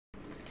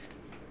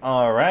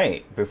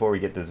Alright, before we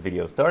get this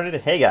video started,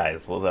 hey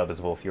guys, what's up, it's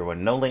Wolf, your one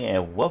and only,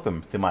 and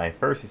welcome to my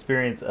first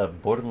experience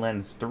of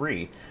Borderlands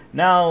 3.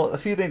 Now, a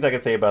few things I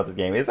can say about this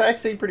game. It's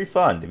actually pretty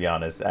fun, to be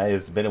honest.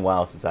 It's been a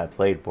while since I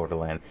played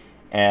Borderlands,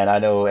 and I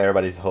know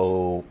everybody's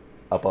whole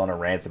up on a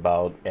rant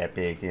about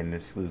Epic and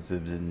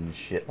exclusives and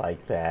shit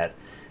like that.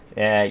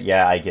 And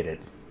yeah, I get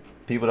it.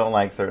 People don't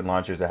like certain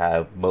launchers that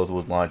have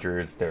multiple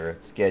launchers, they're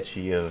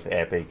sketchy of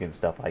Epic and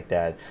stuff like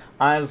that.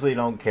 I honestly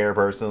don't care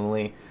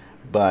personally.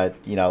 But,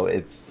 you know,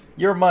 it's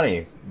your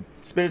money.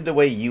 Spend it the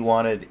way you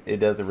want it. It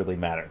doesn't really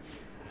matter.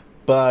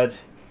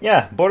 But,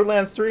 yeah,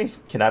 Borderlands 3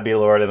 cannot be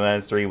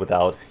Borderlands 3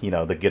 without, you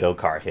know, the good old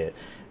car hit.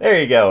 There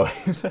you go.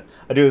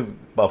 I do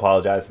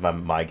apologize if my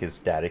mic is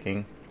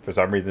staticking. For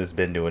some reason, it's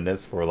been doing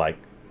this for, like,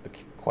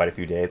 quite a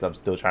few days. I'm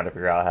still trying to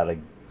figure out how to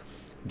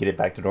get it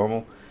back to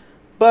normal.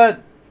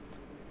 But,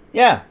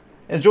 yeah,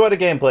 enjoy the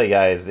gameplay,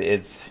 guys.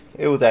 It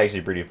was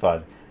actually pretty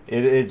fun.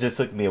 It just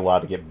took me a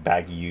while to get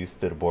back used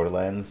to the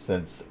Borderlands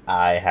since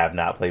I have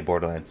not played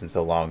Borderlands in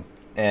so long.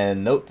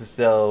 And note to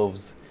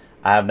selves,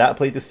 I have not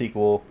played the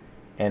sequel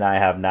and I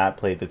have not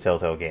played the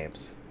Telltale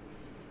games.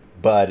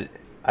 But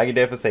I can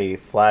definitely say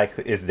Flack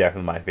is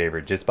definitely my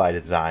favorite just by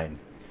design.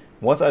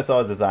 Once I saw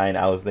his design,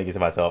 I was thinking to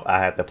myself, I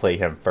had to play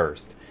him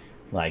first.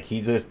 Like,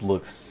 he just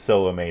looks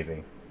so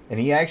amazing. And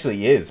he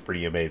actually is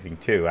pretty amazing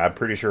too. I'm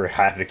pretty sure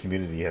half the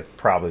community has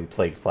probably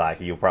played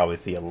Flack. You'll probably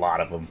see a lot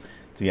of them,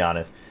 to be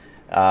honest.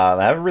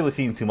 I haven't really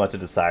seen too much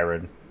of the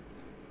Siren.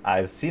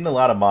 I've seen a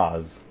lot of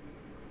Maz.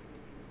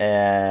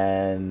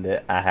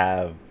 And I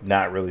have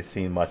not really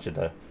seen much of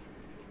the...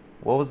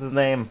 What was his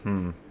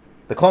name?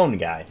 The clone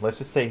guy. Let's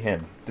just say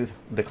him.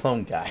 The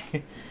clone guy.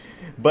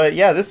 But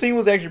yeah, this scene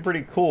was actually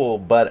pretty cool,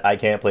 but I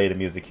can't play the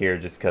music here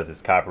just because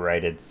it's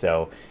copyrighted,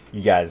 so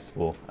you guys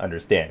will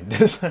understand.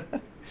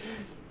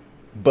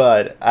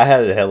 But I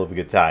had a hell of a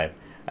good time.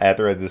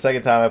 After the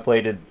second time I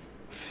played it,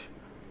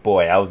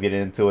 boy, I was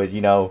getting into it, you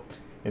know...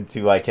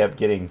 Until I kept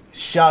getting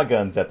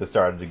shotguns at the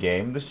start of the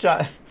game.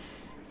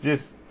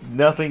 Just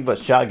nothing but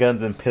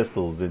shotguns and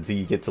pistols until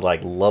you get to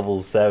like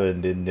level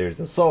 7. Then there's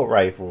assault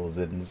rifles,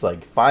 and it's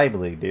like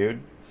finally, dude.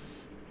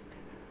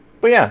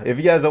 But yeah, if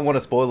you guys don't want to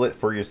spoil it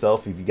for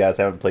yourself, if you guys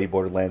haven't played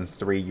Borderlands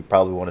 3, you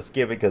probably want to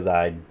skip it because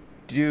I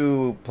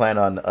do plan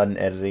on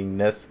unediting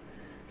this,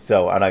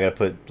 so I'm not gonna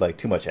put like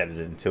too much edit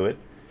into it.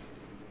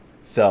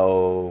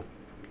 So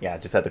yeah, I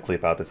just had to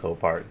clip out this whole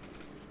part.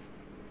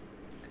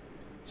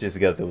 Just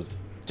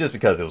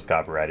because it was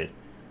copyrighted.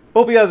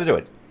 Hope you guys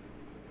enjoyed.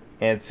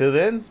 And till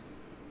then,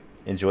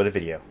 enjoy the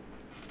video.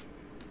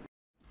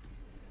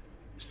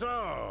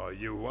 So,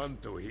 you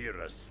want to hear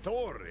a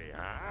story,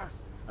 huh?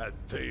 A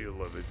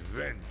tale of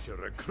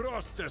adventure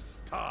across the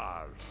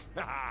stars.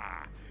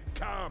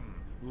 Come,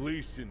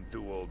 listen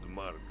to old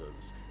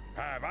Marcus.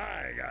 Have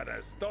I got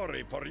a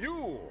story for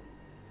you?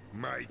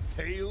 My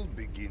tale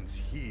begins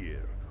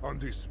here, on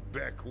this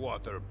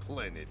backwater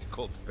planet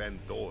called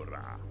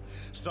Pandora.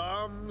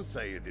 Some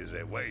say it is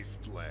a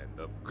wasteland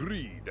of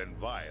greed and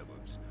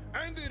violence,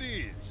 and it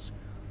is.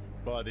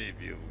 But if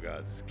you've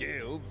got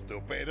skills to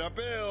pay the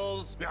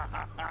bills,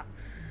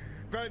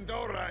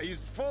 Pandora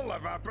is full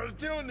of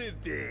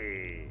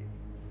opportunity.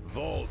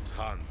 Vault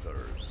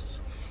hunters.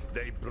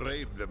 They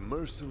brave the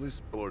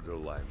merciless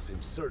borderlands in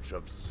search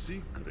of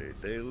secret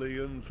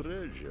alien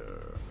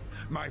treasure.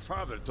 My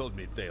father told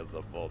me tales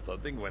of vault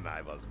hunting when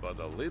I was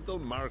but a little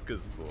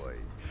Marcus boy.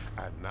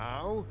 And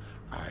now,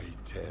 I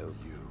tell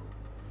you.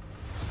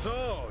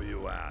 So,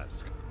 you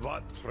ask,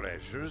 what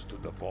treasures do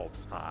the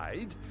vaults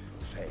hide?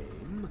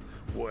 Fame?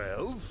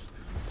 Wealth?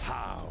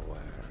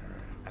 Power?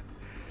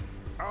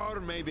 Or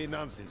maybe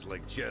nonsense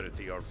like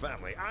charity or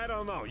family. I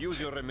don't know. Use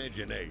your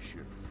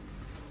imagination.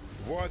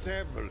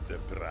 Whatever the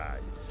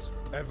prize,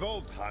 a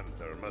Vault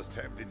Hunter must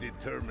have the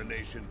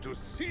determination to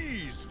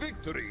seize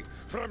victory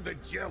from the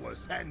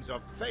jealous hands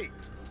of fate.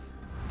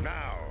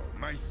 Now,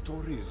 my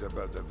story is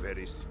about a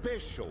very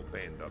special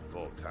band of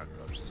Vault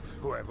Hunters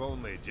who have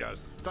only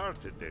just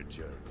started their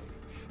journey.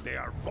 They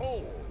are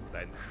bold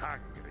and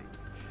hungry.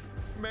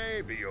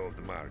 Maybe old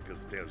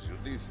Marcus tells you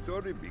this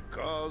story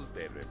because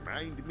they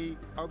remind me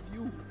of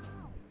you.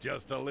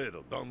 Just a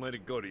little. Don't let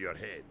it go to your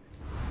head.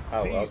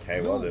 Oh,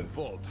 okay, well then.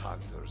 Vault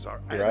Hunters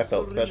are here I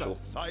felt answering special. a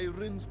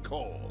siren's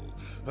call.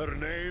 Her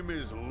name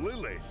is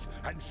Lilith,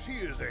 and she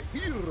is a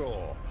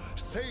hero,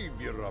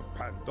 savior of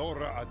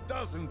Pandora a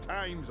dozen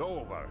times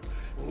over.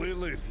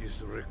 Lilith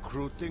is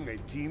recruiting a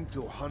team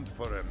to hunt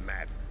for a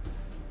map.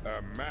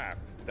 A map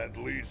that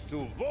leads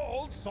to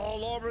vaults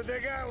all over the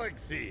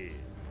galaxy.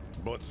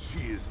 But she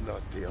is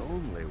not the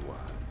only one.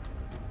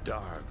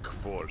 Dark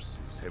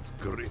forces have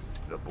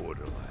gripped the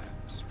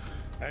Borderlands.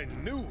 A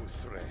new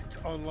threat,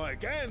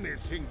 unlike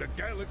anything the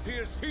galaxy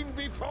has seen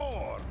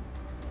before.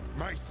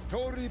 My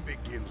story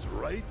begins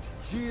right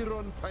here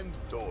on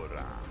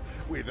Pandora,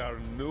 with our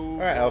new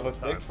Alright, Alpha,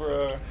 thanks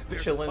for their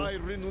chilling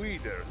siren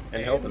leader,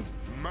 and helping.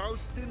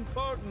 Most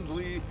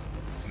importantly,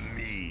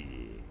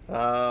 me.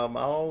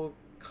 I'll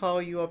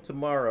call you up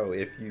tomorrow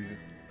if you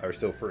are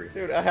still free.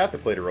 Dude, I have to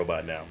play the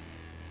robot now.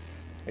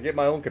 I get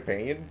my own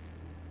companion.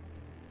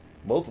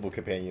 Multiple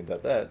companions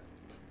at that.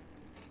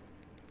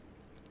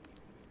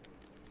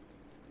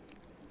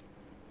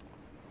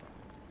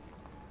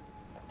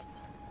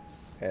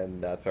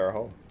 And that's our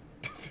home.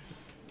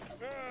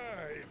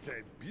 It's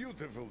a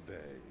beautiful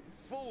day,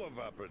 full of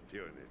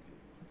opportunity.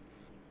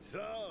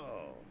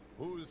 So,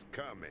 who's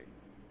coming?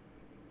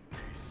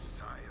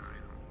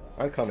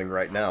 I'm coming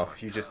right now.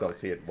 You just don't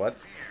see it. What?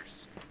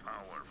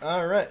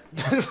 Alright.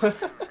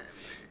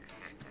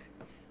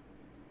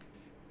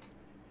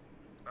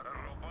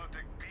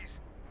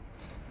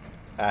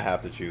 I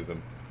have to choose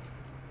him.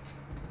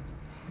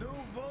 New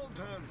Vault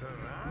Hunter,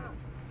 huh?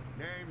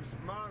 Name's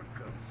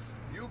Marcus.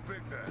 You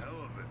picked a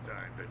hell of a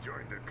time to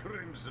join the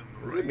Crimson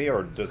Is it me,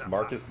 or does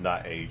Marcus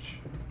not age?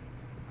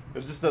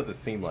 It just doesn't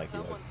seem like he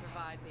Someone does.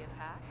 survived the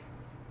attack.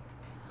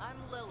 I'm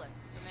Lilith,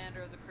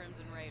 commander of the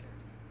Crimson Raiders.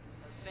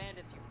 Those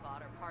bandits you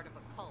fought are part of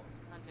a cult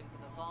hunting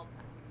for the vault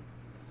map.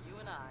 You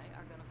and I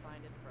are gonna find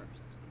it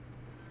first.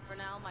 For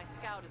now, my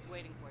scout is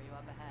waiting for you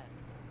up ahead.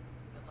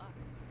 Good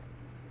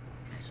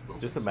luck.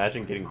 Just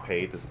imagine getting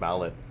paid to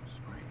smile at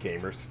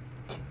gamers.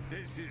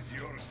 This is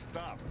your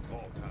stop,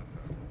 Vault Hunter.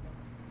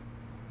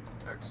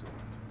 Excellent.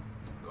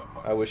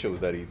 I wish it was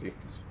that easy.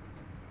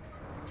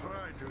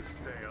 Try to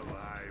stay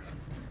alive.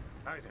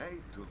 I'd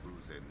hate to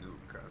lose a new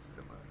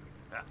customer.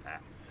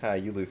 Ha,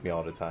 you lose me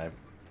all the time.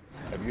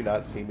 Have you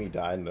not seen me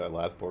die in the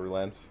last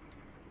Borderlands?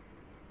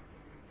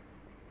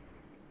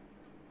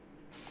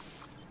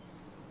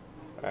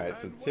 Alright,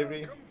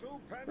 sensitivity.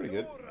 Pretty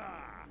good.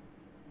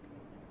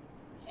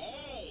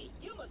 Hey,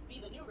 you must be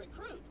the new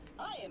recruit.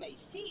 I am a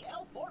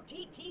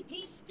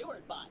CL4PTP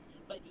steward bot,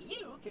 but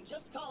you can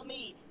just call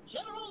me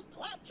General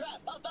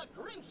Claptrap of the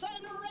Crimson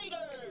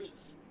Raiders.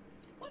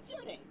 What's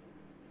your name?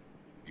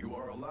 You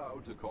are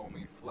allowed to call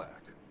me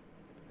Flack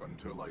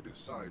until I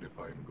decide if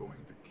I'm going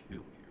to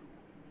kill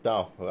you.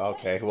 Oh,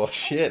 okay. Well,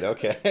 shit,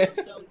 okay.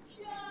 So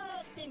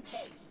just in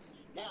case.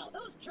 Now,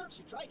 those jerks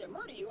who tried to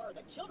murder you are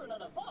the Children of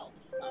the Vault,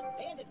 a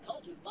bandit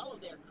cult who follow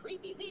their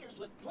creepy leaders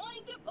with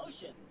blind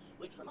devotion.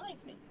 Which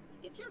reminds me,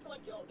 if you're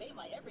going to obey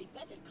my every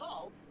beck and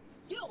call,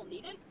 you'll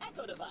need an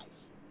echo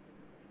device.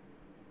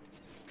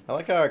 I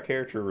like how our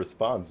character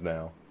responds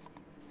now.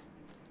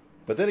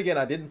 But then again,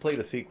 I didn't play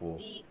the sequel.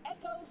 The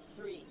Echo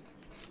 3.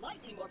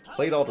 Slightly more powerful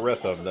Played all the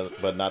rest than of them, Echo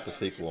 2, but not the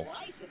sequel.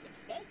 Twice as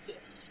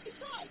expensive.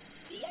 Besides,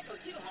 the Echo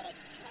 2 had a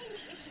tiny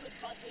issue with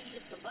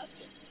spontaneous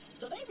combustion,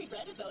 so they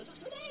rebranded those as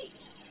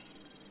grenades.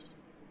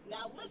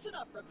 Now listen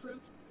up,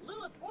 recruit.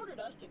 Lilith ordered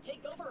us to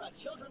take over a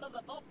Children of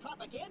the Vault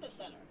propaganda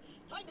center.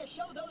 Time to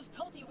show those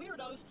culty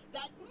weirdos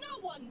that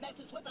no one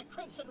messes with the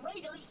Crimson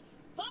Raiders.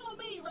 Follow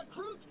me,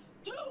 recruit,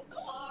 to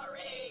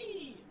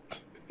glory!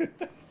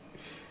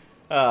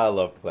 Ah, I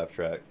love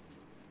Claptrap.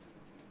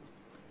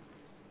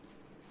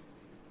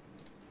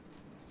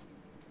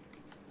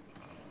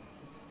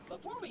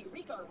 Before we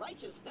wreak our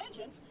righteous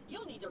vengeance,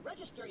 you'll need to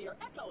register your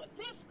Echo at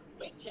this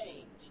quick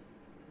change.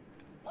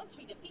 Once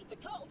we defeat the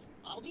cult,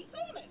 I'll be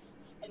famous.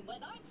 And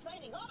when I'm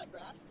signing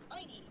autographs,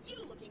 I need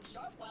you looking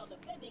sharp while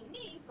defending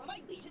me from my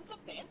legions of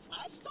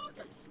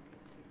fans/stalkers.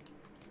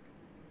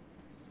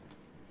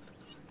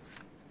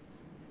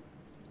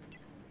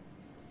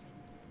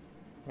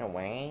 Oh,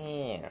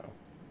 wow.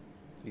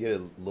 You get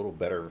a little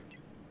better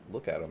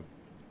look at him.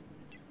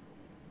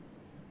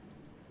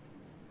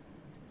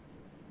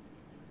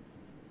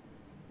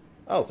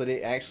 Oh, so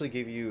they actually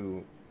give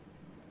you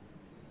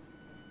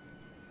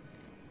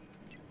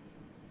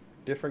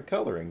different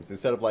colorings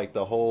instead of like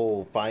the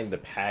whole find the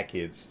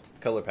package,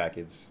 color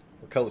package,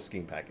 or color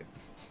scheme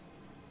packets.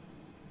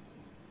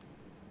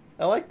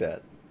 I like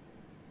that.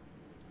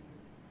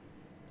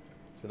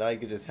 So now you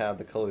can just have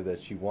the color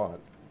that you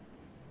want.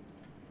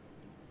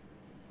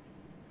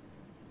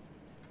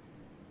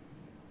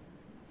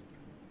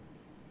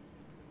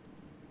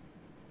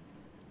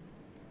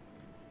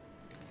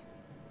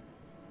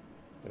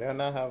 Did I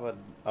not have a...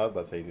 I was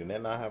about to say, did I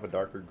not have a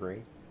darker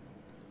green?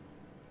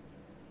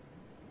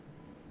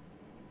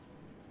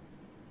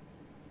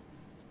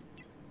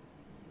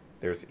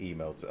 There's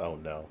emotes. Oh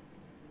no.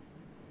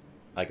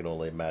 I can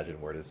only imagine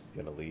where this is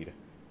going to lead.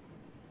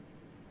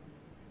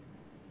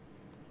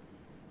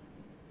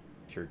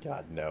 Dear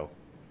God, no.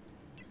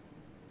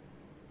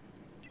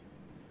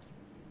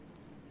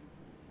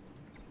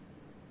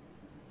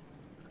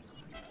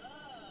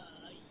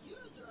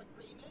 User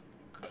agreement.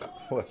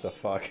 What the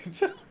fuck? Corporations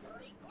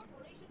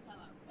have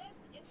our best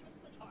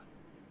interests at heart.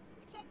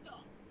 Except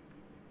Dawn.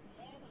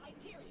 And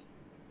Hyperion.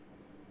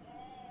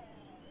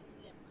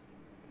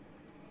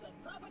 The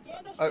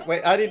propaganda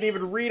Wait, I didn't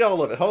even read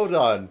all of it. Hold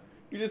on.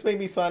 You just made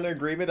me sign an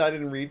agreement I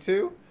didn't read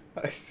to?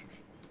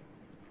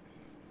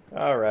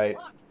 Alright.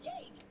 locked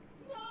gate.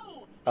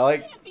 No, I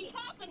like- it can't be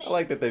happening. I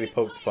like that they The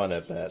poked fun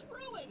at entire that.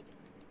 mission is ruined.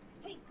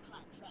 Think,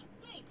 Claptrap,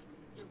 think.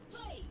 You're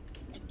brave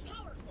and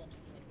powerful,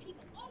 and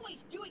people always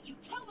do what you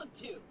tell them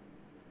to.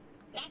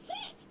 That's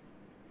it.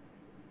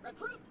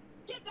 Recruit,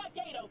 get that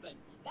gate open.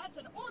 That's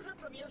an order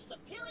from your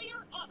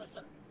superior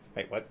officer.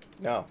 Wait, what?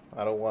 No,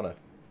 I don't want to.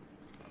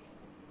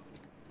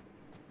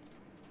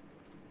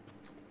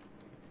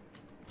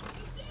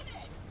 You did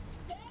it.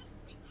 Best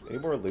recruit Any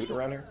more loot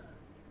around here?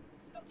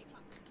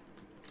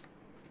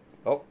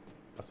 Oh,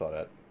 I saw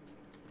that.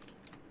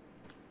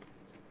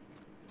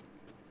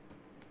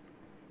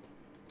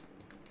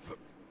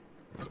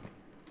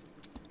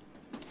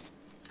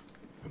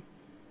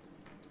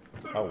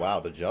 Oh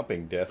wow, the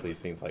jumping definitely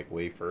seems like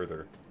way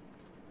further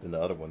than the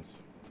other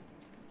ones.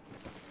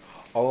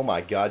 Oh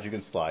my god, you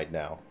can slide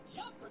now.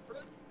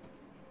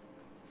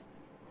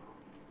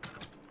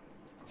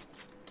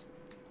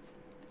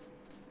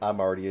 I'm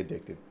already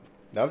addicted.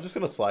 Now I'm just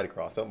gonna slide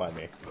across, don't mind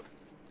me.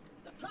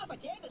 The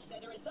propaganda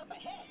center is up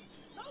ahead.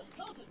 Those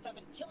cultists have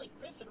been killing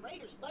Crimson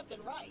Raiders left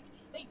and right.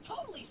 They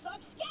totally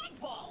suck skag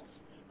balls.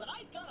 But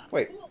I've got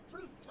a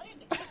foolproof plan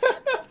to kick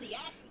their filthy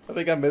asses. I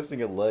think I'm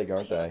missing a leg,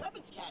 aren't I?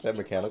 Is that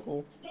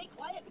mechanical? Stay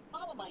quiet and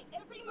follow my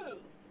every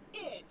move.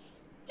 It's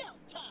stealth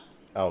time.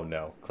 Oh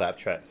no,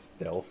 claptrap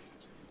stealth.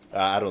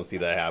 I don't see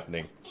that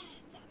happening.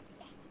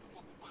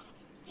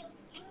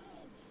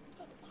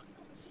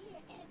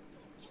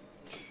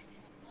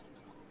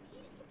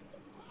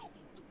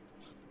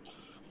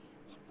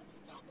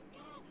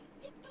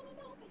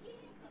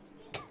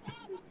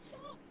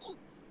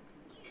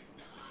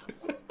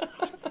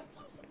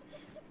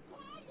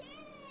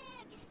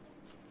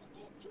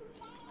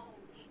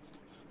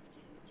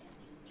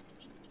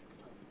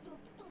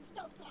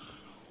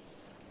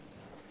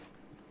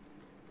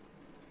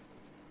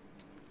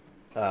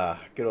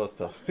 Good old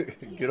stuff.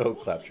 Good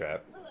old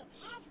claptrap. Lilith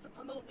has to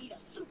promote me to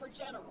super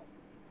general.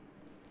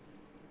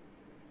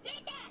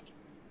 Stand back.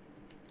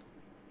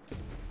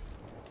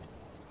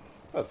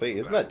 I'll say,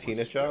 isn't that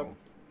Tina's job?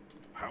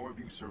 How have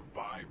you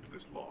survived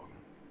this long?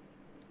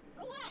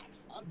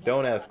 Relax.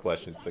 Don't ask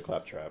questions to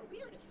claptrap.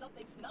 Weird if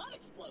something's not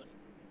exploding.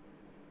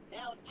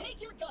 Now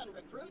take your gun,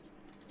 recruit.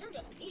 You're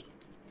gonna need it.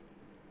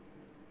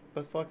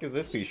 The fuck is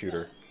this pea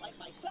shooter? Like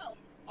myself,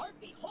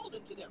 aren't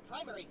beholden to their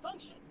primary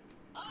function.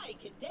 I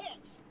can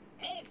dance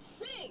and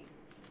sing.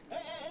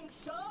 And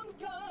some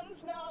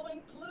guns now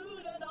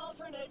include an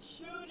alternate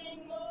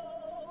shooting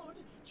mode.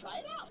 Try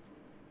it out.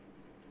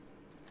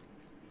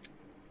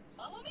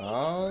 Follow me.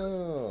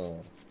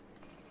 Oh.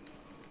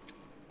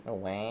 Oh,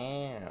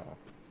 wow.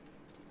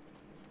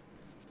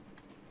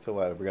 So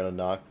what, we're gonna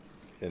knock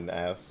and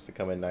ask to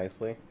come in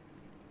nicely?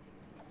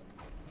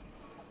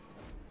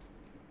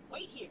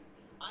 Wait here.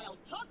 I'll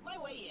talk my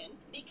way in,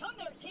 become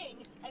their king,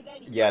 and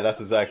then... Yeah,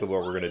 that's exactly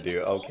what we're gonna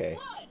do. Okay.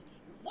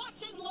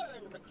 Watch and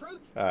learn,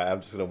 recruit. Alright, I'm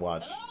just gonna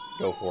watch.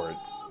 Go for it.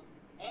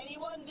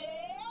 Anyone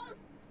there?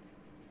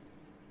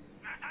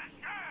 This is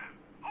Sam,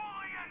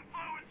 holy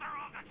influencer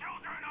of the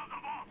children of the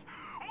Volf.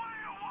 What do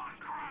you want,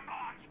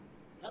 Crampot?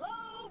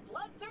 Hello,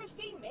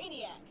 bloodthirsty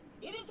maniac.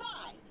 It is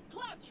I,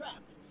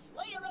 Claptrap,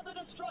 Slayer of the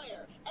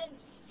Destroyer, and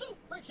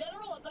Super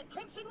General of the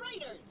Crimson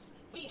Raiders.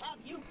 We have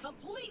you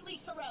completely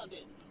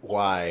surrounded.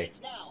 Why?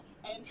 Now,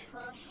 and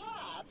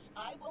perhaps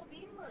I will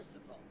be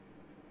merciful.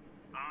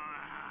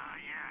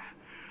 Yeah.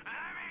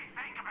 Let me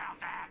think about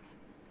that.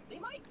 They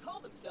might call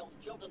themselves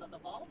children of the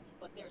Vault,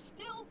 but they're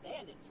still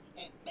bandits,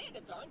 and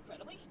bandits are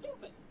incredibly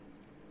stupid.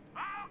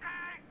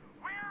 Okay,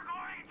 we're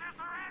going to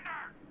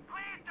surrender.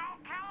 Please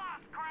don't kill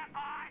us,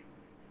 Crampot.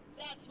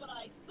 That's what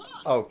I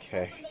thought.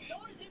 Okay. Open the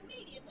doors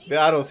immediately.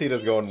 Yeah, I don't see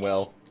this going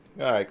well.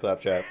 Alright,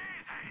 claptrap.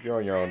 You're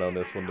on your own on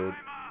this one, dude.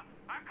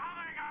 I'm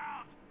coming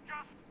out.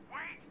 Just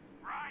wait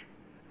right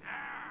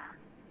there.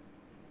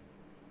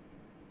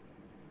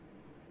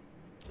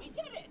 We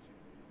did it!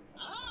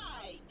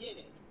 I did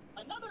it!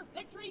 Another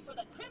victory for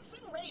the Crimson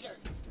Raiders!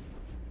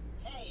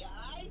 Hey,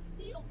 I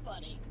feel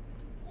funny.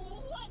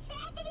 What's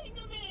happening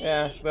to me?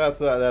 Yeah, that's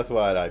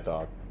what I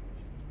thought.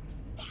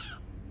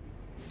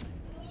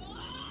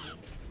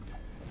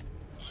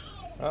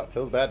 Oh,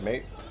 feels bad,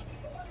 mate.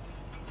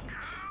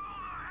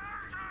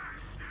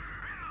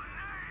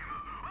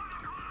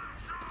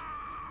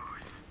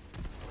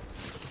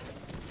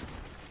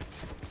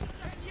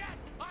 And yet,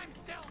 I'm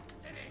still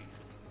sitting.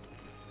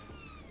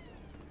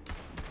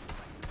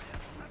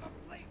 Have a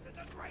place in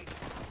the great.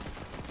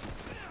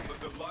 Let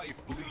the life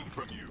bleed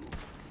from you.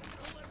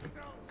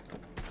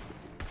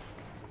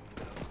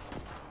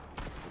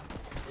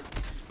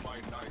 My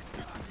knife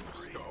gets into your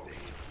skull.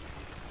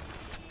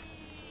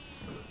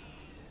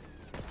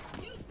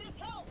 Use this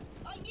help!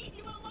 I need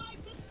you alive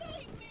to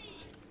save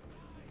me!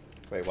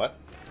 Wait, what?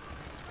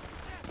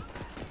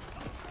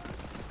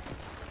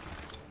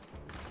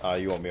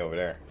 You want me over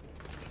there.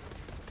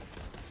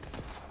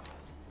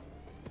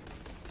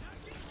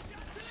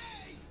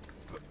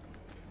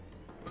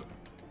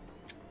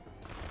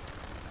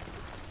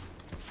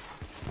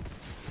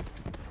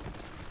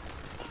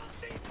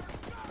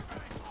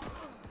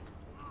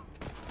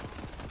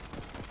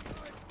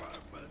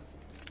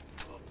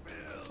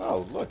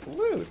 Oh, look,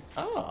 loot.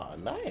 Ah,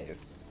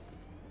 nice.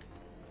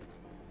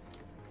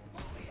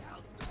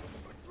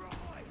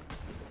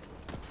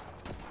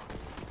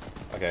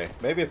 Okay,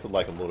 maybe it's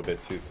like a little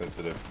bit too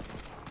sensitive.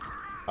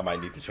 I might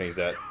need to change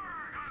that.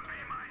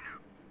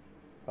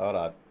 Hold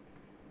on.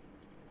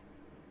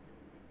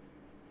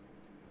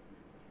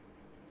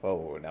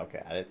 Oh, now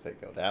okay, I didn't say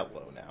go that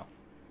low now.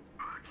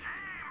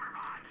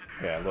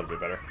 Yeah, a little bit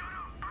better.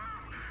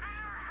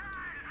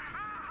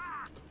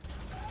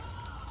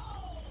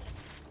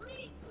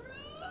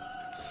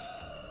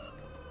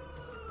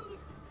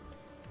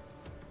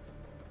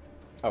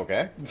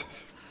 Okay.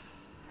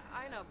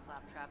 I know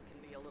Claptrap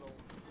can be a little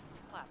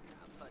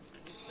claptrap, but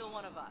he's still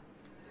one of us.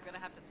 You're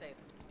gonna have to save him.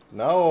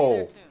 We'll be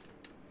there No. soon.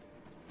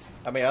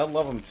 I mean, I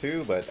love him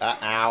too, but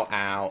ow,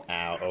 ow,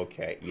 ow.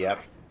 Okay,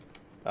 yep.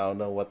 I don't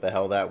know what the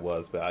hell that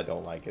was, but I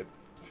don't like it.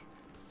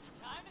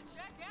 Time to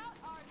check out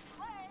our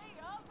play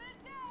of the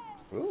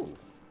day. Ooh.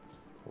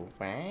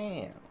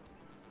 Wow.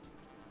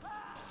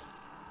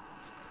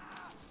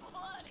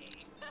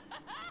 Bloody.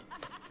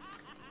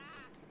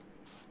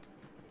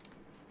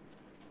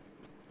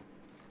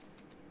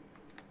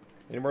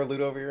 Any more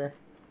loot over here?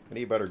 I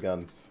need better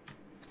guns.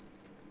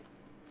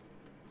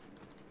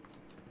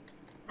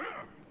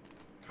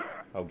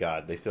 Oh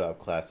god, they still have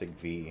classic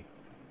V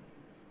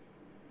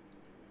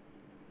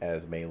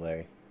as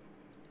melee.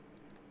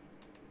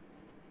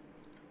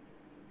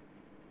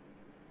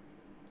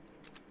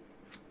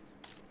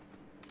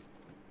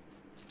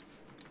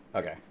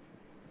 Okay.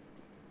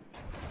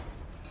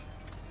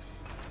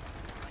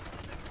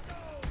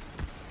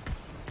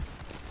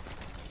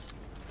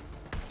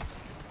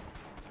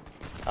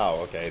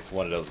 Oh, okay, it's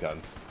one of those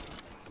guns.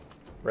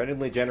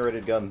 Randomly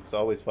generated guns,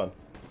 always fun.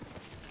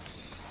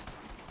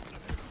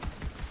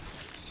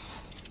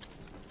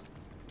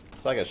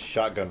 It's like a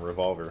shotgun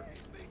revolver.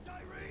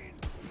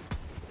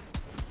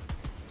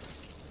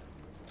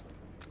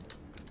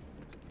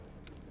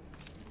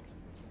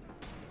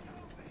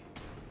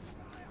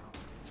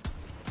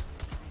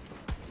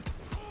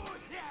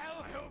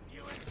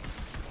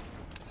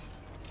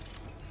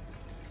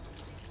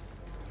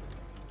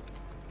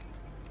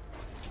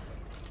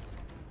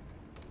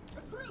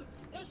 Recruit,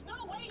 there's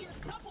no way your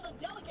supple and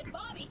delicate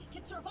body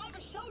can survive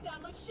a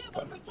showdown with Shiv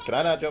unprotected. Can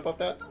I not jump up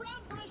that? Look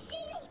around for a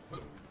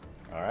shield.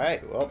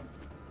 Alright, well.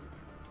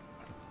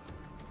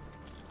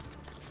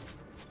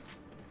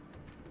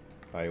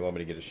 Oh, you want me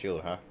to get a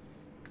shield, huh?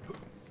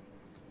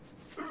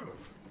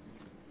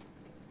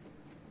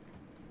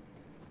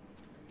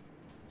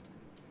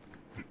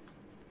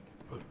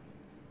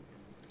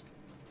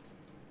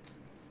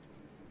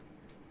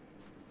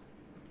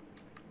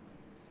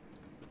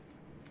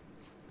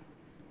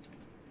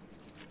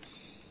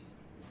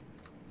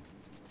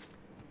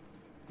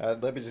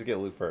 Let me just get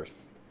loot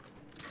first.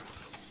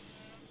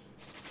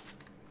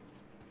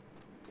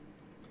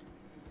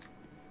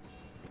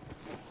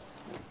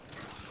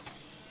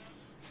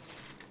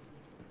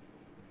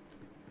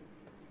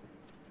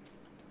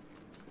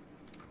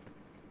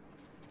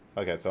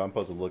 Okay, so I'm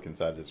supposed to look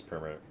inside this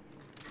perimeter,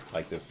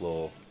 like this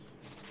little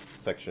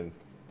section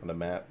on the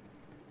map.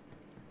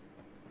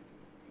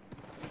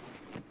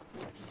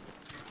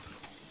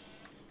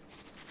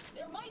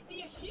 There might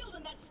be a shield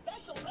in that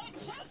special red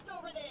chest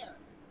over there.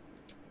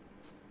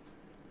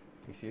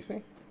 Excuse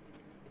me?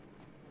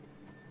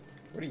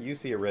 Where do you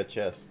see a red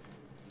chest?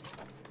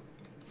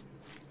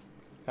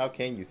 How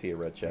can you see a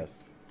red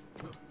chest?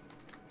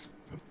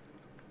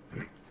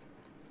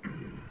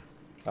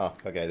 Oh,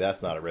 okay,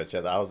 that's not a red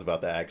chest. I was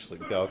about to actually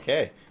go,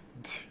 okay.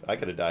 I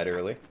could have died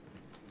early.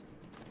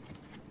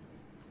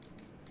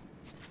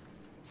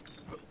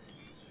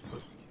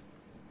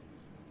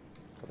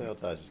 What the hell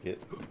did I just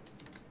get?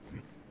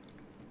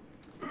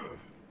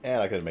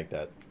 And I couldn't make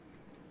that.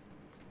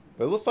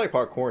 But it looks like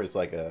parkour is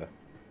like a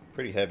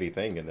pretty heavy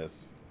thing in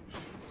this.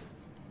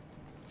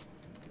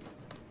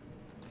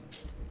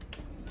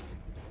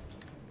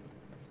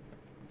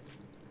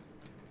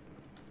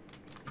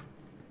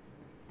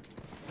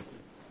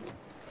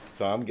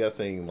 So I'm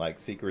guessing like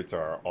secrets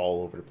are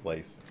all over the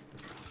place.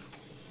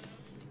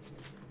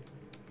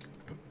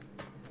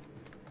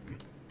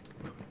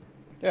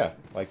 Yeah,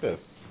 like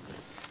this.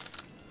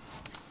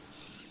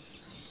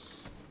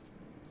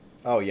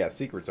 Oh yeah,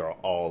 secrets are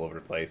all over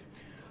the place.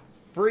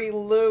 Free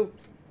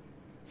loot!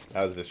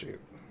 How does this shoot?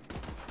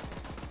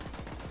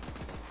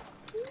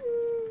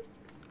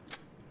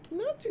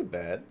 Not too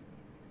bad.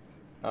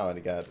 Oh, and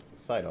it got a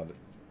sight on it.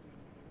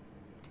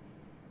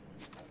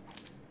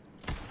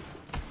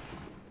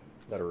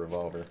 Got a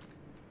revolver.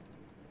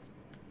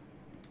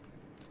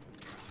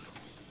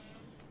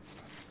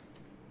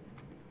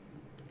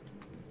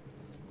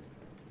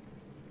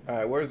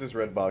 Alright, where's this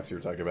red box you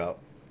were talking about?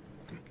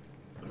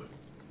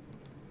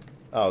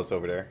 Oh, it's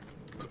over there.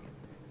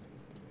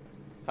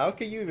 How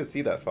can you even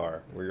see that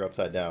far where you're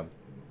upside down?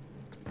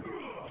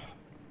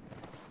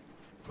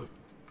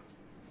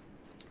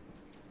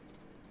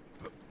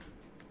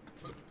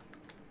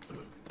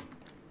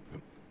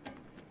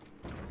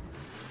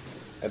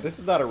 And this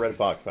is not a red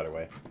box, by the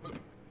way.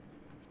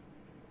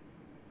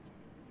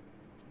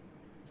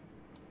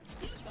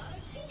 You got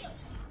a shield.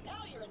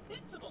 Now you're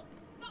invincible.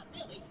 Not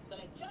really, but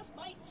it just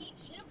might keep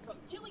Shiv from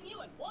killing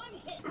you in one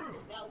hit.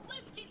 Now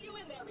let's get you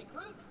in there,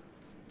 recruit.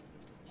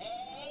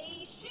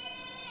 Hey,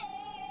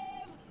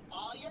 Shiv!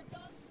 All your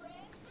gun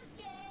friends are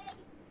dead.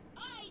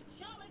 I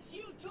challenge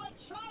you to a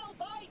trial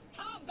by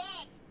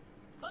combat.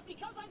 But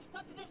because I'm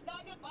stuck to this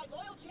magnet, my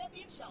loyal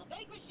champion shall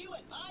vanquish you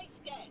in my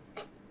stead.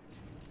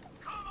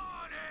 Come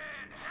on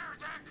in,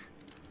 heretic!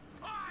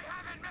 I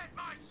haven't met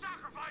my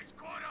sacrifice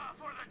quota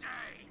for the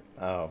day!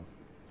 Oh,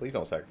 please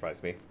don't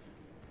sacrifice me.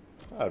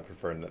 I would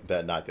prefer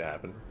that not to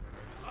happen.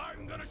 I'm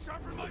I'm gonna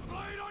sharpen my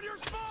blade on your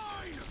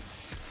spine!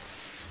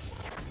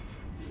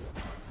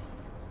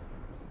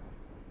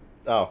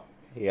 Oh,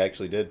 he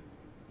actually did.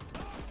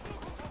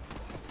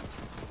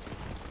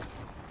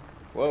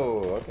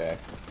 Whoa, okay.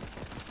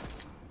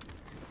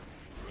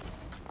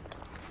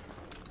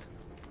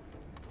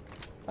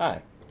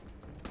 Hi.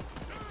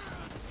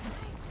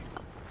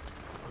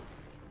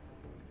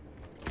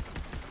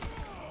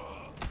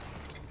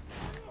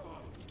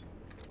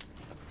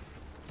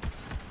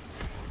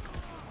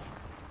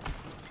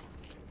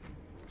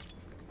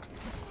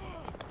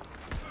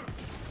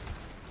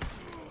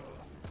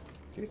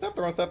 Can you stop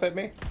throwing stuff at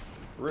me?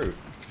 Rude.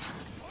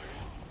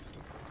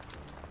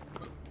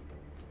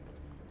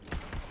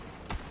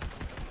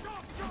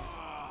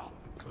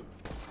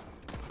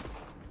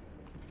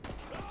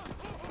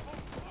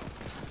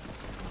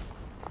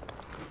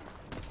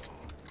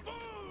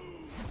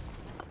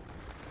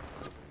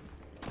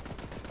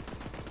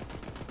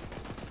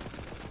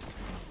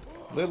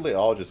 Literally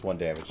all just one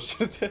damage.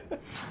 Excuse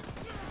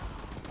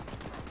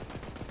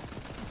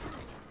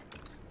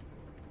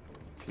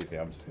me,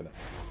 I'm just gonna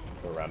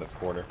go around this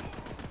corner.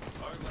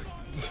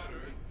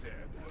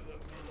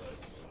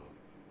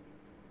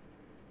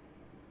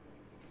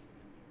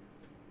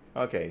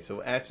 Okay,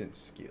 so action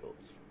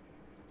skills.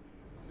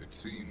 It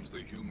seems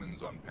the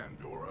humans on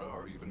Pandora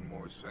are even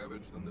more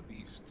savage than the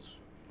beasts.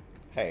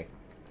 Hey.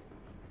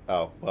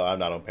 Oh, well, I'm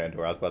not on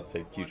Pandora. I was about to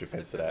say huge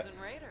offense to that.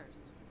 Crimson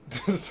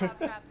Raiders. Top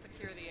trap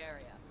secure the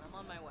area. I'm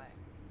on my way.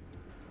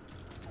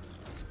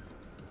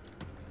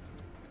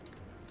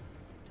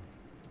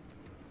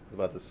 I was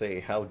about to say,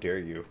 how dare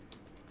you?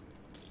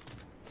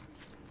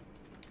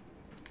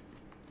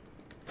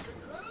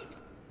 Recruit,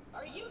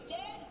 are you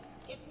dead?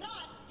 If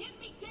not, get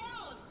me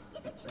down. The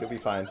controls You'll be are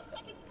fine. on the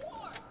second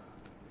floor.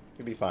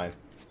 You'll be fine.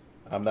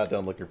 I'm not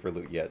done looking for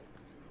loot yet.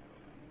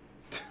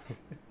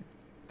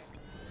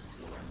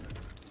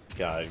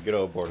 God, good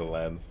old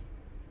Borderlands.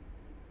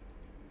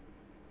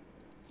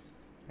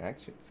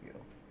 Action skill.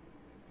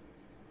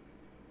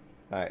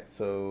 Alright,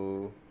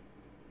 so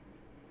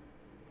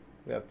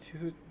we have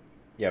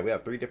we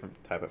have 3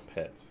 different type of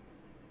pets.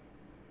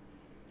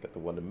 Got the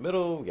one in the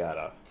middle, we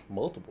got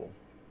multiple.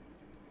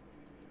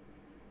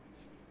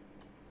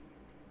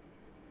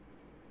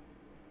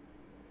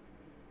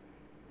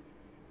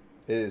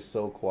 It is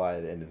so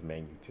quiet in this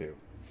menu too.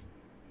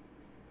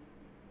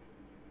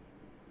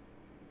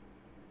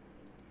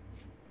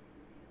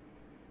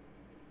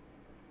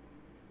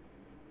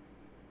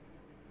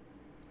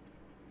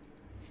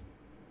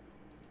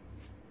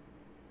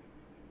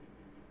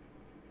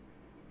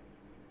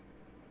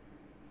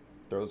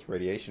 Throws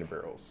radiation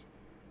barrels.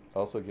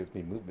 Also gives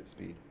me movement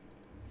speed.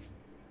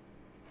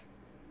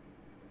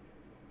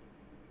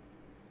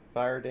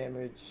 Fire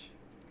damage.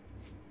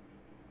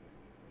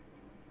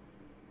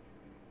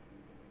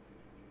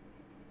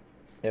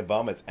 It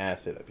vomits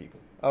acid at people.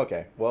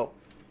 Okay, well,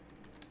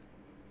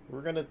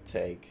 we're gonna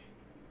take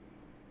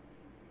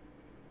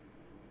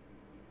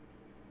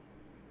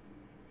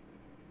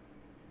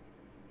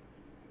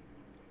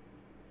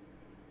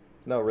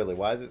no, really,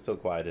 why is it so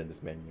quiet in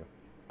this menu?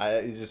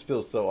 It just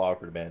feels so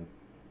awkward, man.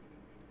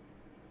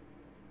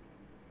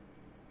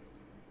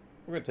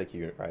 We're gonna take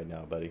you right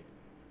now, buddy.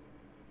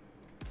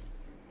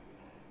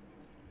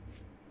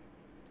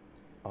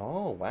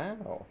 Oh,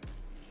 wow.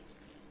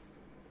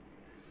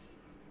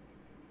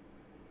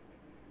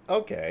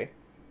 Okay.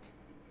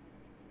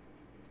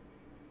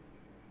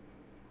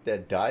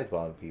 That dies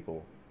bomb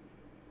people.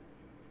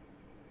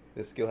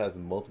 This skill has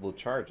multiple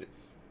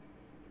charges.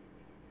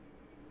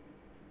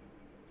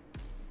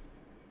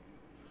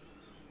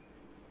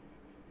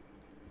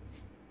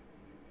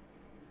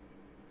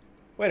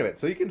 Wait a minute,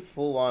 so you can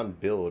full on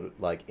build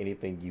like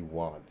anything you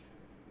want.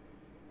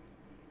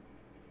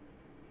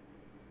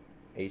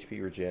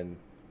 HP regen.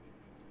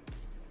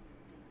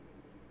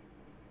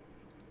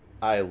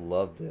 I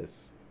love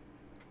this.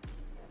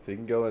 So you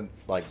can go and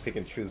like pick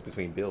and choose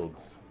between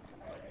builds.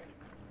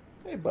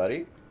 Hey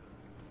buddy.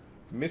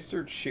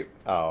 Mr. Chip.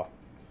 Oh.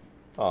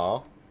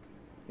 Aw.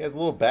 He has a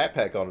little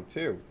backpack on him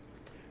too.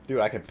 Dude,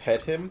 I can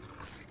pet him.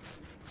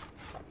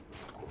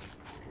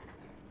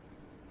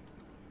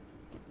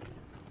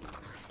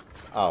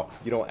 Oh,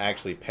 you don't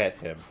actually pet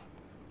him.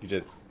 You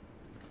just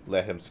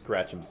let him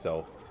scratch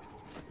himself.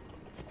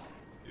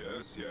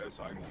 Yes, yes,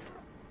 I'm here.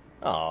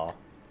 Aw.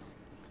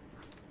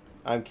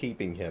 I'm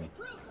keeping him.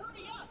 Recruit,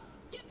 hurry up.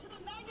 Get to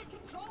the magnet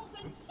controls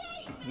and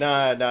save.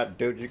 Nah,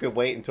 dude, you can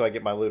wait until I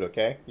get my loot,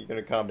 okay? You're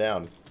gonna calm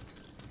down.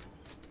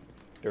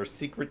 There are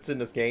secrets in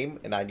this game,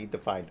 and I need to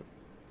find them.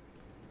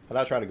 I'm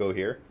not trying to go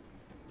here.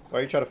 Why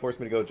are you trying to force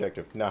me to go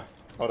objective? Nah,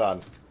 hold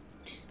on.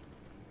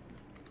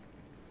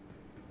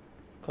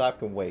 Clap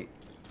can wait.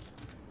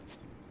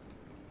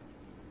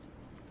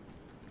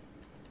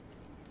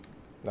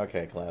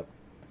 Okay, Clap.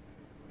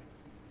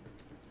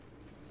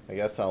 I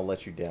guess I'll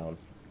let you down.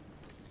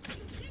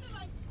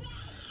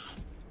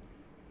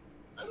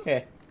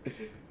 Heh.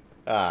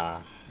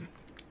 Ah.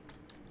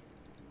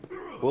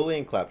 Bully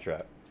and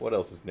Claptrap. What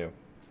else is new?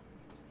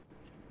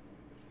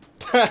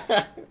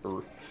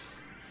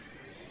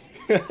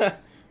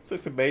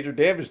 Took some major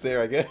damage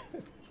there, I guess.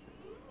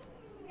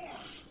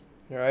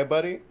 You alright,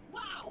 buddy?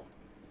 Wow!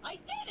 I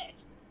did it!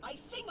 I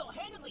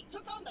single-handedly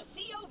took on the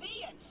COV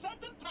and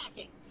sent them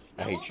packing.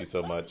 I Now hate all you that's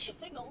so left is much.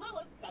 to signal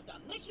Lilith that the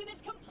mission is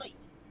complete.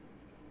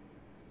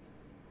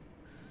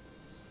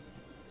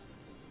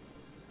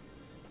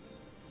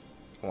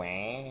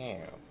 Wow.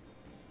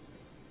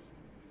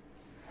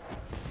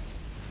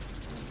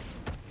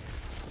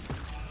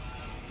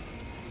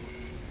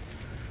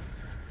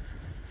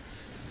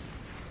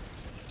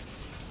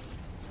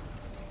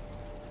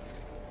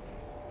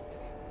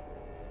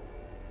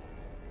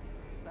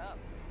 What's up?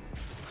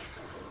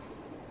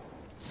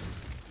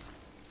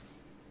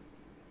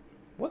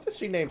 Wasn't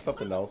she named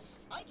something else?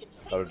 I can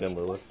Other safely than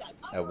Lilith, report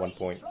that at one Operation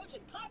point. Trojan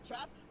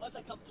Claptrap was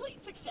a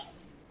complete success.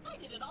 I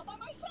did it all by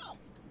myself.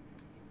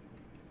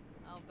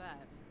 I'll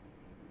bet.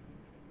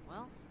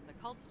 Well, the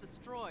cult's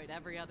destroyed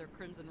every other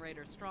Crimson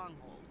Raider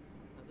stronghold,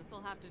 so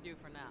this'll have to do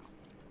for now.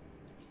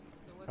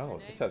 So what's your Oh,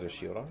 name, this has her Killer?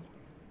 shield on.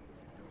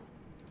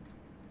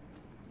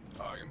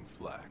 I am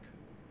Flack,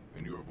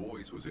 and your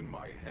voice was in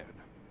my head.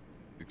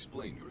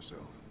 Explain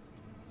yourself.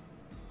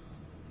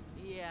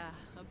 Yeah,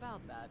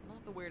 about that.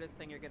 Not the weirdest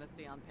thing you're gonna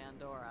see on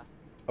Pandora.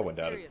 I wouldn't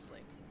doubt it. Seriously,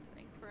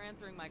 thanks for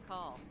answering my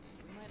call.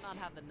 We might not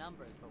have the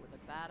numbers, but with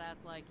a badass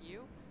like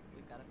you,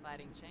 we've got a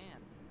fighting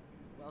chance.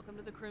 Welcome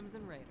to the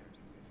Crimson Raiders.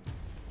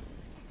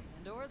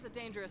 Pandora's a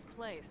dangerous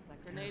place.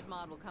 That grenade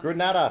mod will come.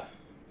 Granada!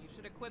 You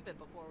should equip it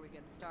before we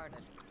get started.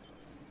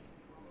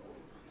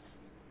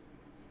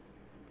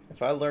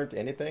 If I learned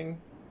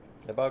anything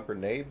about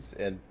grenades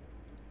and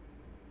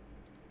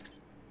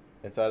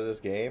inside of this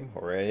game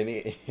or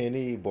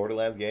any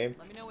Borderlands game,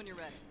 Let me know when you're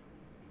ready.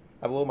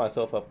 I blow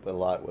myself up a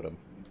lot with them.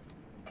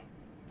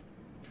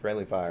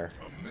 Friendly fire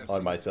A messy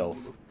on myself.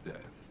 pool of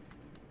death.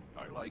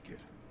 I like it.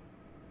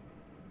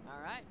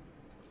 All right.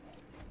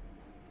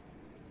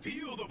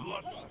 Feel the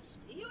bloodlust.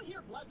 Do you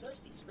hear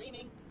bloodthirsty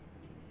screaming?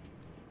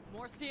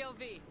 More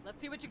COV.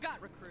 Let's see what you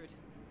got, recruit.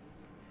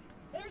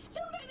 There's too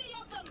many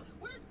of them!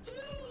 We're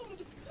doomed!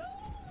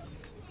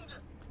 Doomed!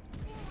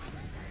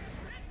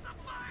 It's the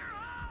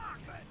Firehawk!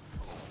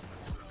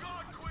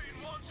 God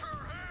Queen wants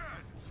her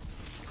head!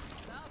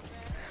 Out,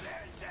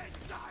 man.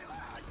 It's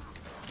silent!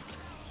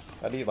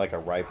 I need like a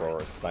rifle or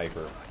a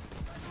sniper.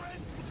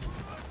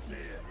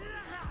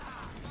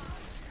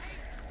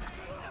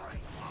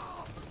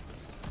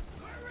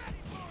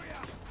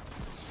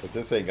 But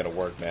this ain't gonna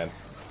work, man.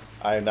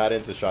 I am not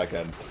into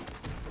shotguns.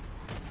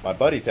 My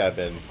buddies have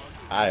been.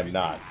 I am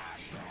not.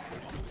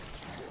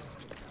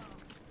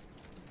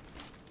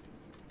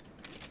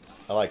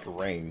 I like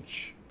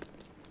range.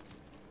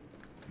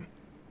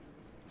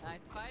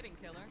 Nice fighting,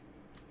 killer.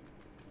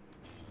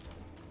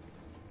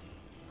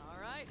 All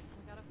right,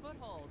 we got a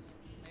foothold.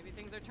 Maybe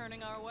things are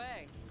turning our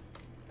way.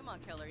 Come on,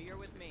 killer, you're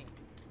with me.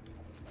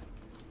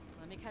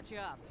 Let me catch you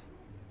up.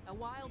 A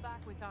while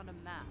back, we found a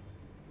map.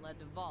 Led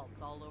to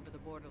vaults all over the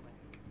Borderlands.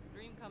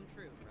 Dream come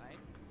true, right?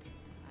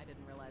 I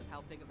didn't realize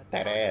how big of a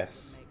That target it would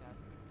ass. make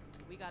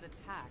us. We got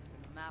attacked,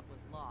 and the map was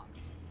lost.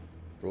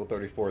 Rule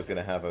 34 is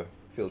gonna have a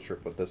field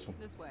trip with this one.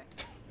 This way.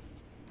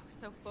 I was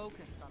so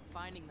focused on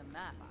finding the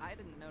map, I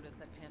didn't notice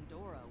that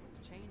Pandora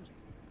was changing.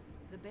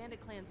 The bandit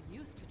clans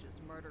used to just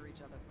murder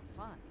each other for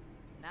fun.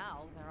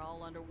 Now they're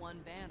all under one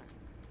banner.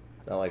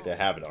 Not like they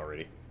haven't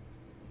already.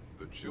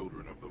 The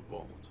children of the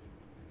vault.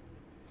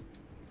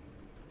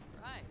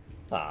 Right.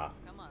 Ah.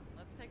 Come on,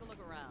 let's take a look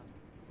around.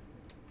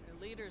 Their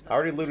leaders I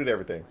already are looted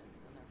everything. and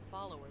their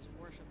followers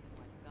worship them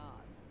like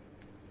gods.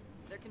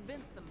 They're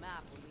convinced the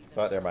map will lead them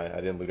Oh, to never mind. I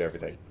some didn't loot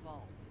everything. great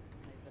vault.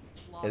 They've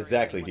been slaughtering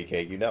Exactly, anyone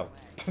DK. You who know.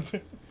 gets in their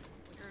way.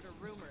 We heard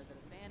a rumor that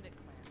a bandit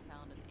clan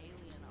found an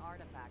alien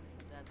artifact in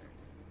the desert.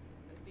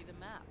 Could be the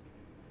map.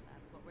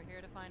 That's what we're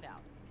here to find out.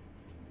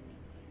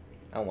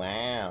 Oh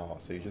wow.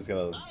 So you're just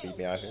gonna beat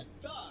me out here?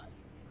 God.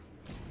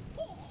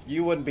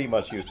 You wouldn't be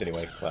much use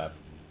anyway, Clap.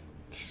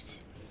 Perfect.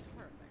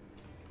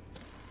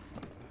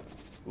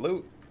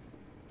 Loot.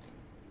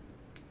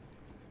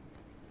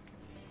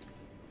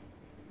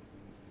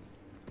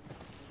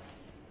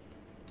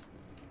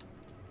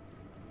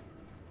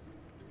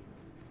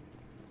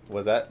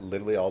 Was that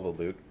literally all the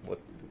loot? What?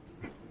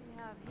 We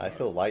have I here.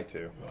 feel light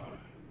to.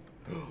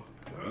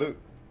 Loot.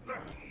 The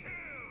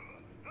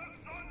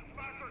Sun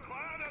Smasher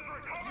clan has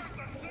recovered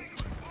the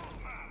sacred Volf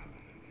map.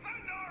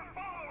 Send our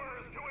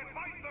followers to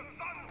invite the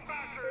Sun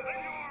Smashers in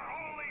your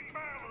holy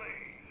family.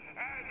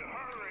 And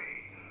hurry,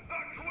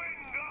 the twin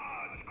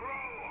gods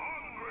grow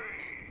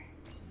hungry.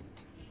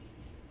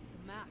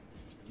 The map.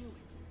 Knew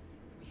it.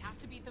 We have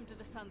to beat them to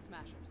the Sun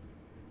Smashers.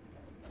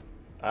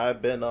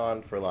 I've been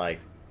on for like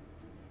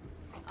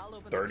I'll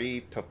open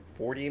 30 to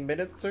 40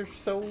 minutes or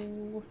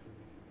so.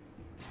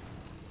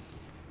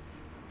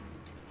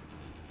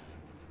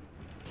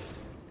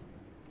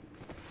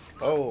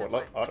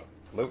 Oh,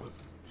 loot.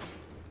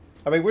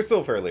 I mean, we're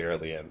still fairly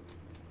early in.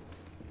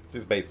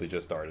 Just basically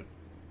just started.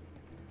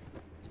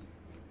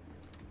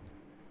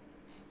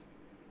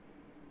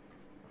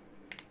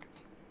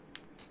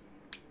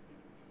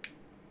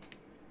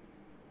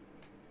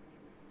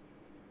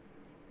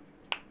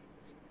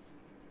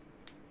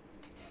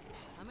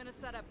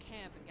 set up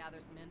camp and gather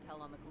some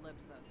intel on the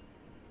Calypsos.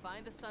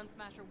 Find the Sun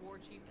Smasher war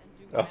chief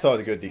and do I saw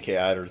the whatever good it DK. takes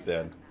I to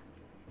understand.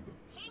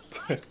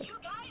 Seems like you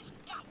guys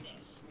got this.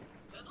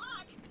 Good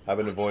luck. I've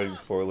been avoiding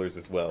spoilers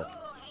as well, Go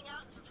hang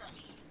out in some trash.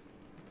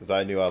 because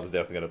I knew I was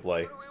definitely gonna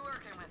play. What are we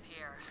working with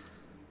here?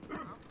 Well,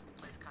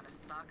 this place kind of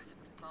sucks,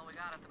 but it's all we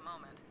got at the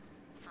moment.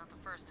 It's not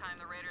the first time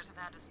the Raiders have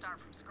had to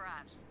start from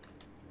scratch.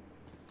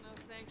 No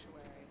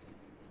sanctuary.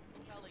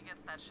 Probably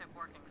gets that ship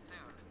working soon.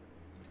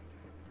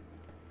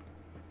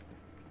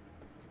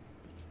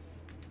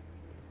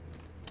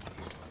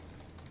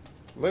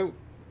 Loot.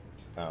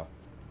 Oh.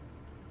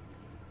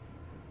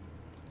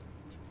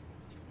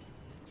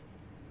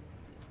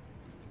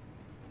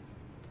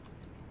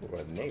 Ooh,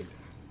 a nade.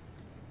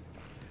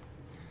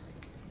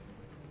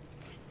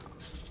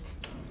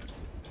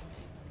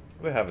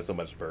 We're having so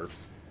much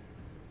burps,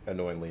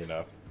 annoyingly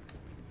enough.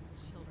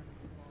 Children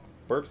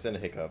involved. Burps and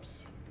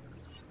hiccups.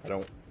 I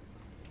don't...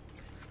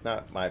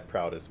 Not my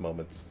proudest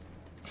moments.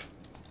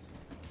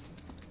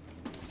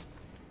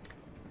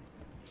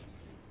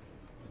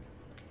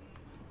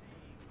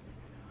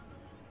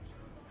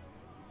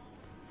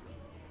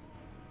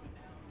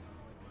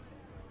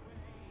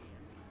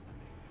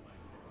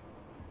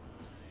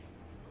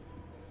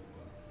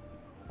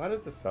 Why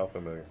does this sound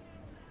familiar?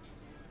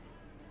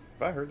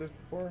 Have I heard this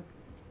before?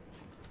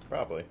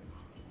 Probably.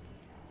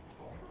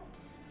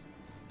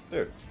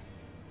 Dude.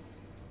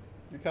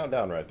 You count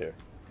down right there.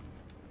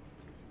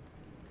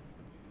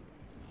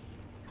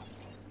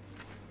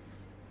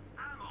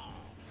 Ammo.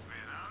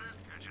 Without it,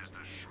 you're just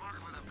a schmuck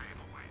with a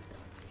paperweight.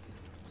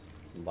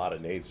 A lot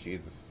of nades,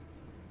 Jesus.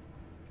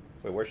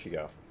 Wait, where'd she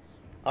go?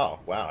 Oh,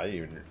 wow, I didn't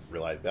even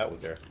realize that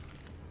was there.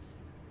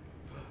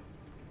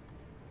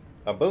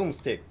 A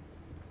boomstick.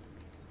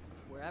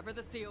 Wherever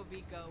the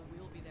COV go,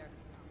 we'll be there to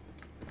stop.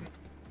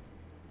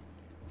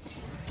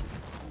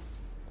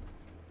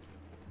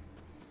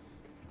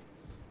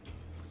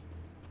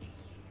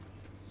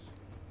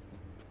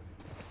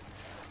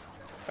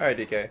 Alright,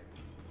 DK.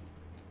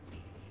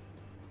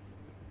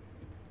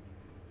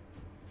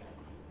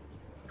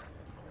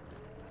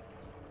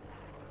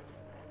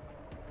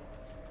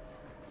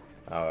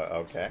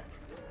 Okay.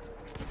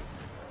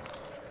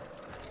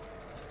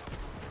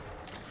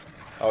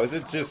 Oh, is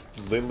it just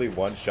literally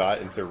one shot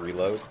into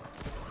reload?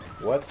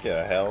 What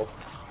the hell?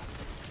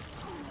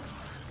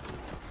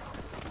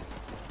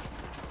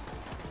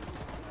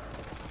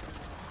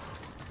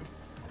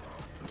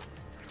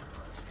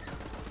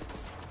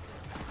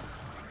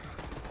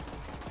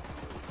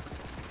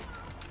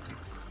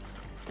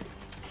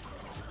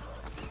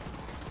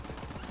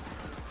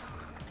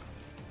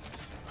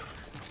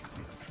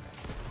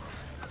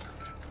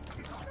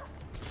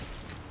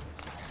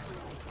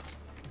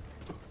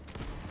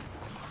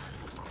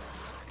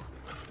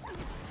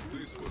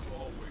 This was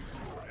always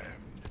your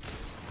end.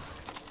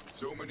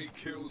 So many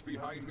kills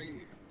behind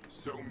me,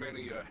 so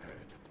many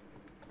ahead.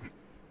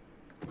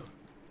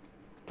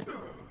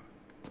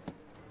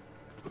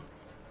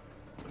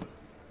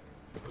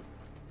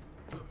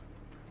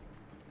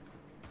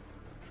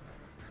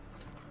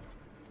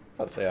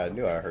 I'll say I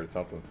knew I heard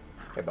something.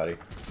 Hey, buddy.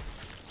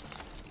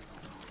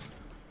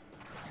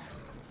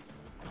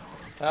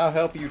 I'll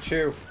help you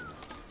chew.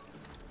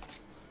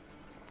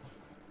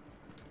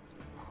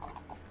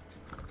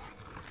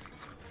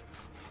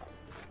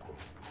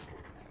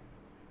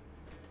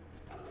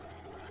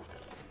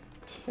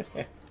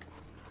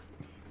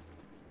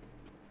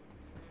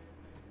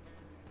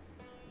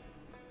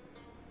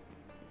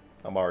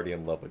 I'm already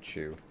in love with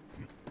Chew.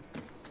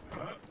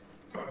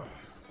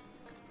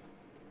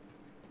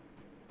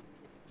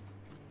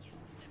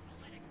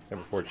 And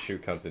before Chew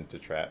comes into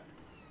chat.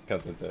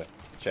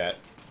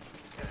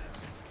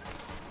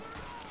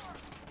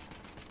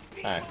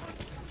 Hi.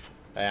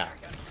 Hiya.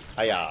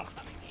 Hiya.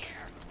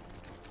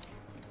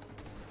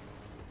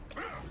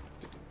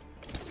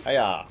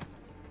 Hiya.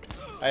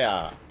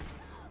 Hiya.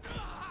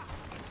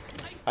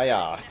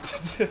 Hiya.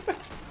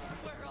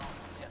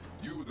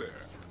 You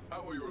there,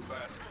 how are your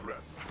last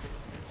breaths?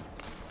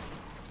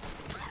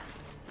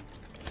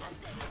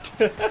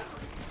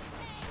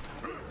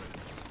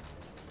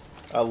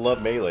 I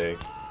love melee.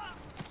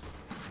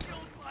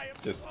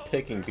 Just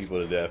picking people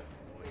to death.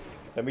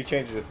 Let me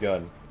change this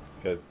gun,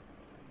 because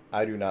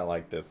I do not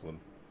like this one.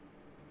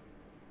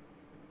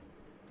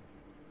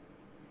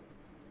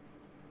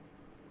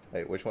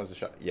 Hey, which one's the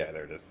shot? Yeah,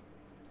 there it is.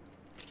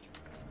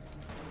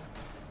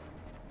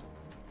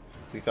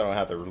 At least I don't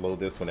have to reload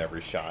this one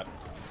every shot.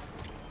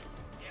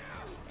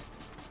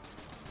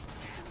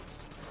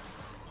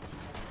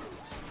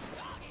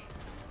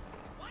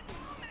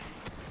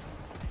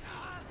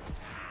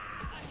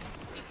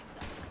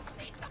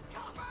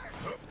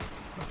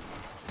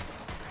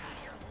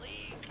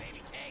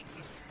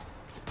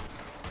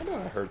 I know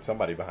I heard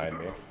somebody behind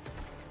me.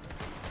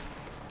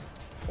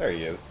 There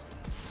he is.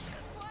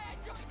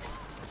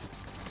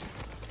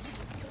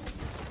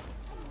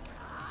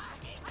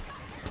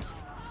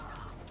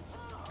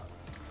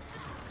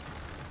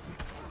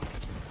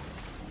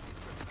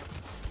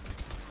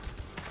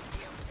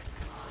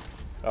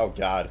 Oh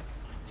God.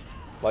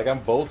 Like,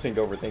 I'm bolting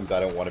over things I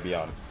don't want to be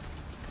on.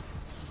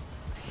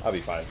 I'll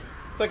be fine.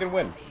 Second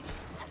win.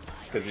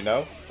 Because, you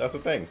know, that's the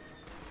thing.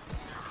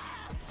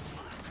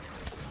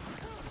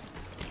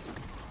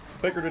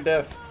 Pick her to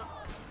death.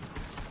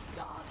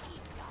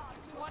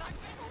 What I've been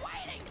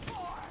waiting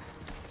for!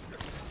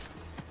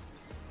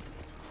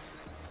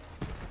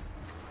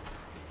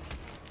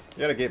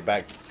 You gotta get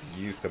back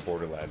used to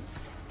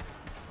Borderlands.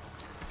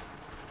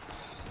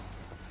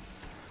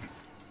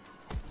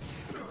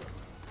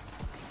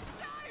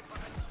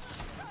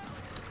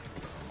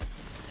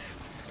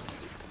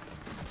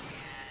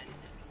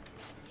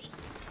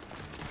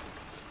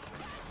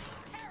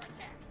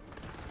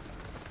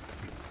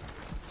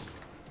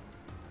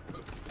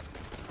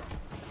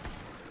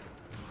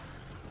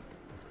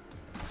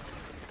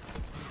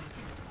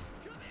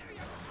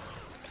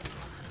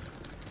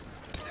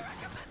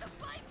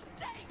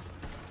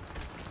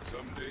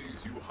 Some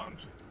days you hunt,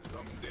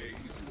 some days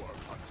you are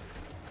hunted.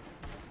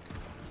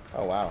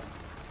 Oh wow.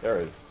 There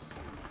is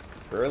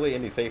barely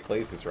any safe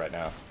places right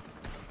now.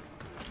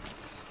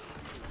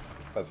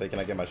 I was say, can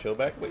I get my shield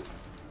back, please?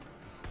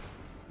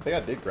 I think I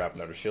did grab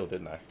another shield,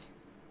 didn't I?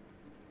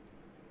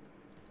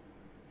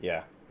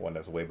 Yeah, one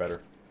that's way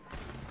better.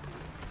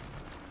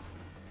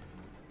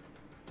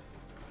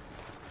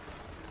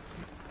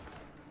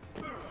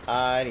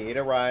 I need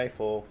a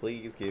rifle.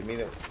 Please give me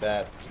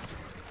that.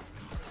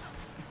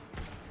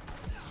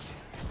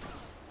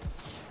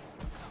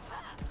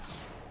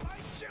 My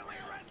chili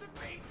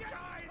recipe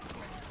dies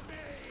with me!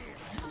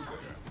 You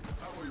there,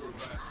 how are your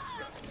last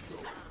shots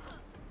going?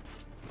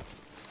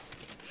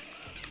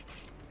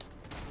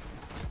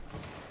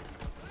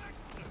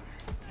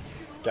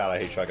 God, I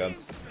hate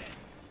shotguns.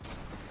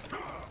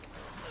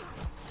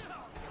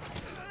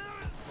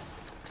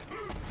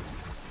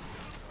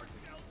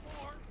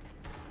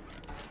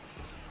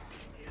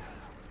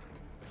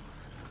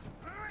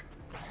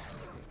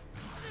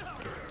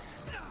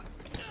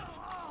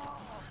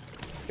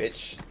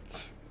 Bitch.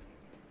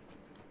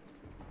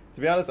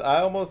 To be honest, I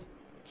almost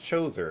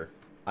chose her.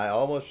 I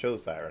almost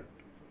chose Siren.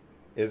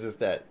 It's just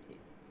that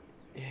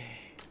I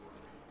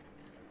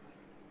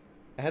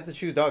had to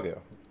choose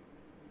Doggo.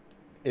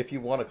 If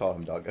you want to call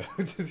him Doggo.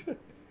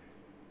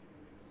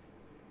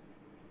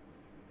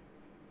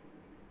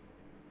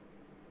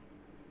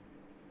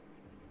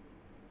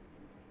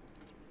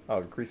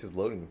 Oh, increases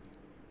loading.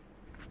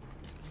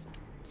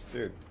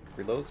 Dude,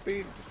 reload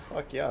speed?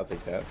 Fuck yeah, I'll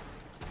take that.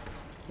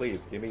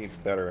 Please, give me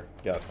better.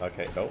 Yeah,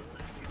 okay, nope.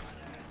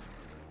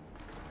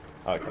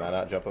 Oh, can I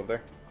not jump up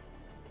there?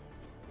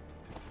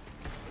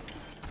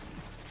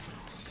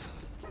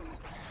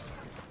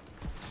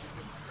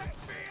 Make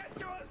me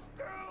into a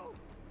stew!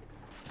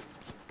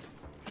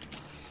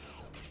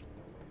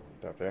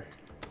 Up there.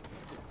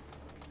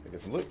 I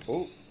get some loot.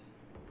 Ooh.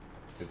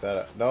 Is that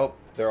a... Nope.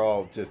 They're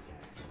all just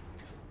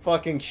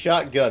fucking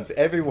shotguns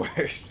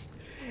everywhere.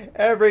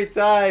 Every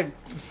time.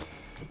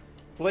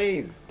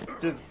 Please.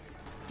 Just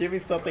give me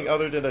something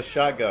other than a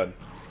shotgun.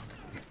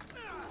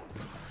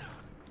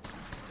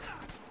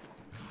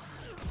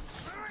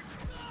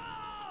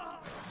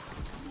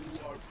 You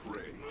are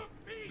prey.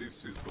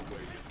 This is the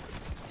way.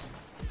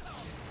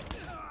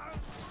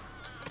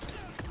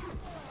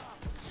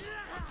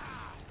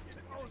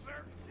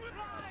 Closer!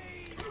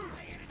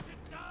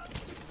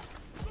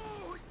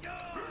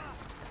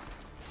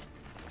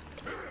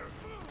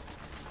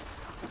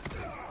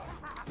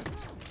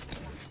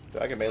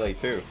 I can melee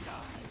too.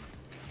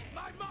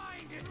 My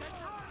mind is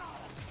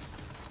eternal!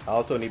 I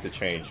also need to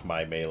change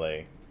my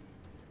melee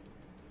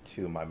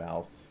to my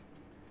mouse.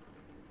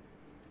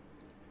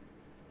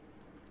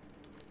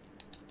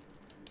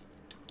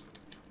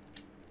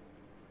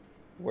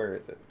 Where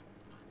is it?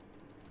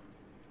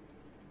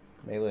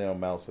 Melee on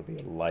mouse would be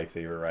a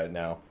lifesaver right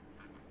now.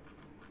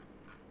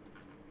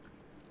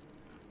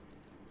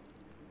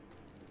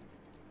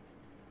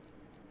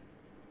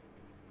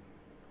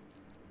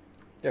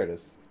 There it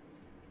is.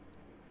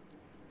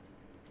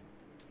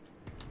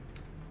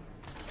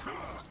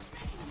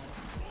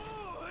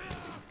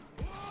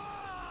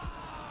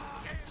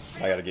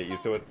 I gotta get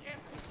used to it.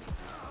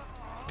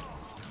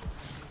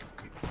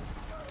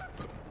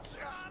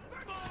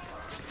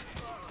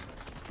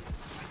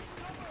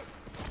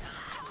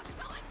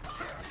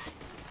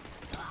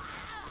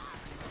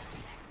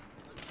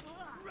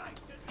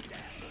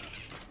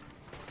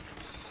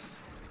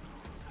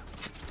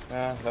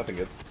 Ah, nothing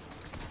good.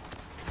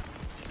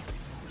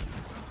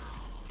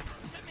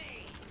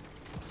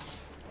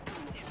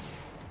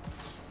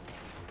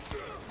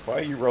 Why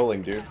are you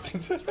rolling, dude?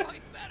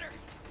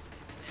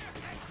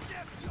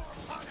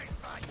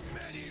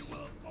 Many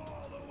will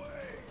fall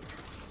away!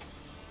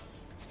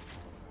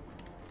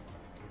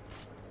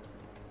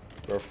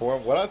 For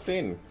what I've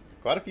seen,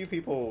 quite a few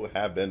people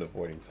have been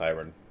avoiding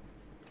Siren.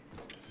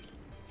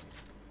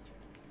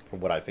 From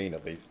what I've seen,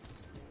 at least.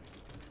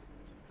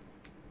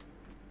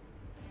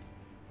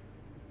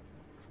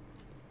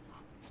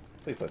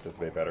 Please let this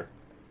be better.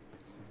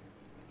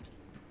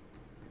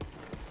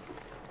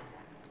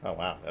 Oh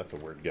wow, that's a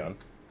weird gun.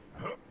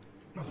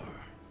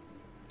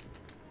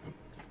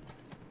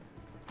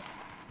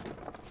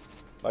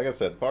 Like I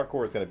said,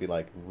 parkour is going to be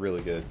like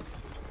really good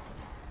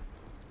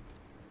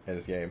in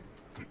this game.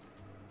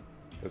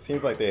 It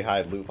seems like they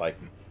hide loot like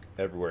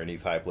everywhere in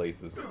these high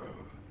places.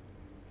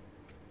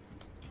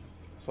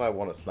 That's why I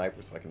want a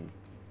sniper, so I can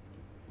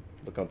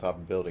look on top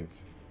of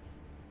buildings.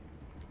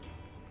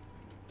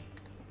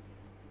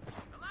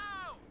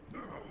 Hello?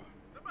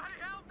 Somebody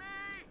help me!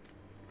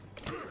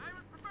 I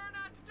would prefer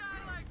not to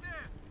die like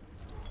this!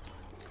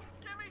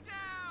 Get me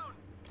down!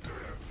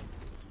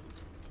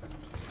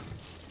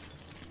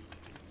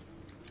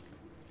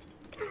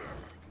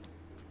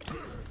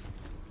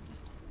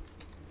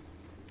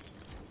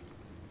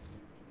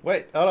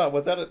 Wait, hold on,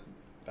 was that a...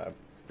 I'm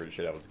pretty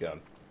sure that was a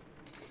gun.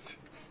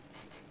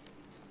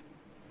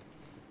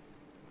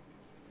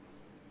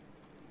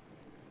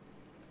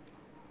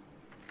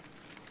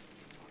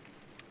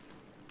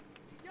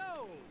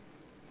 Yo!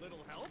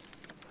 Little help?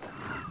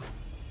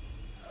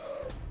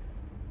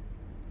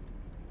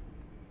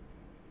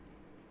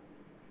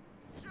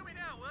 Shoot me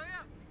down, will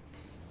ya?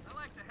 I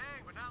like to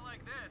hang, but not like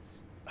this.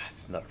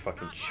 That's another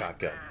fucking Not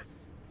shotgun. Like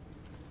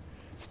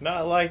this.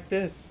 Not like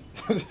this.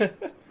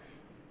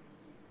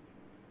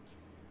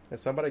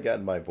 Has somebody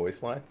gotten my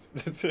voice lines?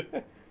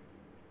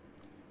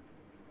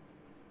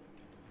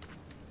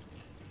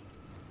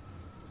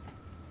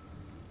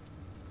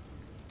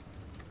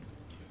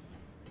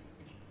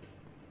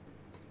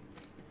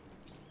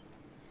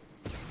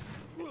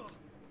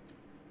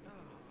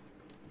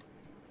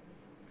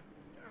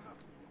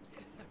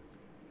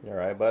 You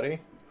alright, buddy?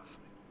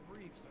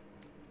 Briefs.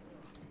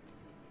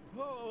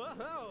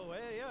 Oh,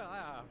 hey,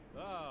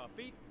 yeah.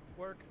 Feet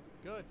work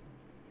good.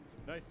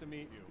 Nice to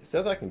meet you. It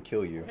says I can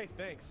kill you. Hey,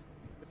 thanks.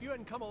 If you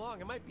hadn't come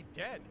along, I might be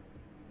dead.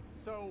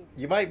 So,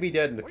 You might be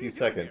dead in a What are few you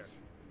doing seconds.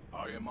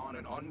 I am on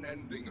an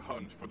unending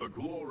hunt for the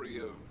glory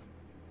of...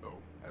 Oh,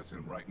 as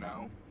in right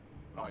now,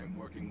 I am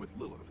working with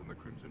Lilith and the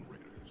Crimson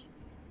Raiders.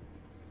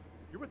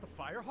 you're with the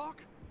Firehawk?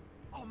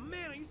 Oh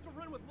man, I used to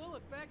run with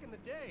Lilith back in the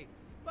day.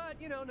 But,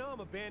 you know, now I'm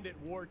a bandit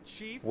war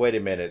chief. Wait a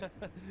minute.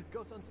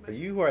 Ghost on some Are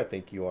you who I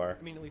think you are?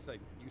 I mean, at least I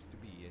used to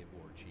be a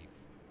war chief.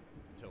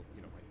 Until,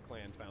 you know, my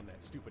clan found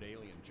that stupid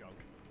alien junk.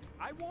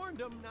 I warned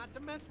them not to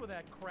mess with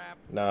that crap.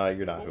 No,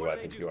 you're not But who what I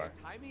do think they you do? are.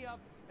 They tie me up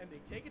and they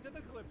take it to the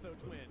Calypso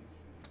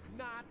twins.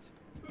 Not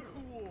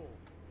cool,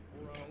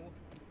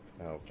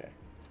 bro. Okay.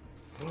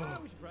 We should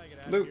probably get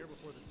out Luke. of here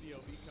before the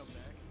COV come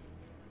back.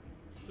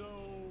 So,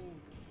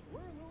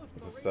 where are Lilith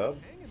and Is the a Raiders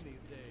sub? hanging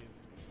these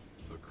days?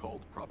 The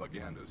cult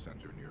propaganda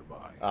center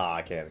nearby. Ah,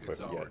 I can't equip It's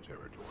it our yet.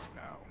 territory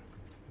now.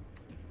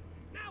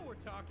 Now we're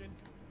talking.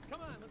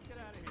 Come on, let's get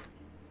out of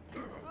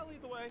here. I'll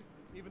lead the way,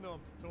 even though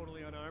I'm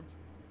totally unarmed.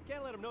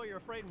 Can't let them know you're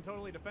afraid and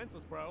totally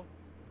defenseless, bro.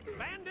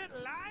 Bandit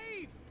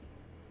life!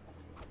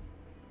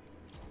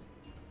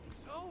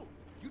 So,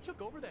 you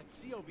took over that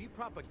COV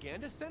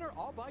propaganda center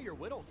all by your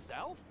little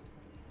self?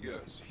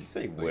 Yes. Did you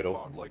say they whittle?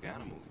 fought like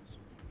animals.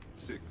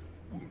 Sick,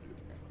 wounded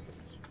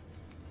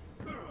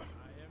animals.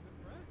 I am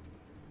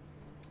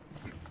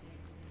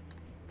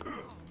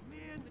impressed. Oh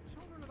man, the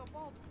children of the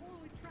vault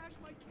totally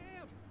trashed my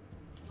camp.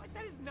 Like,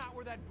 that is not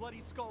where that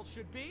bloody skull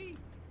should be.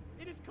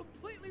 It is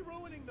completely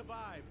ruining the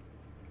vibe.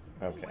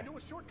 Okay. Ooh, I know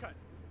a shortcut.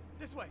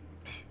 This way.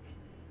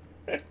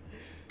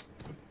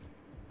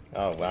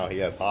 Oh wow, he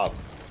has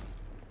hops.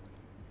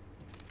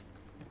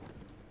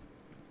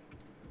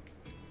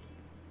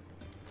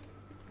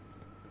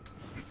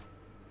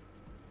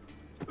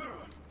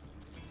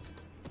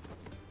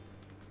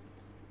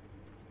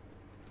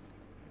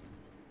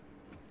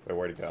 Wait,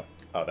 where'd he go?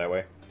 Oh, that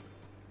way?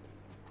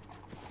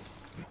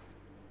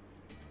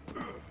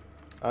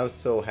 I'm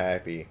so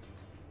happy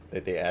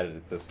that they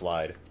added the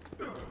slide.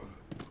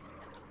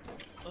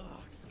 Ugh,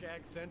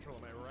 Skag Central,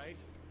 am I right?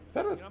 Is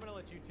that a... You know, I'm gonna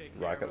let you take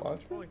care Rocket of it.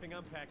 launcher? The only thing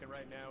I'm packing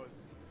right now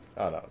is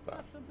Oh, no, it's not.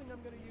 not something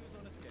I'm gonna use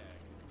on a Skag.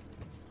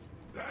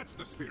 That's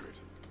the spirit.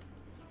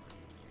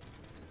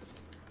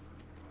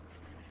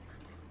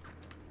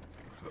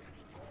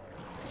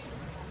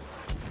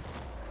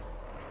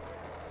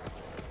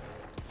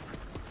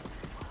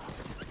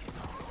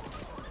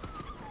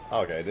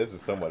 Okay, this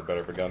is somewhat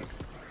better for gun.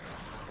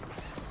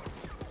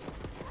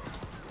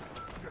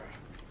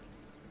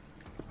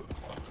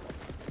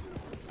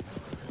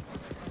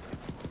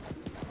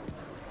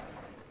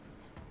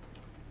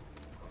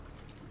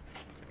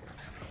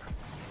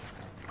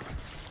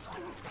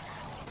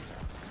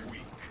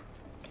 Weak.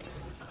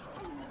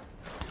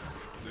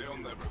 They'll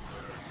never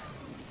learn.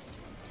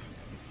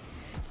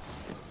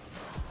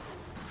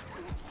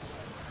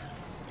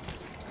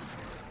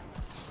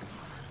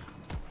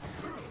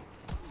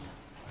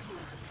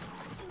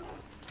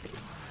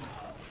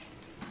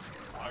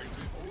 I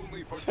live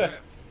only for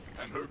death,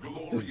 and her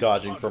glory Just is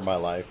dodging for unknown. my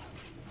life.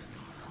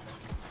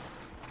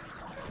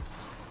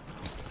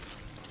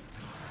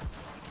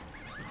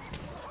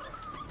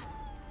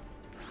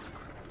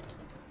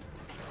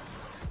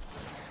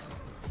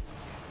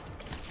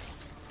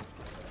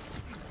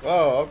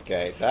 Oh,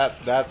 okay.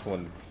 That's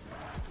one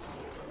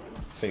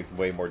seems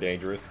way more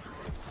dangerous.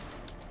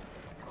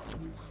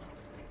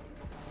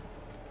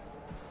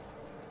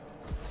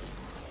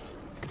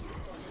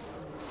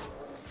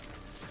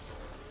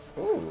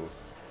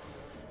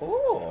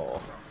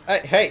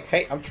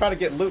 Hey, I'm trying to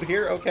get loot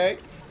here, okay?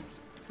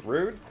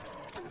 Rude.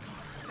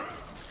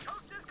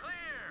 Coast is clear.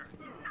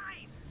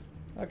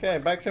 Nice. Okay,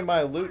 back to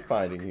my loot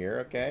finding here,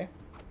 okay?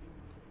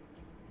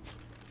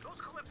 Those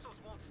Calypsos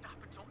won't stop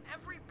until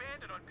every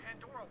bandit on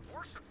Pandora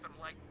worships them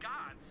like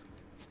gods.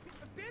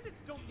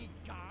 Bandits don't need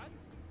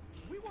gods.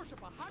 We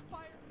worship a hot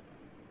fire.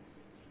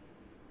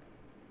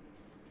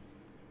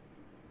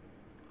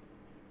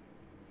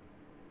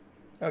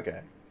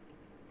 Okay.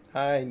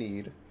 I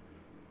need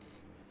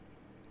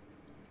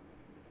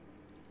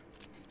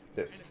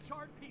this. And a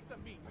charred piece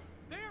of meat.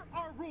 There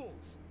are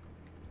rules.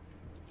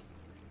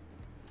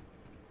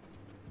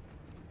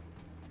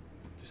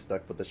 Just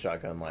stuck with the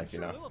shotgun life, you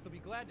Sure, know. Lilith will be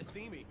glad to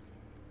see me.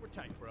 We're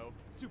tight, bro.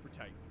 Super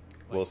tight.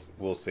 We'll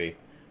see.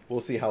 We'll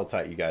see how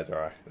tight you guys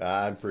are.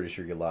 I'm pretty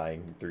sure you're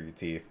lying through your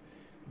teeth.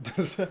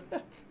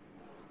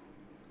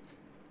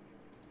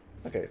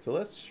 Okay, so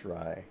let's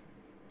try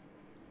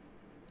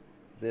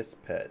this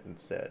pet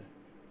instead.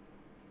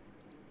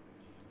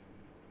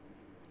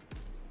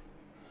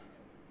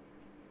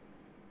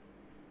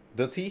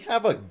 Does he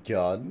have a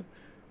gun?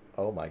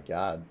 Oh my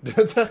god.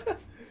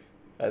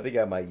 I think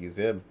I might use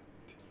him.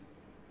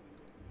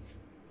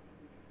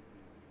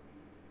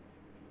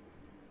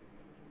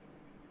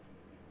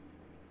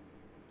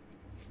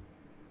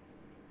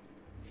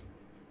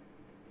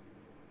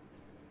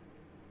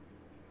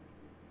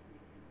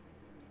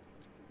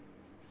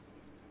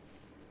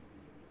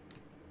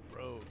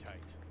 Bro tight.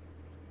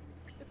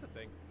 It's a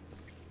thing.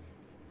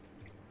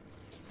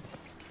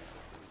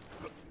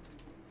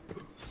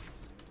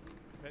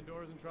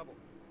 Pandora's in trouble.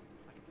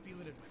 I can feel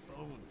it in my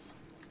bones.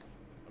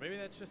 Or maybe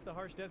that's just the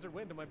harsh desert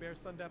wind in my bare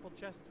sun-dappled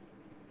chest.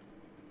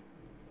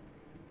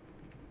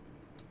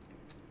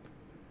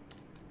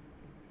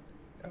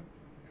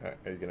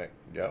 Are you gonna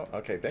go?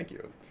 Okay, thank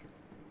you.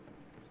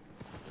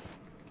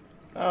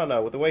 I don't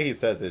know. With the way he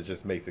says it, it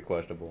just makes it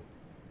questionable.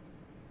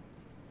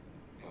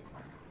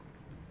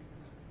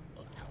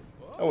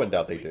 I wouldn't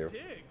doubt they Sweet do.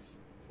 digs.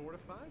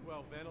 Fortified,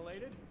 well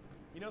ventilated.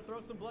 You know,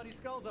 throw some bloody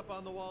skulls up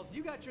on the walls.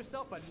 You got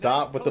yourself a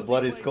Stop nice with the cozy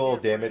bloody place skulls,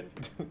 here, damn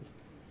it.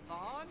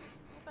 Vaughn,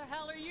 what the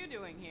hell are you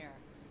doing here?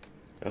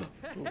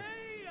 friend.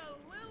 Hey,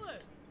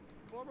 Lilith!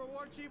 Former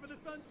war chief of the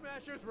Sun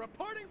Smashers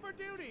reporting for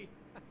duty!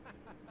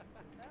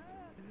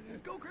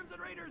 Go Crimson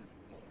Raiders!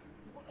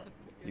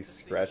 Good He's to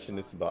see you, scratching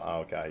his Vaughn.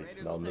 balls. Oh, God, he's Raiders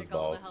smelling will his take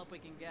all the balls. help we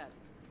can get.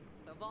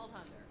 So, Vault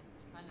Hunter,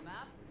 find the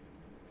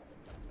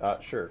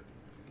map? Sure.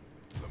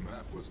 The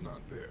map was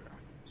not there,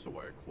 so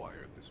I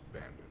acquired this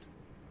bandit.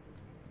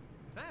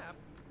 Map?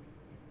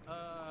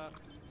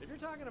 If you're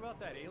talking about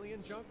that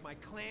alien junk, my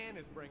clan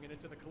is bringing it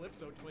to the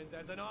Calypso twins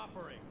as an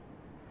offering.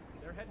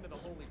 They're heading to the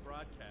Holy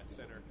Broadcast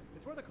Center.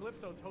 It's where the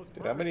Calypsos host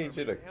Dude, I'm gonna need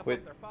you to amp up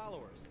quit their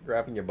followers.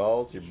 grabbing your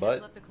balls, your Can't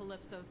butt, let the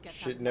Calypsos get that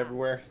shitting map.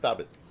 everywhere. Stop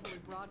it. Holy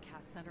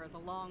Broadcast Center is a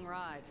long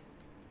ride.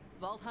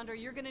 Vault Hunter,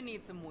 you're gonna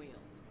need some wheels.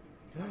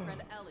 My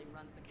friend Ellie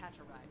runs the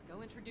catch-a-ride.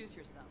 Go introduce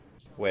yourself.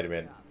 She'll Wait a hook you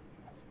minute.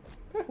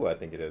 up. Who I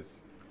think it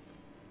is.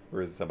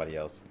 Or is it somebody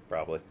else?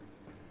 Probably.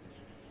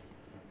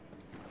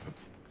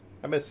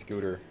 I miss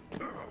Scooter.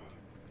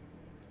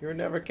 You'll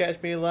never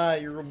catch me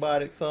alive, you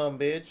robotic son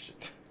bitch.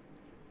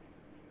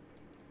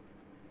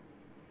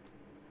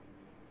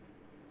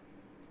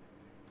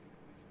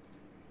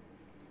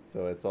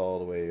 So it's all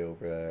the way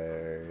over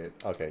there.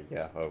 Okay,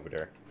 yeah, over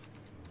there.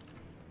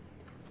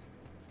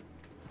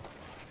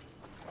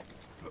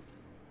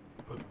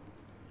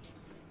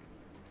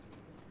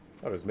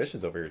 Oh, there's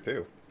missions over here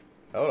too.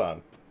 Hold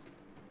on.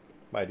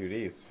 Might do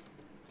these.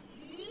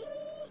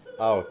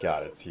 Oh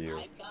god, it's you.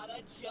 I've got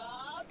a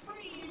job for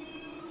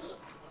you.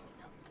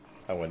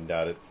 I wouldn't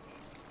doubt it.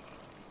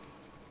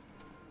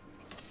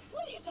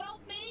 Please help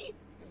me.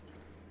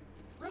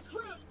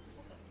 Recruit,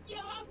 you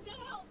have to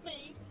help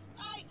me.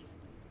 I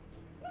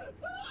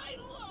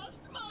lost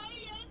my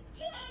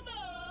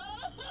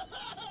antenna.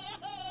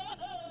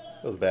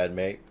 Feels bad,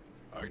 mate.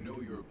 I know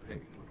your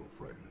pain, little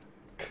friend.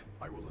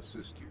 I will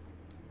assist you.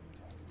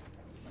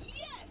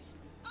 Yes,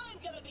 I'm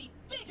gonna be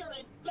bigger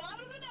and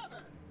badder than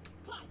ever.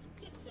 But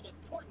this is an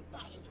important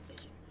fashion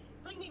decision.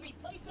 Bring me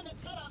replacement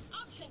antenna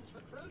options,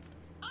 recruit.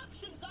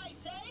 Options, I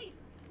say.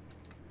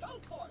 Go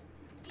for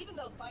it. Even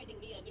though finding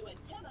me a new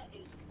antenna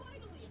is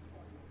vitally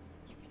important,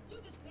 you can do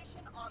this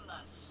mission on the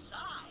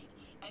side,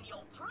 and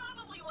you'll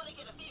probably want to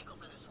get a vehicle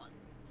for this one.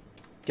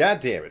 God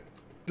damn it.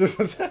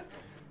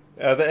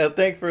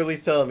 Thanks for at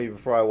least telling me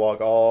before I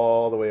walk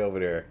all the way over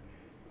there.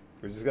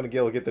 We're just gonna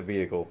go get the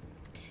vehicle.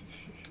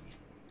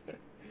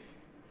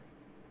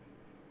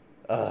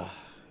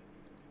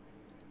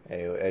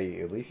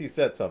 Hey, at least he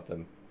said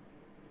something.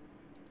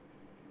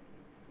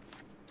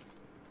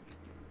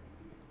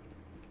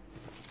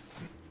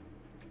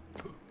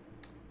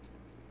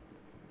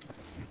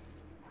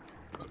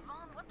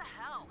 Vaughn, what the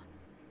hell?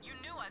 You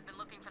knew I've been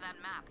looking for that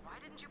map. Why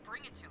didn't you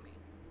bring it to me?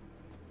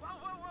 Whoa,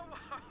 whoa, whoa,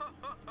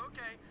 whoa!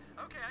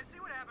 Okay, I see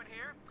what happened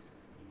here.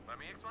 Let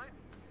me explain.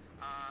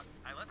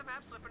 I let the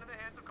map slip into the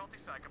hands of culty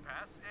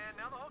psychopaths, and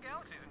now the whole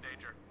galaxy's in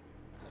danger.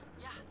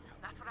 Yeah,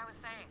 that's what I was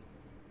saying.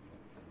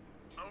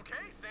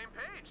 Okay, same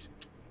page.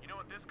 You know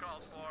what this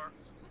calls for?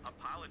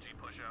 Apology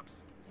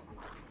push-ups.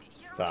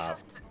 Stop.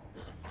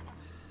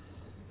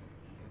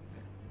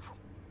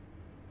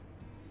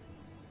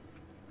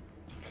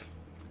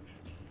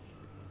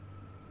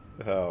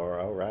 Oh,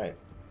 all right.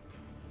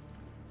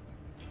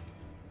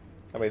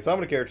 I mean, some of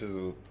the characters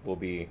will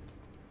be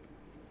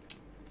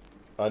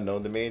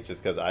unknown to me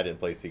just because I didn't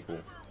play sequel.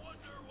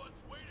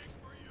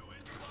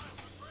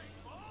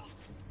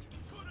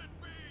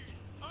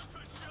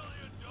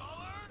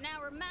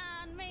 Now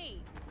remind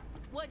me,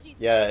 what'd you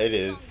Yeah, say it you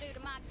gonna is. do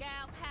to my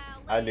gal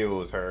pal I Liz? knew it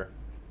was her.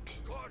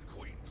 God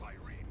Queen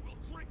Tyrene will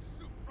drink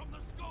soup from the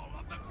skull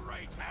of the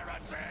great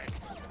heretic!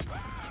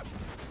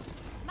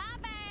 My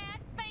bad,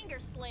 finger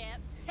slipped.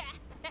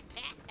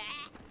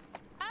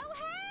 Oh,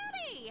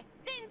 howdy!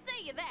 Didn't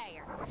see you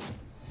there.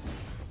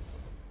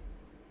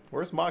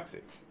 Where's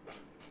Moxie?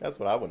 That's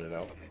what I want to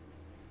know.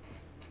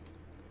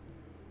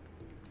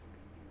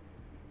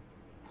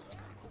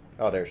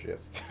 Oh, there she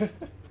is.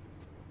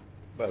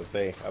 About to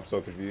say, I'm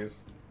so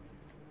confused.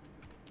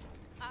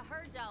 I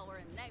heard y'all were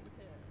in the neighborhood.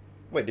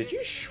 Wait, did you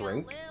Young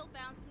shrink? Lil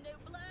found some new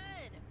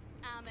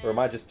blood. Or am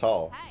I just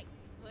tall? Hey,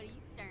 what are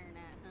you staring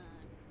at,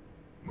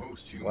 hun?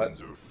 Most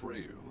humans are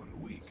frail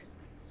and weak,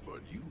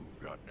 but you've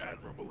got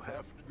admirable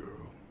heft,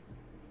 girl.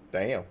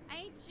 Damn.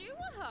 Ain't you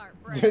a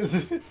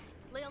heartbreaker?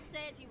 Lil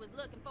said you was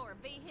looking for a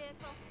vehicle.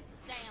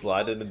 Damn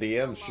Slide in the focus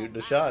DM, still shooting on the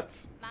mine.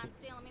 shots. Mind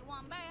stealing me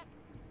one back?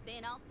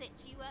 Then I'll set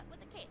you up with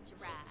a catch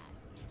a ride.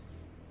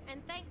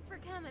 And thanks for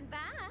coming by.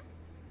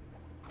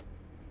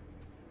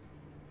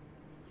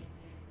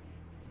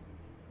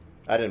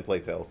 I didn't play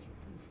Tails.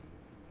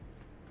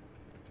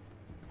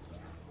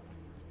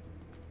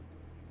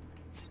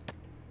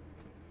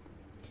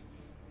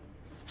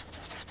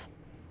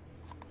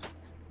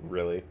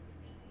 Really?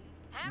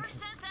 Ever since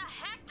that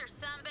Hector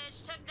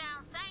sumbitch took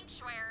down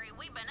Sanctuary,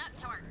 we've been up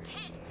to our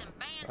tits in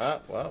bandits.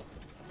 Ah, well.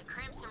 The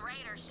Crimson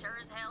Raiders sure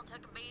as hell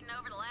took a beating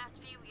over the last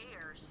few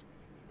years.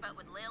 But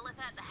with Lilith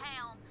at the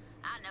helm,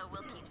 I know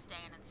we'll keep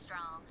standing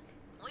strong.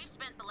 We've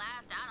spent the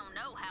last I don't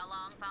know how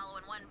long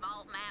following one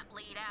vault map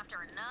lead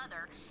after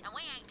another, and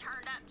we ain't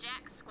turned up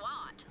jack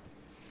squat.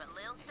 But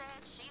Lil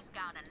said she's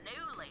got a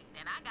new lead,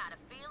 and I got a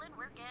feeling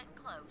we're getting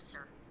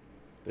closer.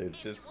 Dude,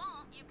 If just... you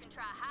want, you can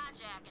try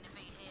hijacking a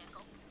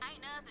vehicle. Ain't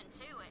nothing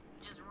to it.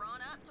 Just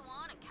run up to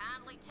one and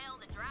kindly tell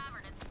the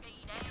driver to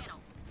speed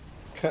idle.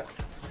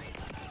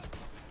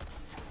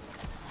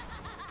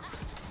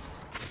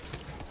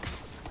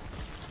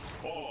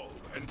 Fall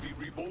and be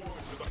reborn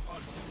to the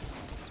hunt.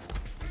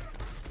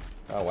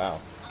 Oh,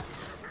 wow.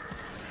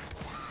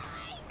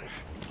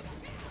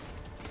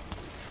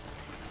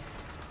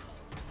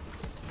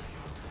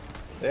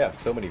 They have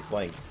so many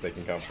flanks they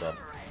can come from.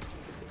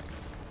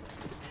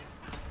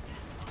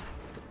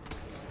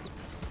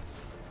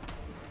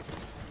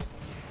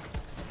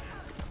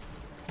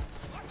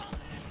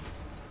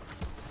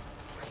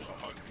 The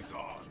hunt is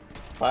on.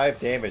 5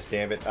 damage,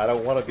 damn it. I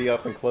don't want to be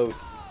up and close.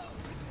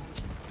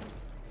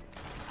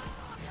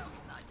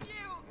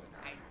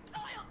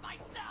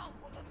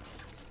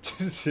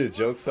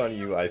 Joke's on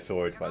you, I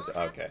soiled myself.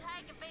 Okay.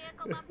 Take a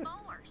vehicle by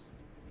force.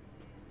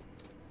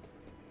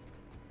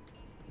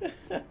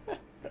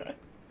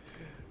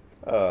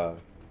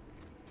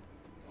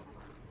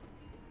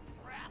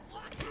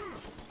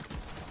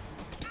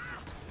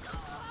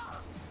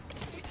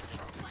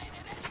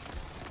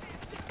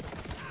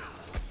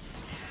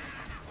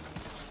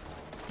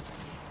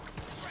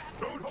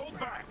 Don't hold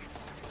back.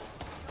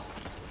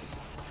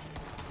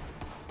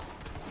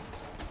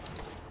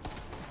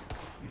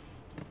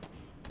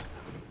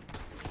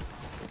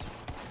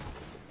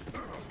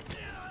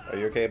 Are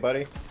you okay,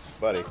 buddy?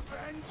 Buddy.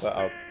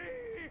 I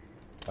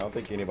don't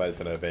think anybody's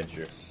gonna avenge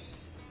you.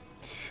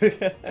 You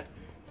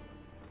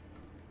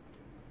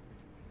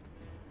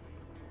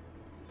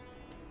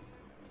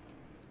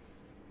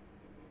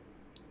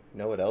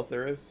know what else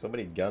there is? So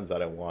many guns I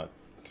don't want.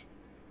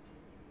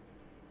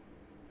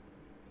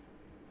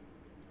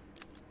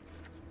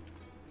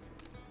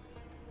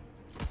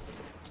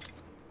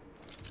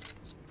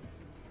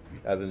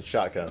 As in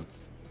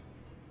shotguns.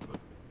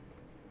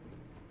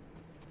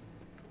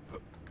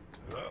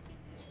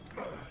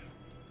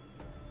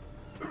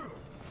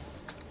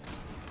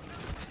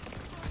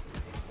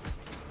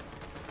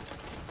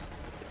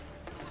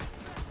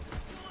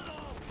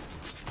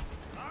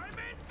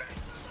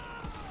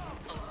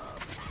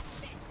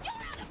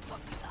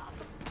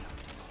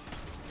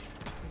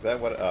 Is that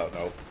what? Oh,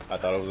 no. I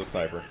thought it was a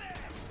sniper.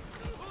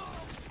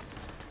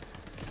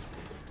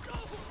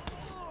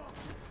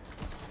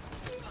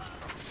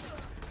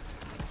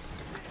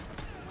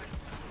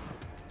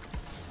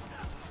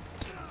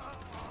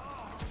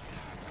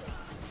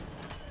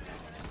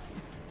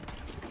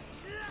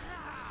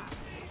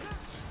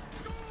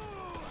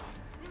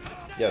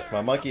 Yes,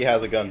 my monkey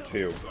has a gun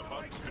too.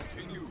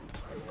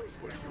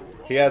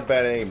 He has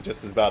bad aim,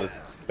 just as bad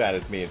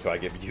as me until I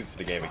get used to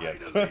the game again.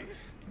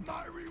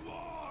 My reward!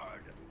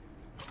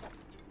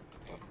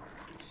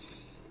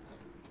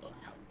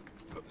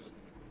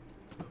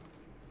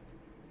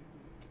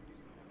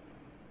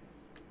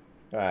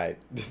 Alright.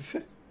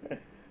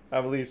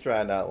 I'm at least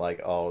trying out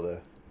like all the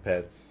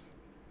pets.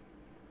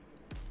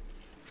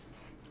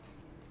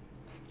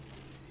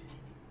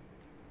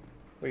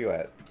 Where you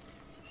at?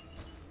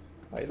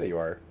 Oh, there you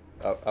are.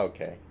 Oh,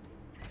 okay.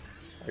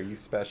 Are you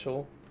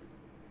special?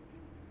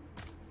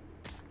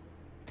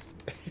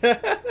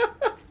 I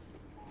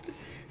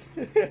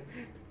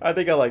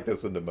think I like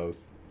this one the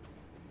most.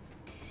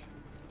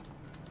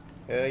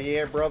 Hell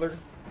yeah, brother.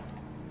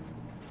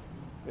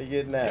 What you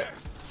getting at?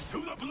 Yes,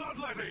 to the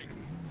bloodletting.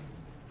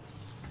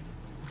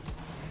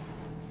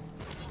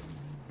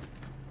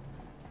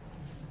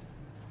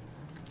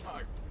 I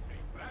hate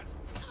that.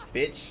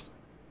 Bitch.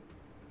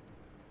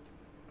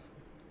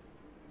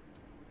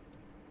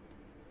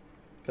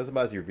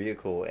 Customize your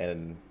vehicle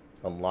and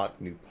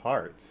unlock new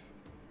parts.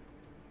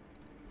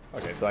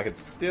 Okay, so I can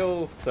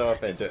steal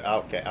stuff and just...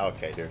 Okay,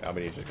 okay, dude. I'm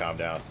gonna need you to calm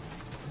down.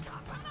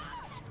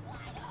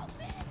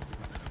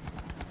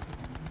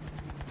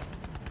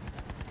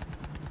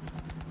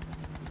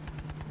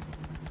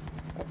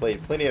 I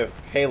played plenty of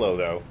Halo,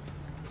 though,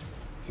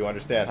 to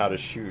understand how to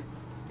shoot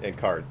in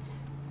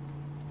carts.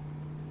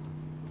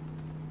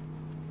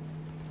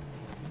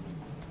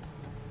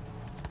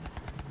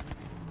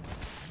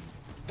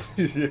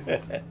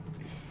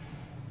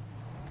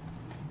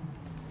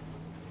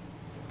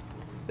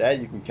 That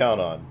you can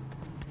count on.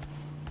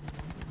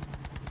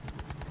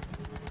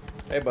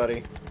 Hey,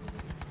 buddy.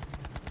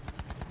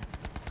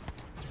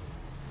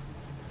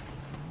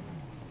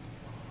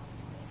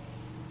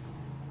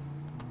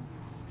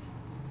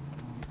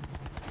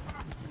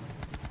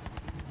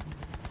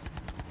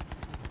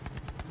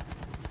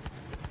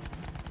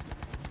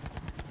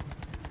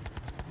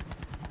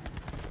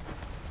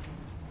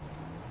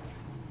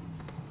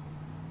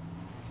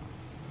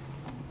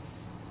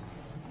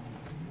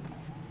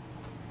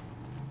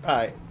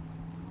 Alright.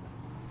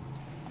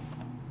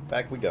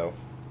 Back we go.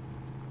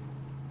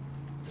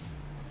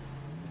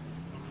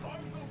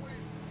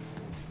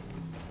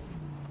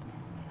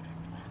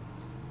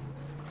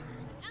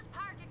 Just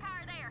park your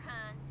car there,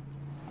 hun.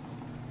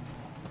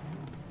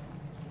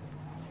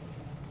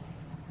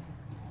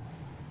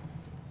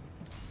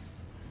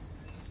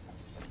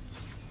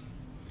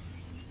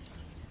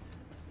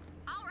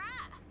 All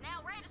right,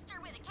 now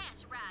register with a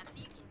catch ride so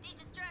you can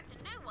deconstruct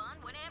a new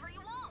one whenever you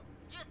want.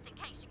 Just in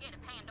case you get a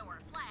Pandora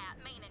flat,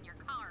 meaning your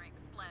car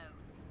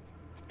explodes.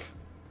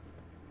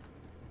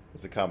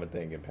 It's a common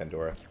thing in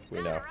Pandora. We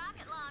Got know. a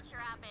rocket launcher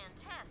I've been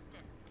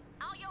testing.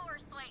 All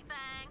yours, sweet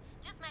thing.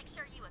 Just make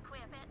sure you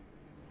equip it.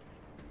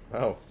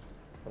 Oh.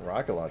 A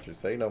rocket launcher.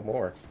 Say no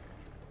more.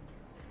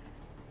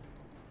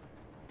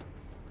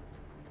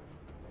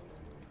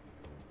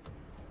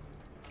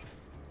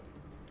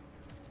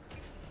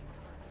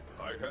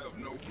 I have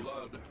no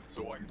blood,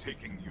 so I'm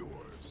taking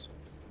yours.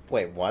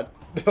 Wait, what?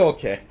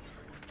 Okay.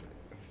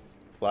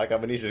 It's like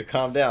I'm gonna need you to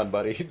calm down,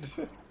 buddy.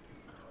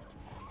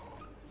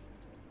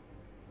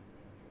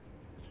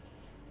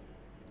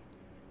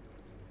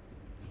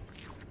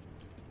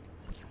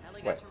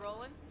 Ellie What? gets you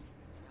rolling?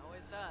 He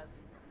always does.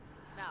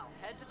 Now,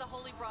 head to the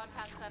Holy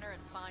Broadcast Center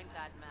and find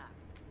that map.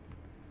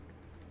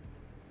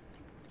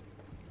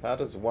 How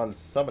does one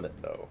summon it,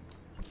 though?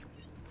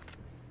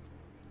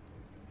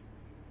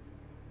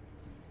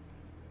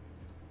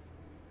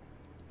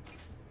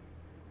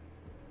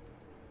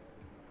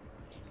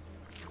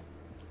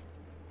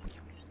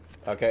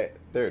 Okay,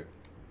 dude.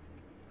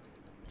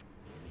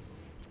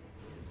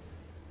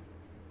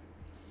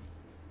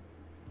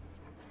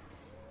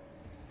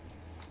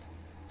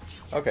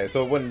 Okay,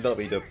 so it wouldn't let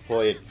me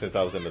deploy it since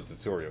I was in the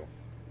tutorial.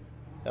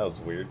 That was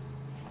weird.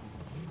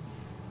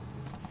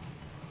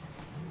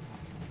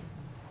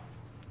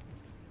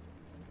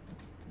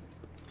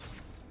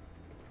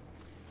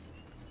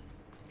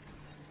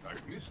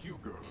 I've missed you,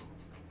 girl.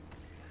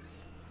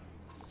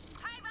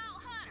 Hey,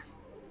 Vault Hunter!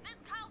 This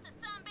cultist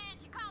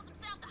sumbitch who calls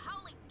himself the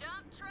Holy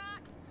Dump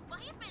Truck, well,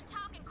 he's been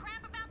talking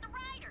crap about the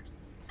Raiders.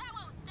 That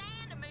won't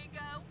stand,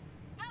 amigo.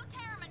 Go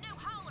tear him a new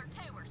hole or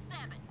two or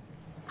 7.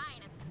 I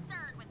ain't as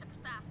concerned with the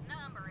precise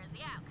number as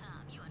the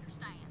outcome, you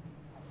understand.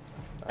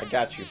 I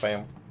got you,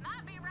 fam.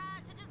 Might be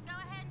right to just go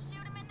ahead and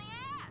shoot him in the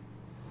ass.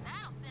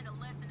 That'll send a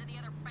lesson to the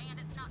other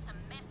bandits not to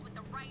mess with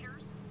the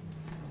Raiders.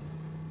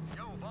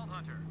 Yo, Vault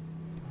Hunter.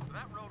 So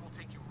that road will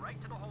take you right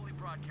to the Holy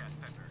Broadcast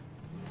Center.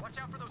 Watch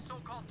out for those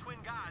so-called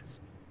twin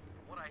gods.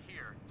 From what I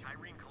hear,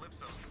 Tyreen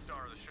Calypso's the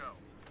star of the show.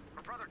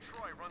 Her brother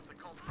Troy runs the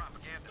cult's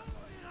propaganda.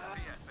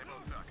 P.S. They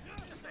both suck.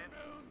 Just saying.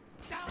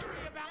 Dump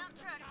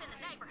trucks in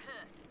the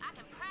neighborhood. I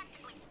can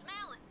practically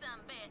smell this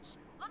sumbitch.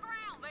 Look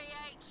around,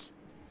 VH.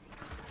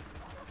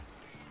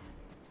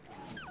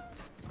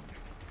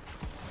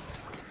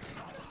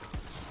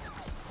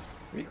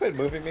 Will you quit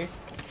moving me?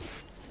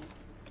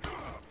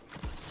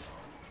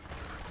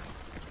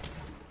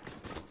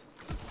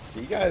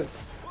 Can you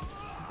guys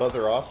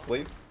buzzer off,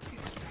 please?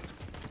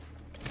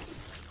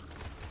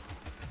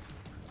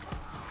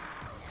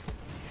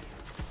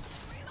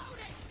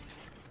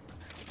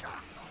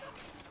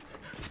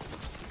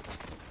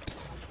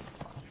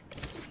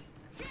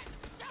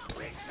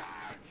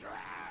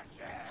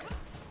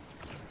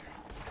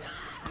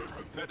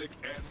 Pathetic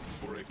end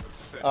for a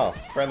Oh,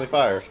 friendly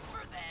fire.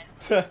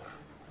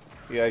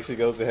 He actually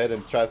goes ahead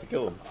and tries to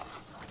kill him.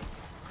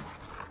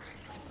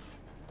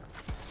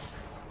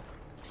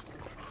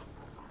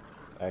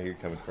 I hear you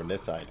coming from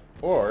this side.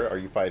 Or are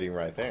you fighting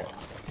right there?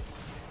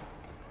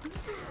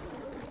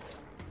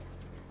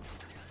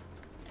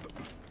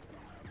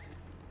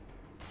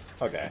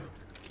 Okay.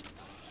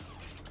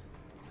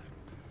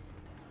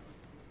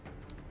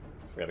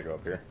 So we gotta go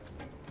up here.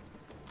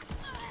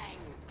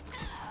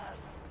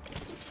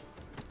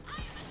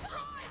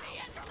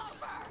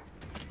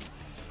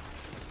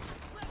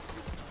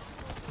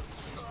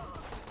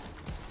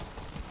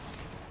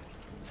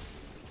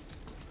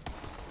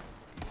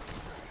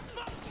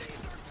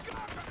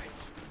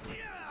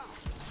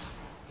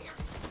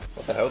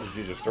 What the hell did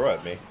you just throw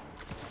at me?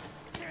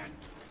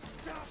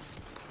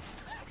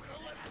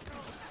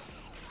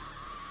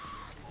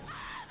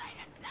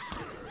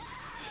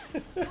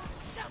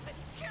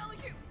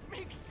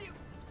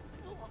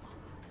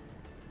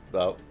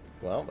 Oh,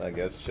 well, I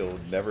guess she'll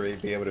never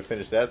be able to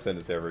finish that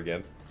sentence ever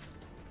again.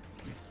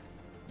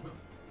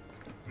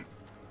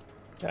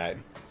 Alright,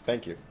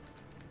 thank you.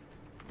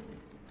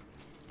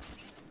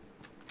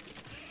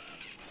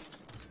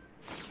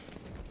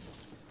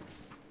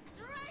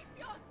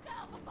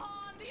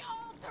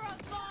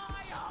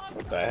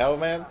 What the hell,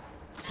 man?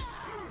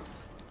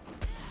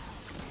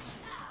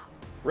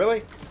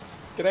 Really?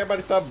 Can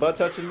everybody stop butt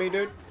touching me,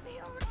 dude?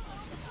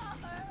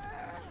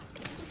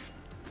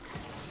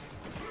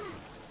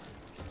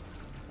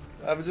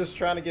 I was just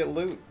trying to get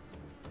loot.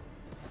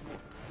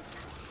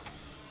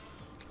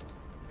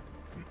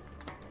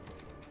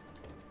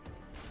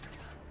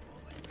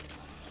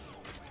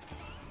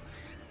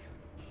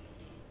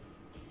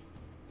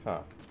 Huh.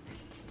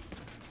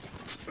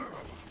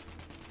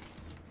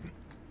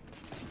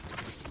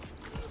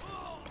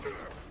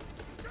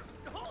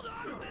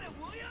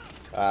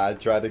 I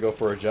tried to go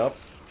for a jump.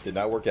 Did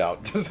not work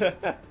out.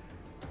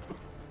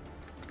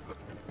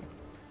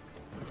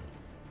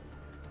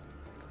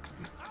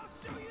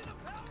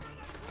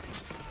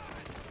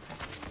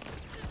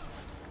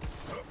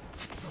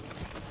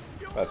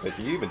 I said,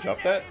 can you even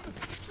jump that?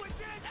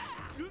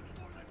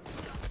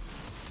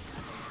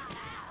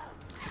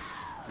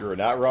 You were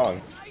not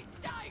wrong.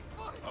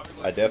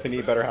 I definitely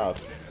need better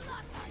house.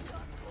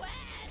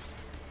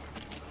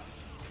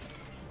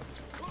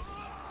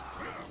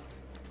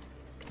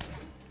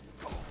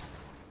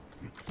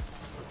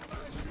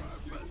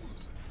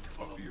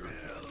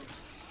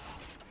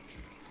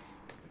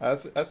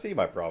 I see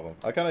my problem.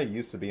 I kind of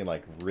used to being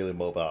like really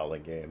mobile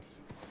in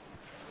games.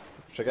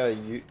 Which I gotta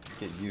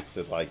get used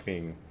to like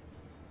being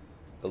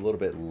a little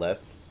bit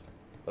less,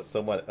 but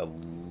somewhat a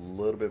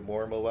little bit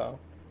more mobile.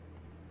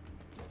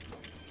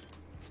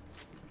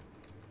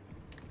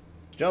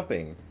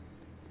 Jumping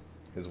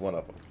is one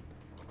of them.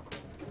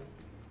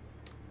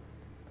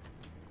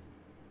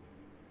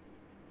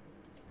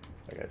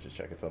 I gotta just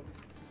check it up.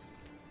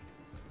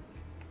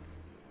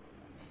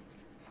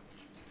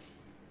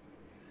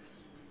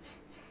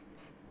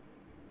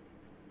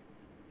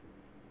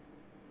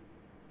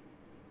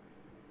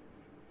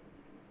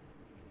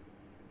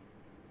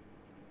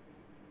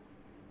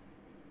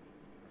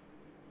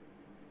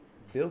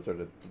 Builds are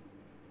the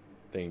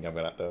thing I'm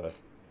gonna have to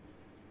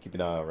keep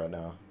an eye on right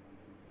now.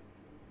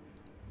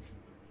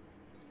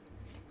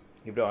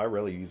 Even though I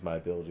rarely use my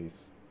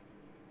abilities.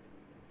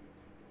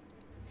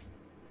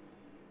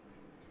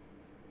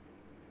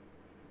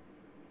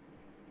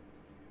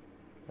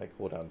 My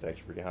cooldown's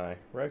actually pretty high.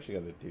 We're actually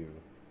gonna do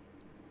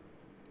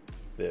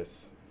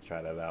this.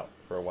 Try that out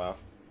for a while.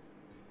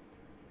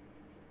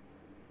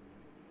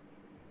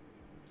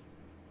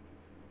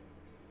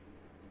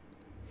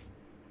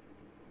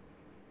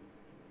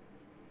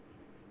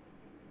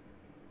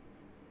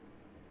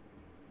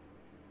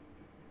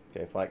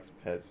 Okay, flanks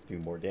pets do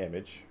more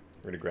damage.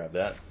 We're gonna grab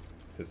that,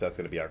 since that's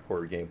gonna be our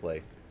core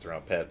gameplay. It's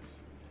around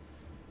pets.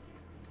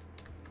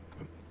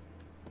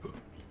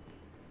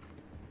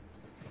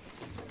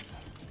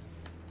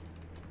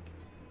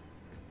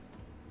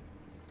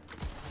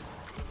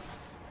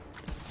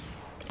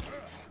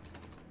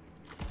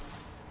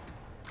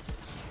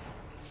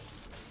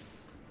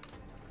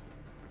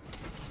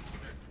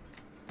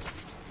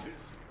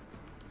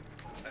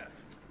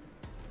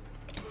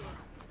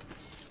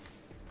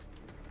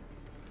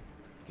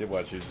 Did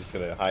what? You're just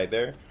gonna hide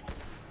there?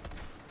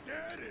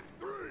 Dead in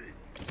 3,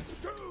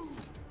 2.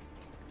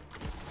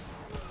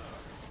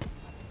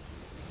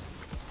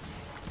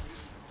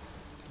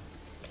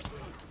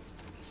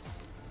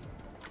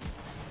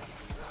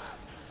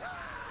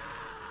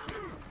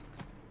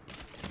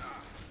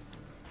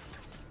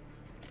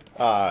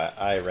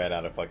 I ran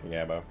out of fucking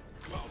ammo.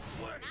 Nice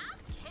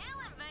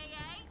killing,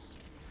 VH.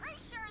 Pretty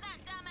sure that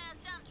dumbass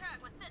dump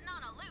truck was sitting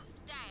on a loot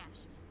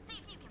stash.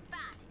 See if you can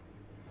find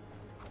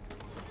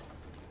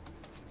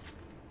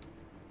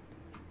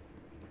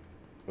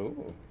it.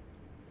 Ooh.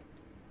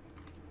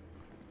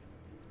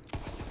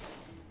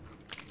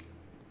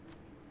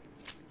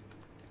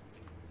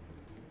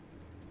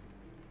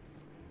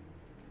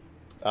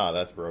 Ah,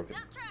 that's broken.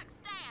 Dump truck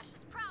stash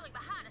is probably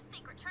behind a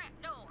secret trap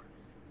door.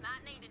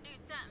 Might need to do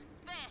something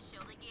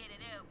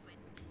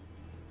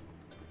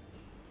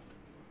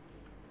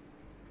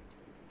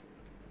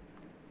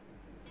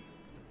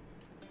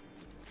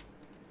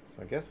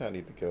So I guess I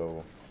need to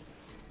go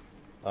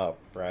up,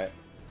 right?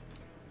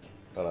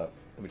 Hold up.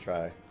 Let me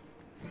try.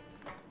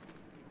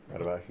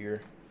 Right about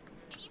here.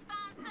 If you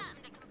find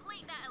something to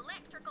complete that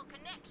electrical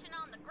connection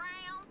on the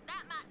ground,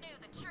 that might do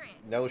the trick.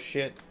 No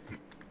shit.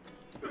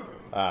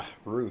 Ah,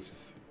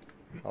 roofs.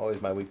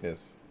 Always my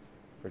weakness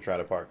for trying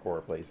to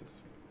parkour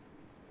places.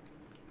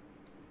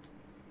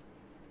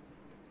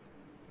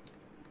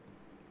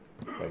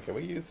 Wait, can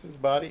we use his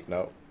body?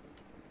 No.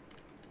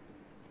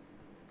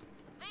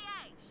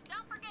 VH,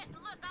 don't forget to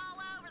look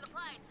all over the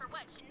place for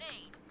what you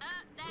need.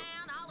 Up,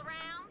 down, all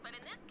around, but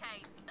in this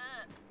case,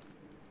 up.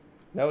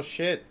 No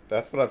shit.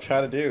 That's what I'm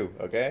trying to do,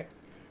 okay?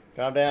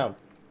 Calm down.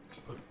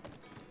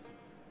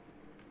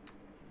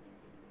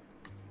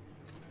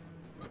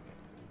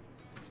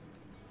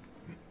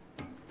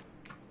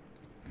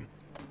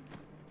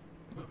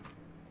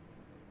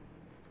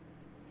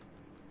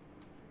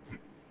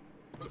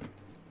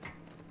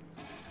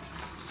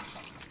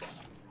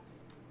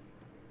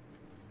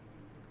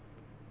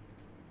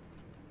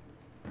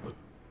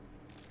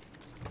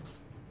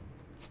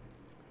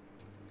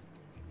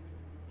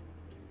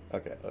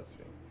 Okay, let's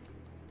see.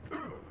 I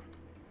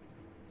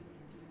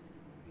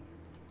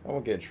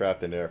won't get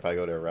trapped in there if I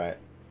go there, right?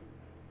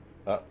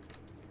 Up.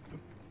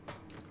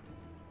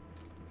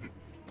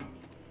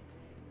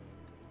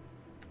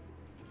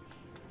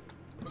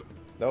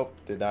 Nope,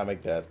 did not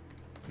make that.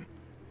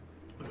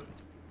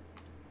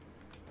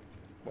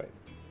 Wait.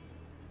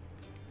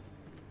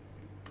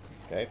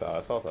 Okay, I thought I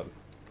saw something.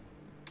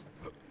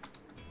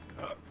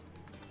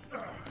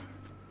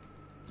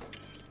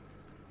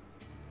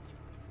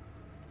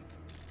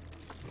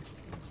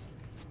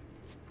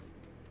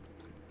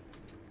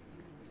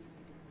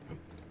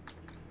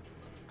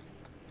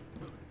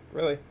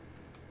 Really?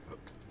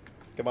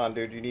 Come on,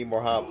 dude, you need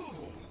more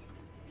hops.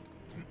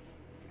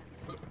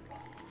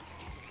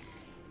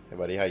 Hey,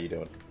 buddy, how you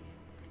doing?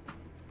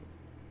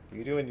 Do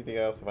you do anything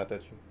else if I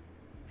touch you?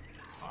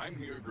 I'm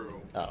here,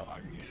 girl. Oh.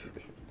 I'm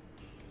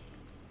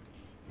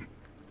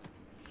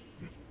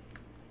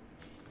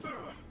here.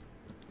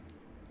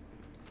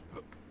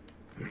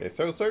 Okay,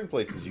 so certain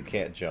places you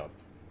can't jump.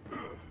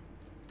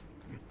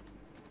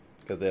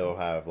 Because they'll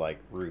have, like,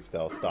 roofs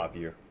that'll stop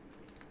you.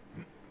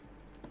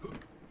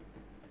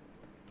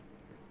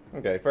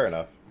 Okay, fair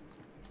enough.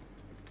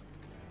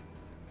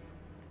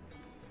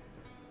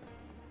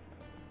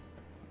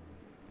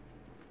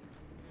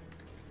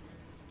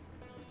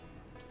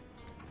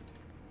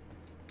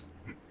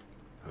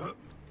 Look,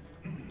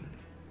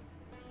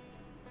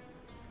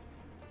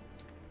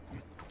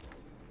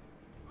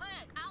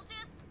 I'll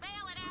just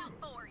spell it out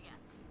for you.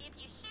 If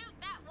you shoot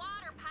that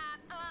water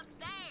pipe up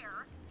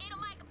there,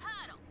 it'll make a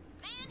puddle.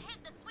 Then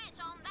hit the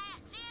switch on that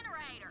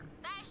generator.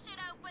 That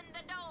should open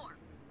the door.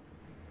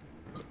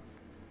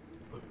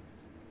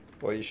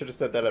 Well, you should have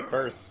said that at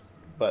first.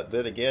 But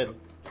then again,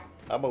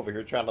 I'm over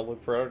here trying to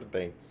look for other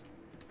things.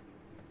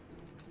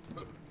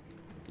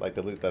 Like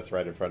the loot that's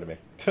right in front of me.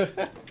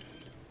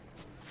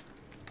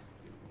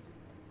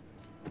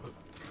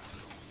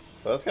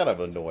 Well, that's kind of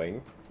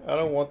annoying. I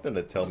don't want them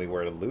to tell me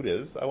where the loot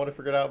is. I want to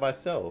figure it out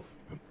myself.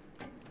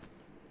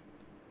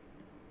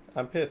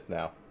 I'm pissed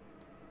now.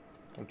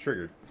 I'm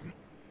triggered.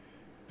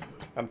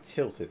 I'm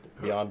tilted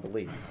beyond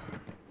belief.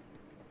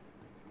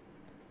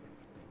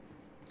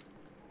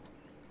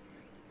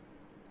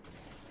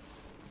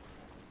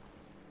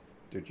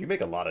 Dude, you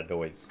make a lot of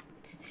noise.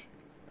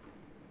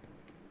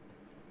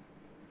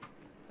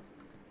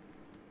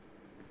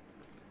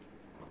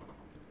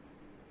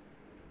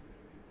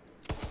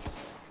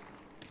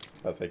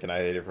 I was like, can I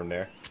hit it from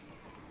there?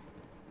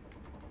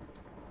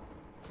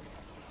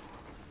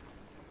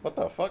 What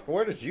the fuck?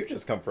 Where did you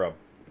just come from?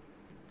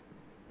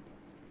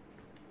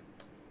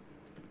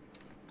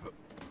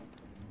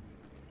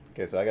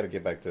 Okay, so I gotta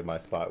get back to my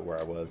spot where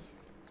I was.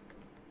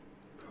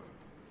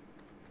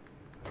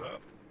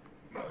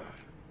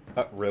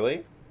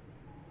 Really?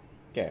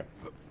 Okay.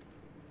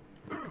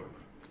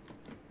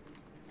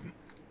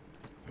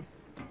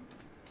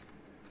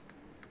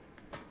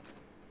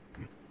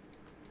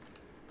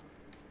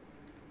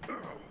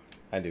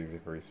 I knew the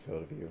first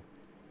field of view.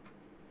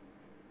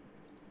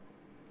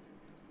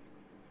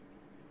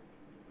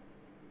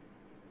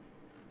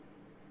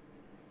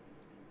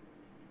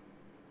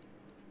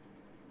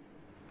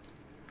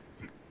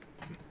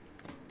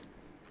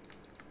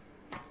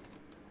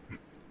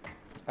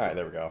 Alright,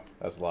 there we go.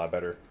 That's a lot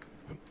better.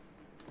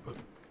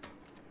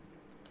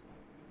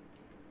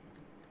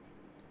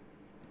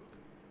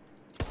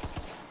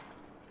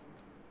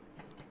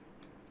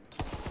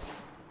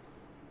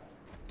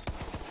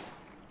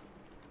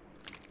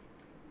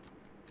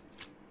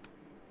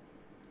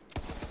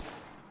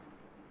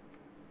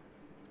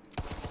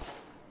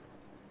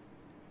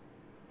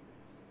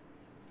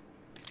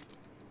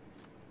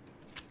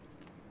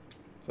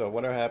 So I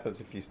wonder what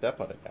happens if you step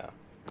on it now.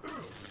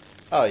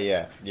 Oh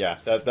yeah,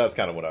 that's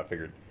kind of what I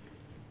figured.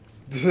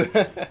 Hot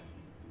damn!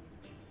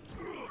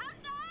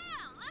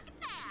 Look at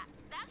that!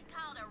 That's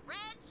called a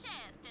red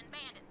chest in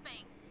bandit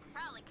speak.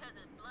 Probably 'cause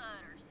of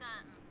blood or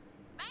something.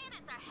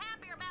 Bandits are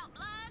happier about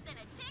blood than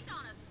a tick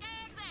on a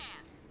skag's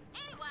ass.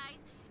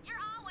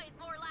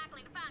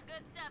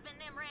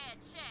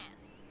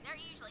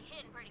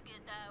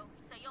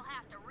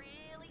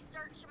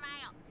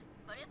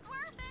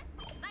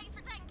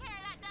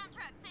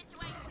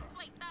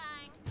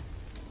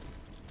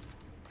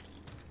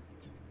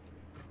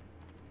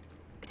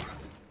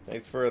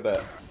 Thanks for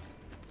the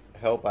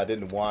help I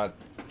didn't want.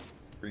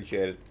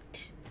 Appreciate it.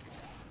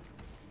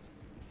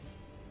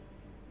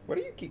 Where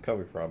do you keep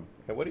coming from?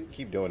 And what do you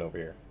keep doing over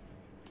here?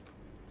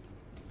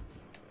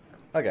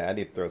 Okay, I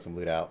need to throw some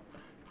loot out.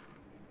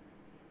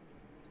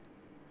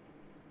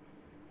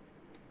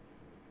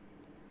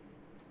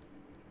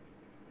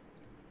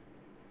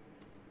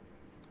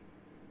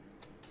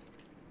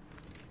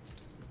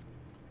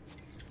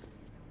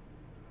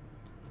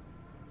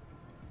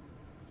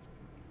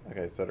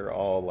 Okay, so they're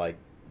all like,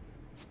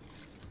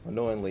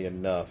 annoyingly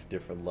enough,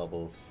 different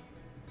levels.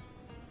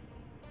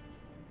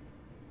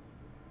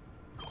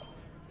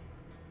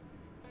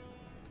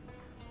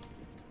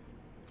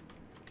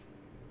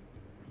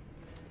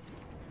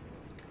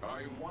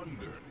 I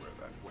wondered where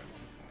that went.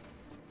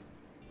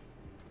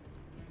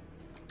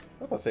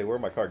 I was about to say,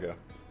 where'd my car go?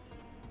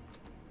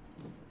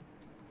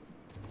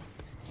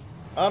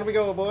 On we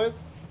go,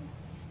 boys!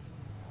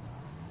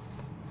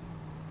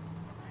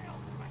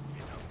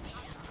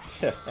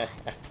 Whoa,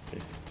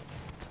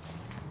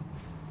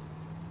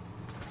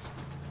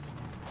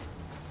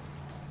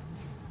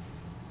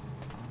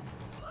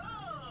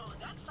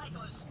 that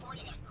psycho is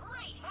sporting a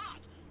great hat.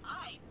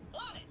 I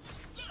want it.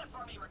 Get it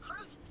for me,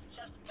 recruit.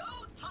 Just go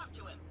talk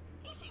to him.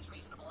 He seems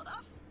reasonable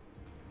enough.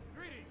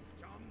 Greetings,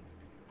 chum.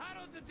 How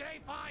does the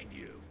day find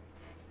you?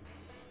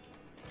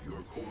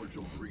 Your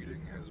cordial greeting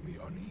has me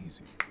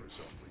uneasy for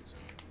some reason.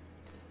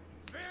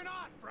 Fear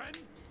not, friend.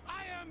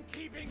 I am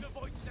keeping the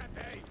voices at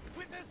bay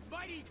with this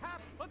mighty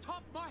cap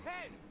atop my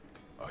head.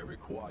 I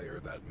require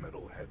that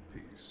metal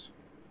headpiece.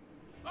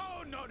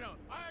 Oh, no.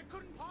 I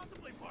couldn't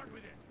possibly part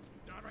with it.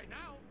 Not right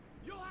now.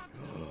 You'll have to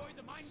destroy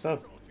the mind Sup?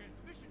 control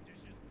transmission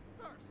dishes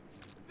first.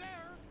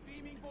 They're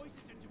beaming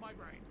voices into my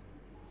brain.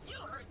 You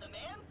heard the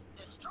man.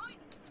 Destroy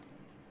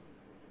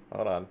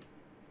Hold on.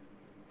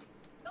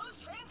 those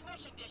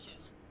transmission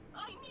dishes.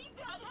 I need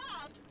that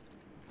hat.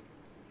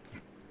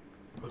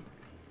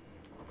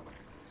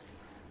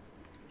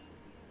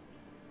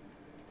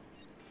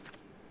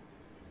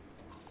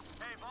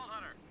 Hey, Vault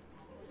Hunter.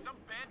 Some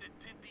bandit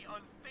did the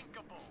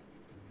unthinkable.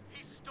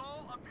 He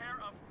stole a pair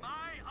of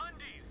my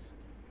undies.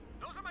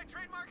 Those are my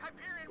trademark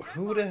Hyperion red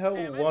Who the ones, hell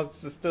damn it.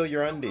 wants to steal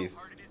your You know undies?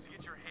 how hard it is to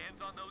get your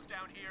hands on those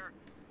down here?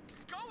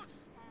 Go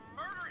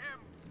murder him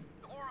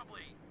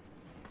horribly.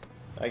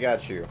 I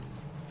got you.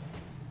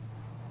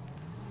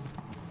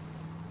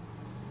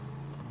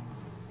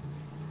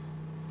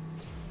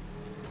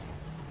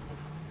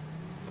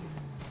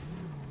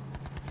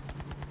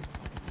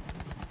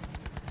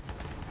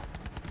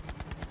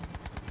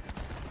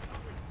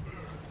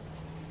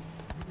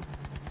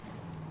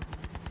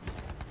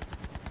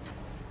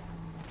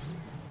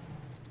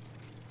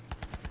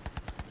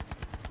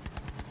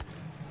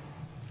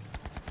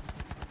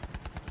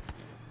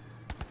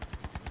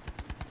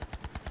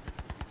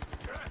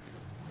 Do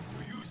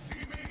you see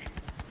me?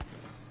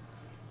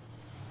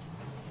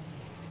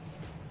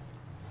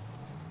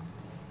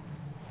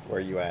 Where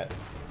are you at?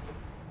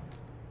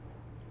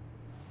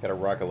 Got a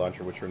rocket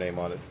launcher with your name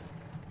on it.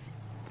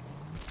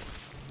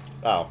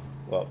 Oh,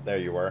 well, there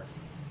you were.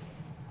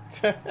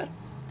 Ugh, I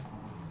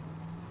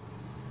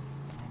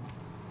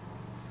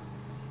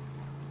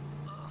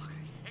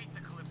hate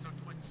the Calypso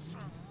twins so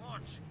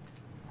much.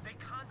 They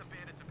conned the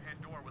bandits of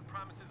Pandora with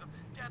promises of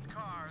death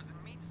cars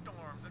and meat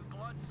storms and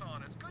blood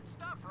saunas. Good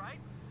stuff, right?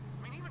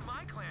 I mean, even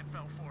my clan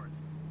fell for it.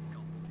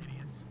 Gullible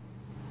idiots.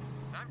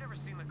 Now, I've never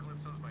seen the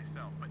Calypsos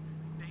myself, but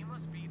they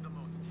must be the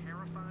most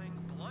terrifying,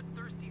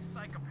 bloodthirsty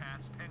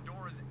psychopaths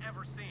Pandora's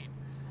ever seen.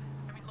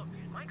 I mean, look,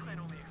 my clan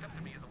only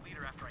accepted me as a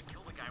leader after I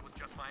killed a guy with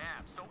just my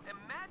abs. So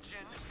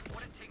imagine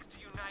what it takes to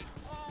unite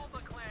all the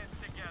clans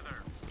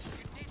together.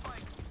 You'd need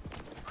like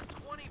a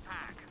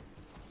 20-pack,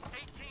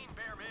 18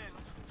 bare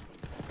mins.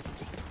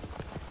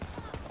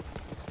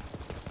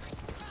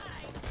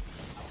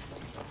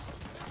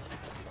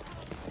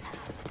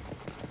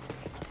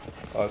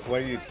 Oh, it's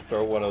when you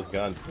throw one of those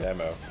guns as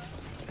ammo. Not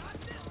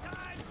this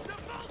time. The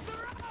bolts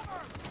are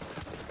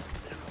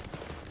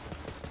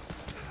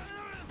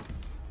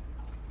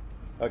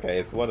over. Okay,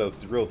 it's one of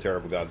those real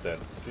terrible guns then.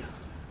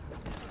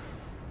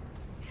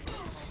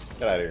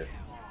 Get out of here.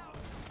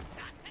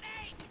 Not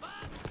today,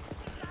 bud.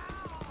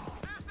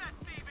 There's that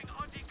thieving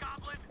undie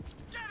goblin.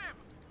 Get him!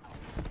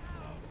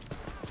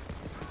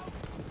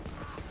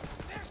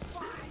 They're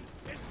fine.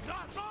 It's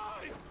not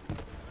mine.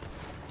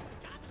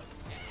 Got some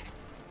dick.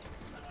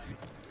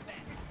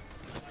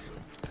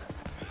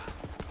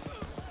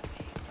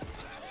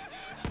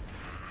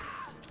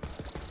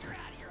 You're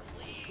out of your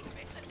league,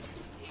 Vixen.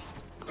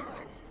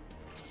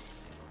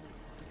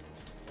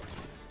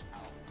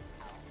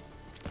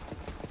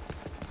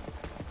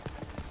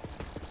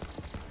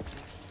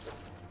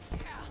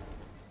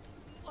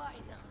 Why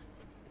not?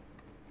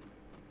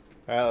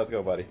 Alright, let's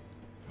go, buddy.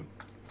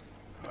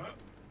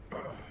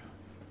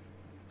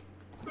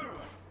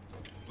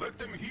 Let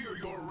them hear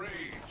your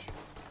rage.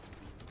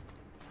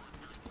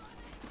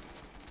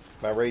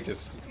 My rage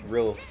is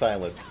real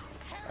silent.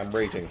 I'm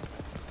raging.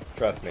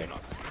 Trust me.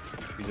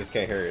 You just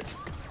can't hear it.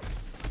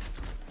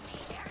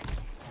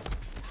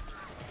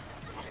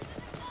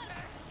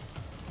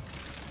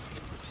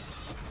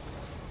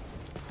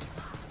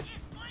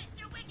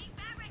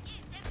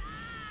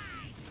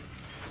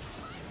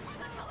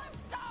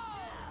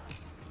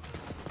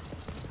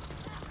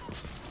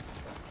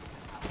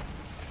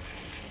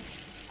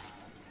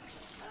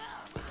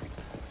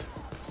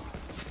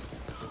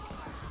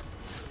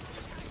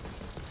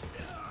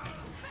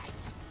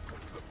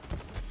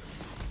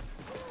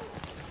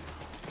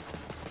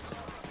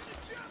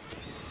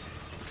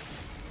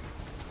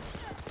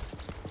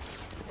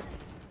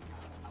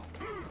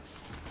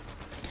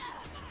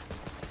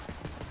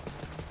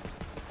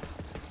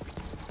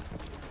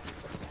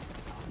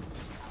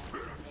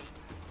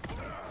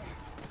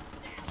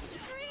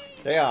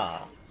 Yeah.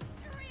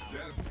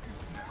 Death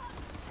is now,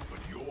 but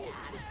yours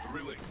was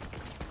thrilling.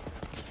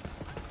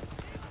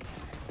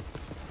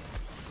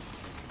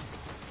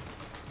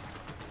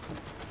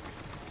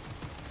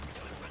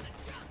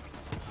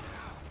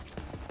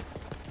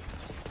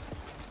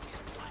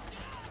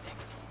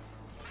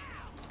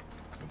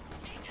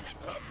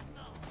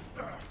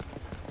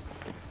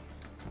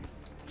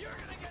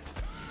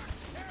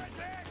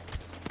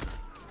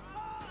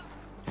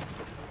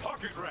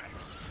 Pocket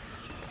rats.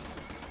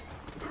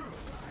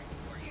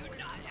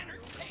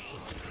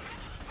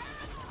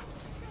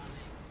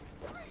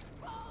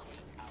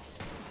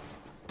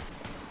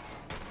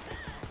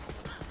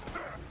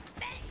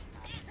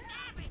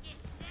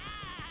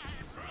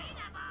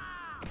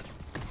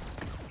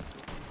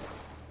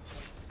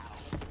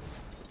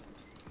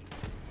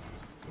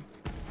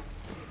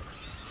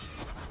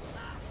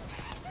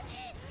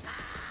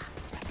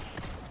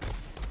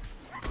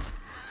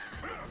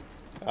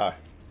 Ah,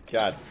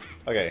 God.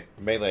 Okay,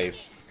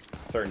 melee's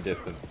certain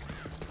distance.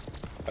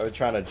 I've been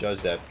trying to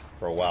judge that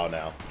for a while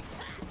now.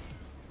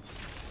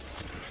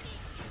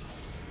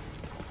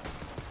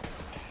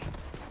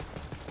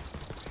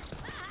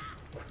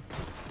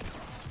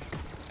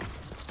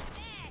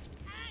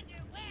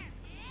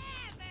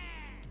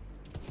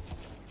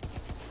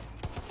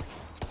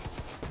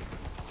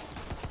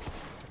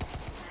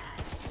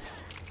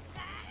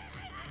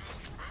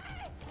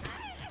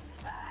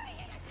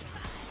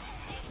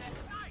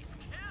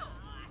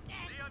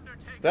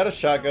 Is that a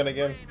shotgun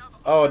again?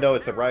 Oh no,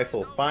 it's a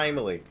rifle.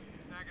 Finally.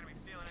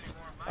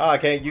 Oh, I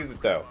can't use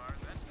it though.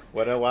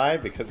 What know why?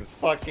 Because it's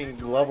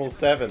fucking level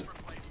 7.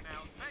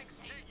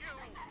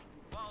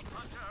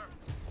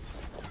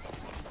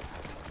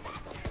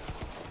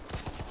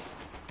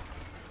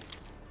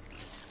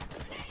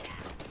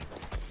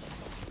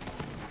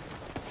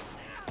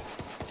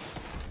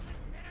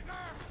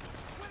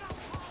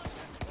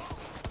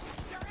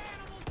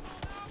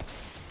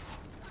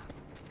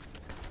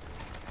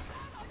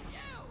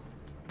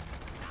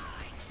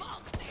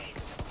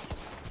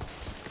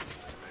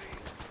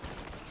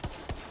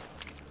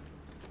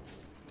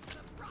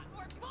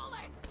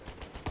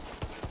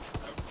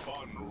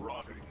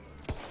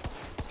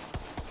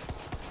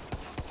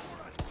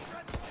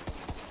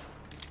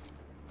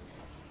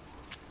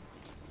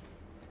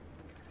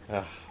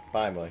 Ah,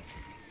 finally.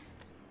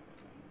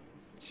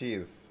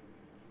 Jeez.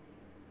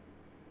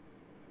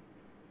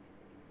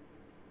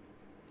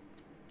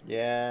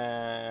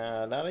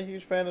 Yeah, not a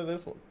huge fan of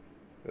this one.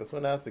 This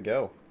one has to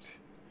go.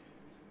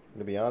 I'm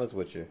gonna be honest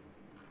with you.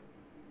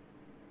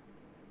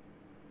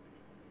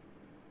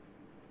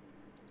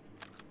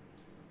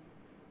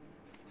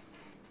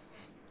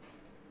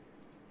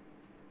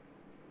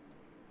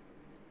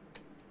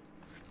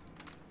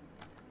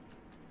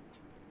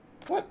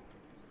 What?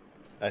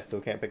 I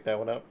still can't pick that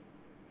one up?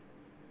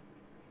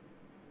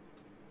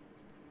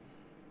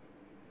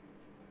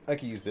 I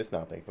could use this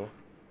now, thankful.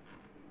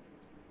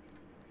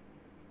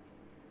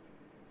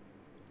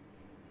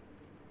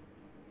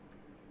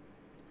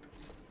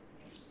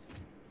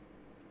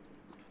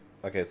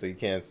 Okay, so you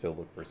can still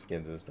look for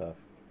skins and stuff.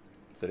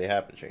 So they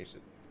haven't changed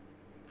it.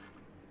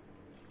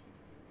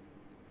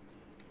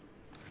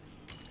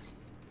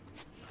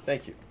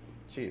 Thank you.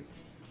 Jeez.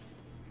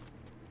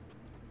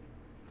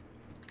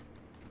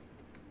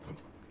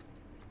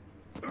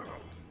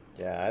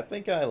 Yeah, I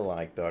think I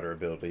like the other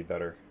ability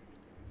better.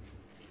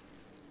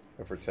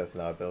 If we're testing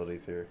out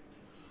abilities here.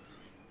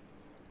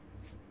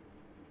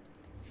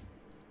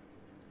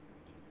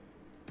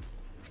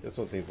 This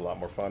one seems a lot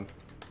more fun.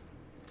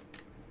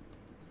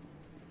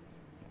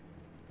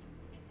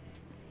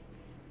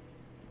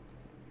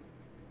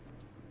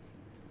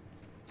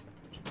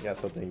 You got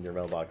something in your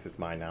mailbox. It's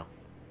mine now.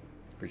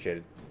 Appreciate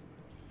it.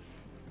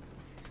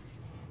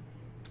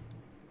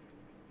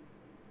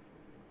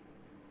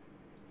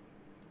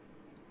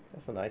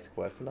 That's a nice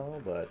quest and all,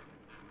 but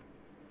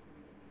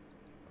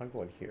I'm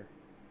going here.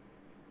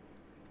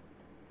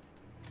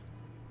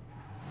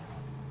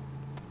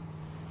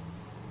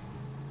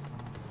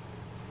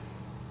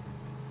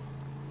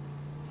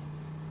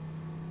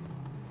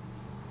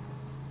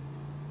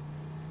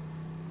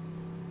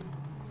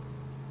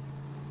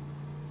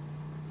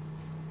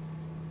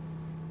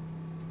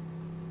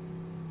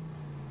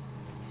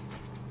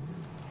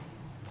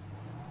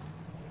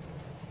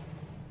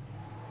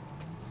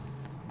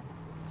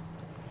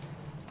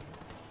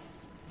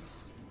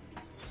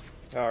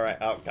 Alright,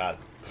 oh god.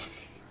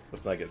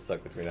 Let's not get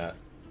stuck between that.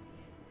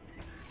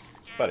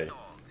 Buddy.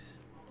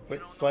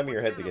 Quit slamming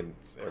your heads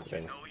against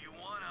everything.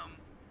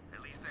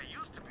 At least that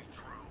used to be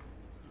true.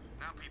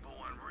 Now people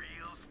want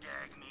real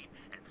skag meat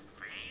and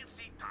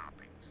fancy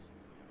toppings.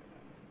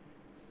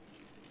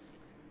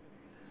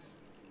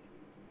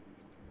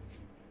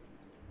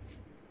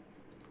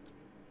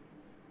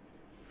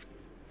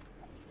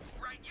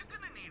 Right, you're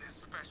gonna need a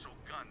special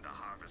gun to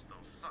harvest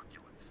those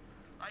succulents.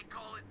 I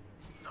call it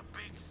the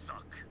Big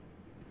Suck.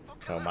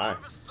 Oh my.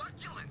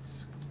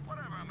 Succulents.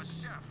 Whatever, I'm a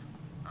chef,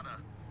 not a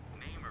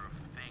namer of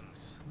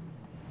things.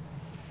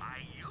 I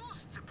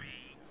used to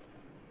be.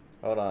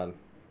 Hold on.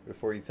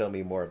 Before you tell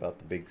me more about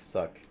the Big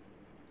Suck,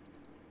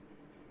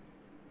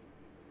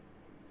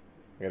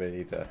 I'm gonna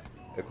need to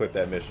equip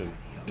that mission.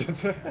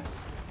 Recruit, you're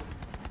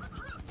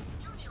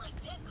near a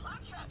dead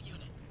claptrap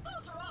unit.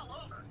 Those are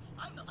all over.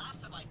 I'm the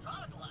last of my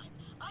product line.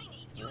 I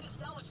need you to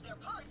salvage their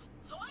parts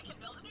so I can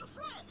build a new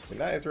friend.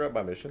 Did I interrupt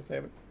my mission,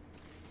 Sam?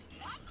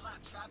 That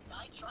claptrap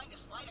died trying to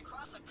slide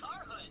across a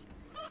car hood.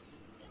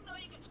 Didn't know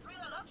you could screw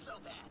that up so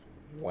bad.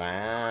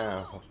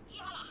 Wow. Oh, he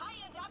had a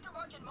high-end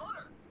aftermarket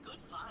motor. Good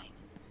find.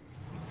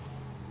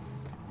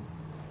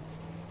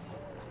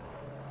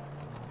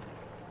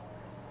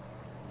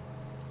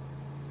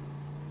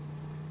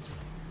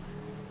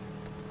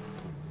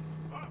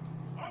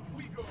 Up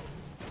we go.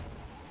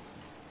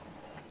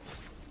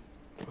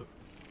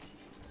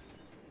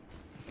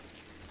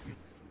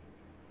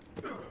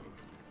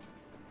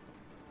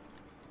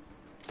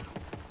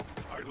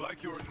 I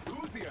like your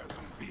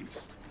enthusiasm,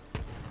 beast.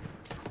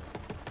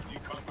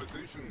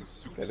 Decomposition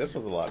suits Okay, this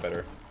was a lot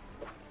better.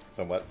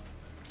 Somewhat.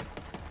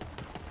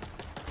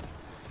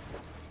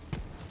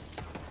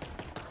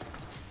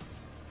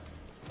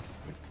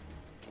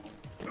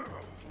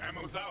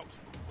 Ammo's out.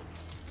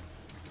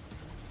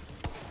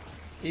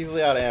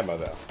 Easily out of ammo,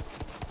 though.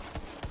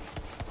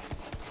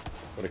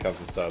 When it comes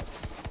to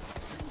subs.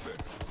 You then.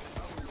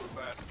 How are your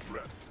last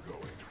breaths going?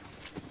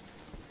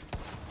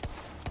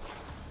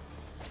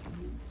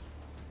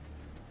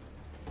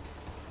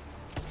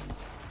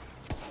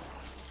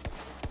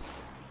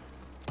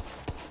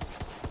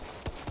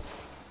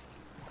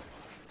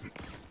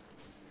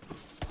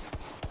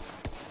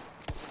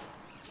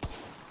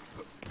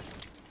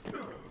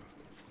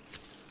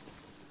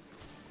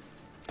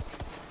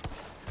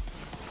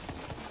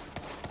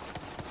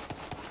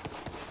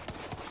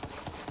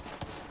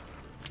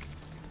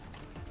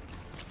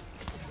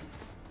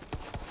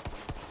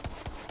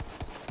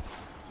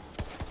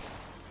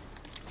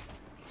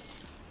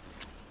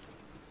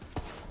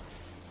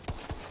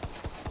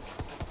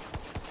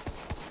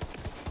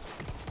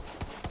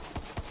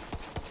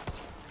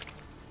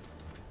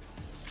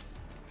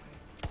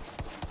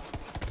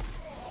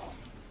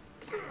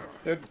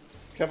 Dude,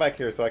 come back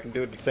here so I can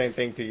do the same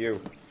thing to you.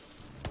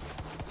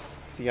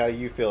 See how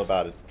you feel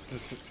about it.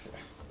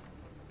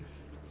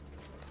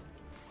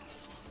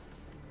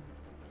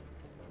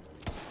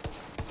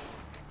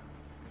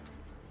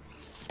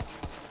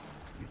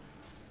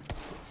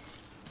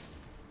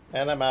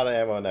 And I'm out of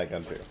ammo on that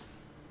gun too.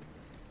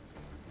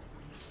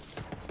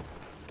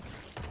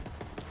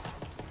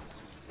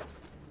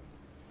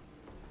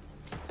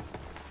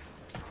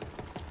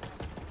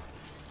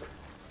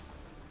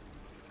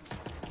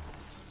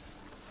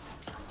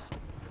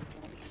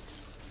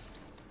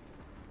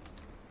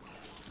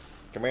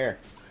 Come here.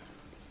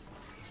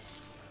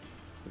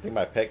 I think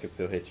my pet can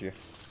still hit you.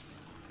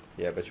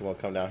 Yeah, but you won't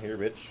come down here,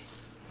 bitch.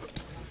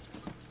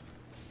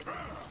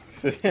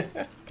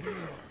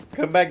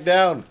 Come back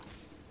down,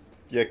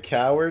 you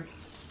coward.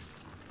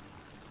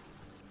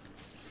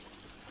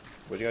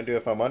 What you gonna do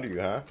if I'm under you,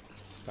 huh?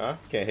 Huh?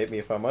 Can't hit me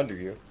if I'm under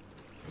you.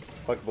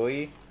 Fuck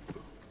boy.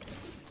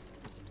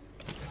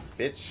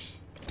 Bitch.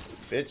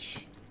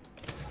 Bitch.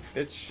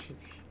 Bitch.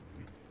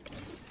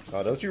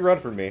 Oh, don't you run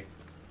from me.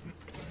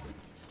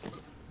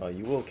 Oh,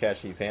 you will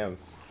catch these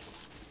hands.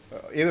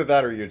 Either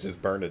that or you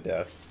just burn to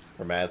death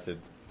from acid.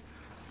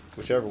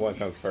 Whichever one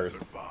comes first.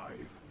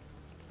 Survive.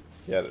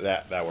 Yeah,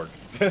 that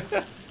works.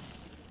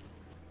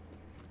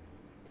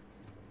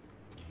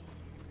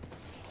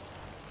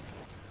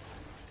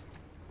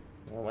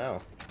 Oh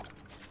wow.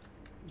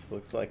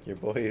 Looks like your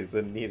boy is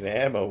in need of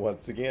ammo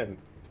once again.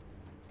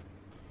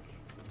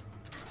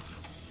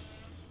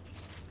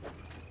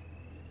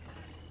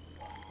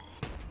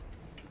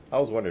 I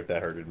was wondering if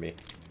that hurted me.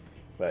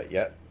 But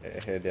yep,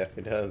 it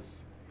definitely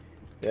does.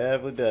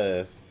 Definitely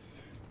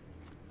does.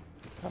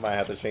 I might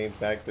have to change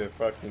back to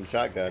fucking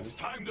shotgun. It's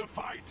time to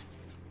fight.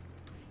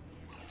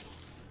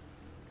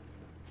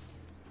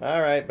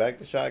 Alright, back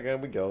to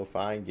shotgun we go.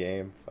 Fine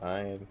game.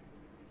 Fine.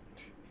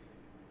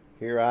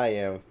 Here I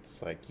am.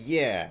 It's like,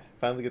 yeah,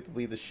 finally get to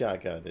lead the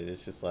shotgun. And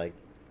it's just like,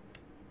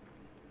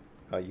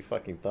 oh, you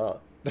fucking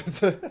thought.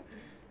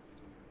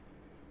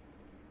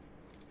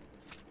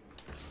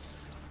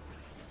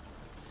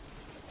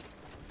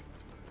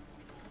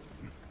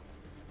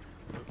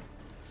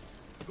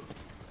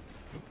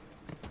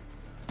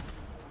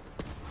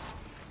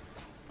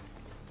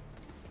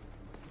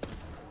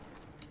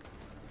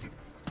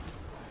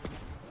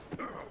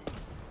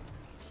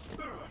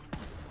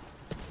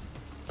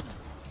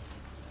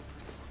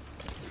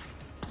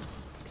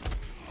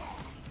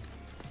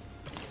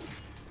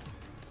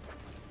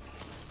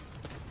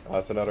 Oh,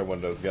 that's another one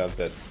of those guns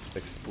that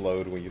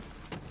explode when you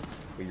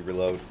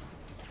reload.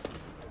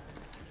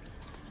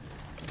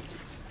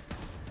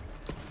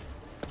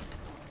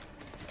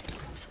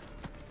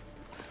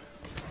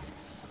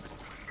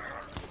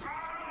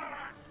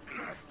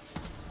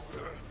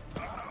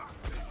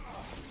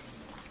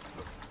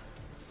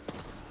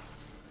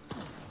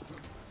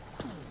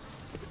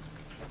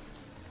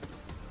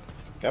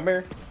 Come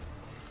here.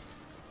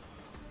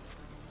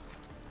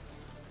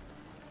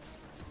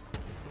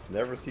 This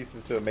never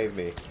ceases to amaze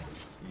me.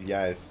 You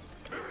guys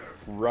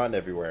run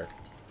everywhere.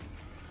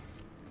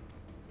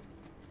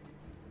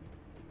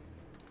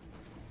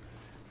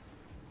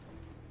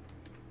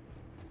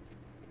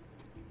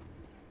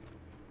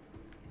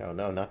 Oh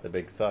no, not the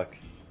big suck.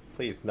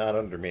 Please, not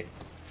under me.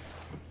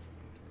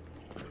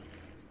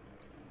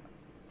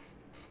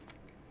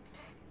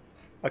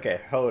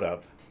 Okay, hold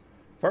up.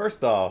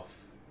 First off,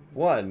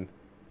 one,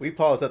 we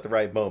paused at the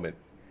right moment.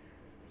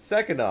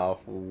 Second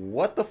off,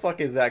 what the fuck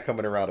is that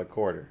coming around a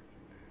corner?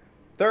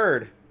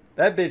 Third,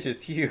 that bitch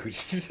is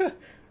huge.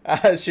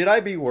 Should I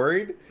be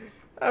worried?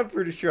 I'm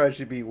pretty sure I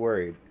should be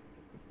worried.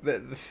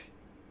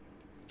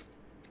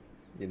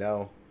 You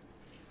know,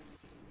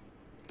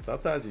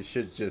 sometimes you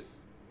should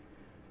just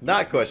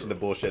not question the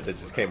bullshit that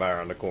just came out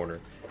around the corner.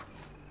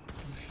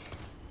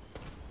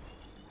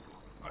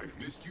 I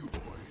missed you, boy.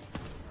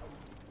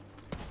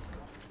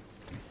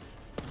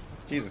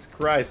 Jesus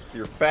Christ,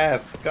 you're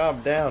fast.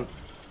 Calm down.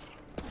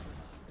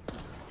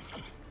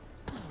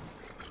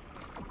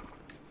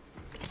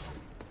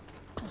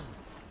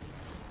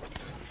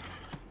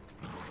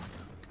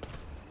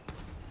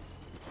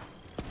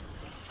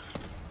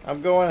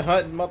 I'm going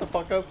hunting,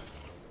 motherfuckers.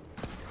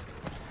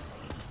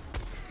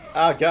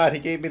 Oh god, he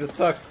gave me the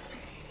suck.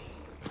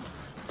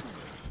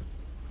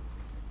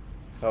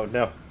 Oh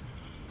no.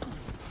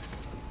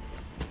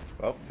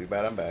 Well, too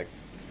bad I'm back.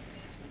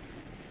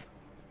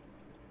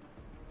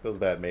 Feels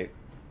bad, mate.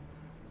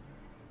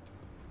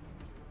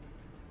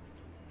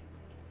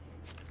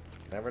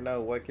 Never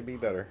know what could be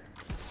better.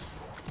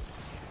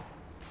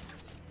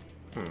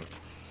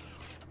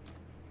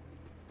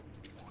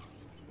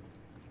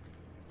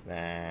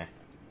 Nah.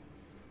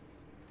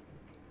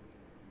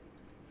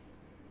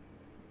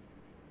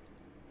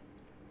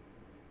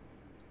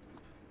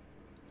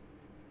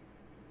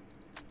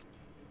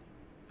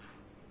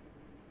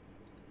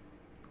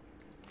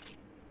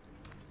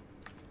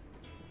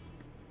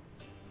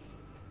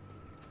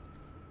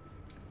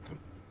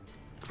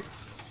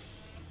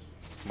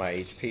 My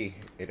HP,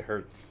 it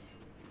hurts.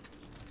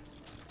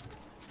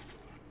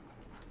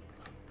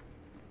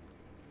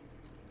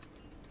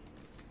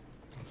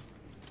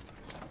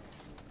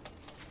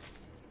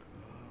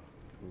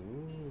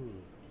 Ooh.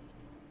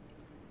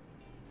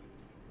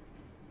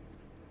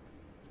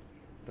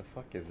 The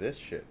fuck is this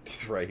shit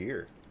right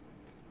here?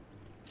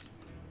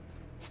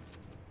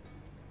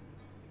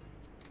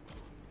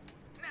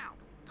 Now,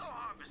 go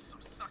harvest some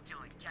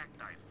succulent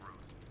cacti fruit.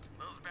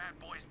 Those bad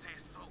boys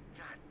taste so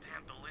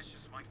goddamn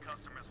delicious, my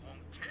customers won't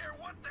care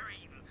what they're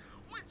eating,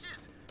 which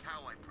is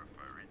how I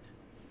prefer it.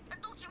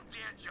 And don't you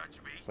dare judge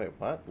me. Wait,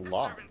 what? If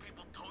Lock. serving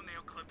people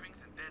toenail clippings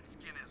and dead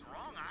skin is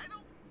wrong, I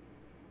don't.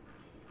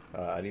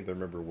 I need to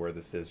remember where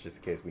this is just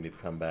in case we need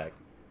to come back.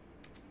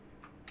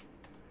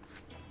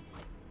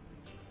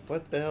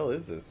 What the hell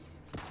is this?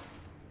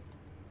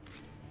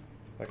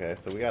 Okay,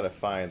 so we gotta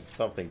find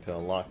something to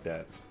unlock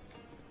that.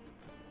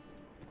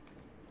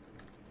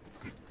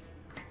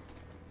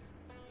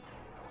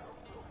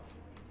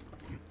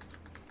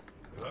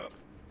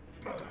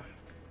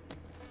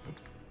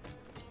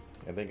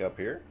 I think up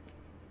here?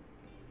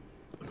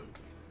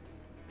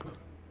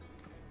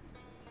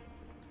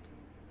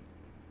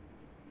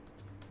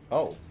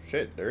 Oh,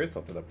 shit, there is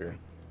something up here.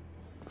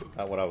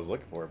 Not what I was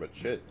looking for, but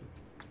shit.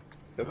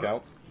 Still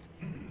counts.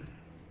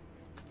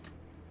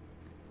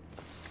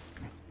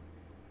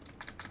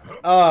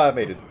 Oh, I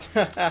made it.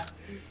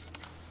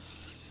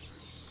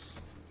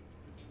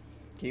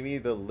 Give me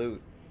the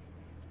loot.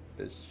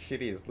 The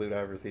shittiest loot I've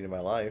ever seen in my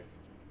life.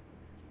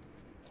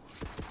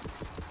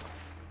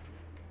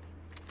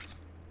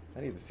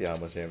 I need to see how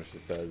much damage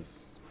this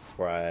does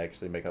before I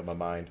actually make up my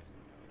mind.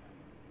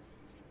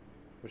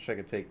 Wish I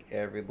could take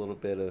every little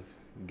bit of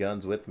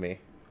guns with me.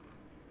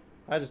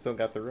 I just don't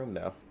got the room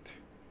now.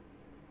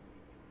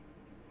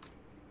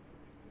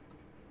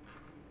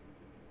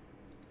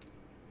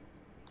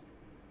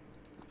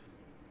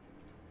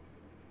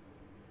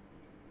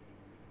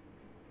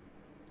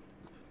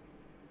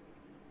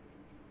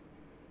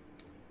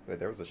 Wait,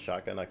 there was a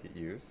shotgun I could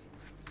use?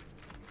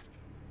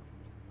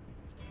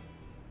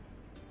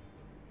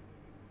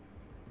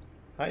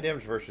 High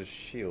damage versus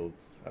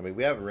shields. I mean,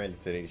 we haven't ran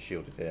into any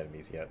shielded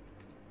enemies yet.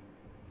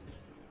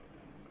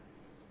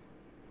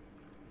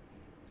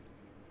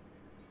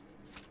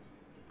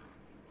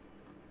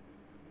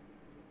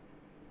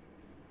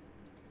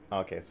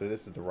 Okay, so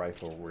this is the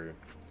rifle we're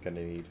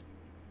gonna need.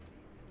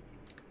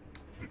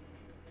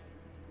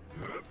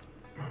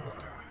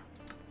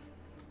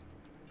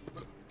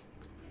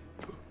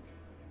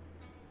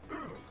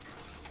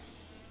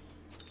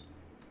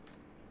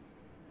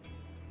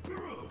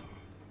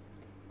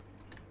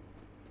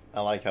 I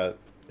like how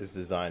it's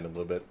designed a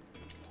little bit.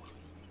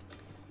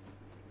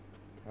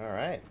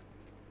 Alright.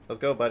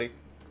 Let's go, buddy.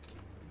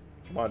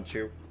 Come on,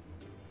 Chew.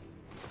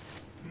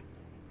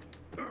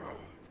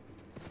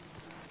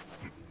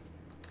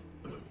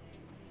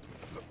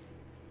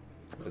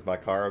 Is my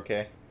car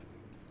okay?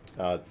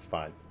 Oh, it's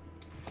fine.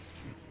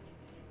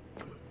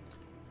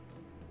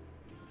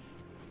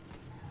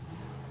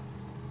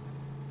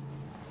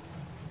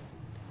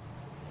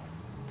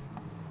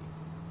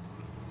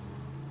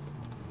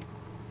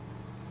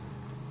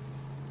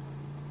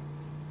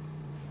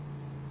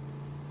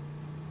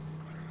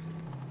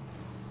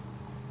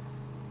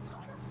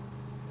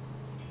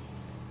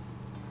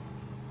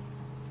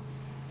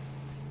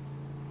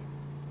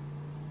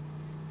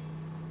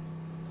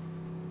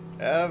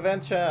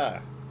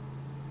 Adventure!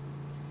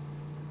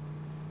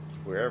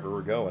 Wherever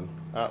we're going.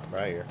 Oh,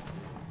 right here.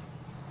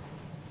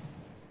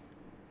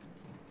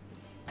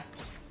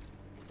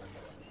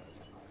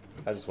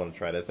 I just want to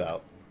try this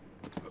out.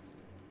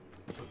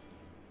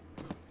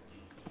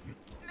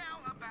 Now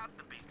about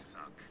the big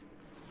suck.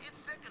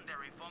 Its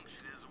secondary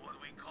function is what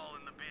we call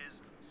in the biz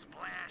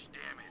splash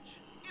damage.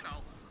 You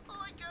know,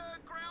 like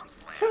ground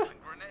slams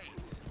and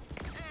grenades.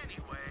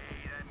 Anyway,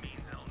 that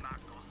means it'll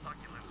knock those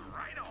succulents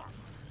right off.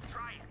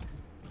 Try it.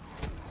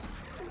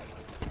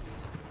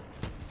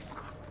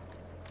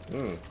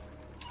 Hmm.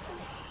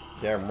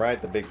 Damn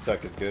right, the big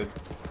suck is good. I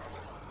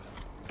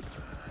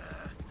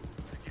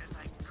guess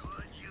I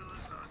could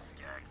use those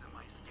skags in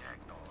my skag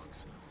dogs.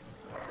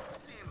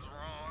 Seems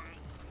wrong.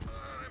 I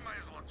might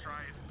as well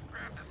try it.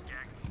 Grab the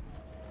skag.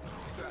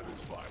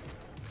 Satisfied.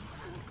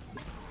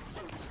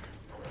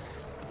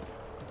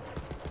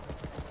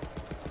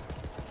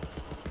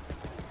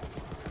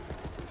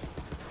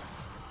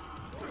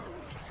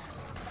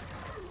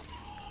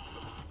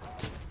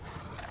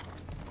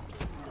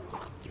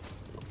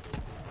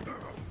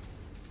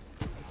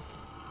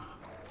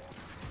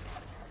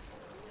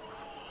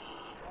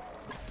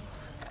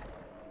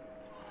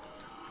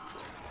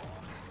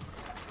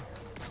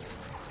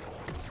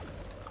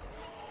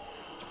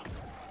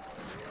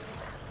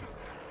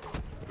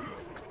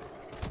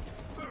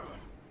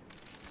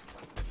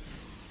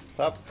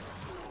 Stop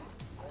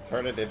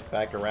turning it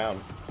back around.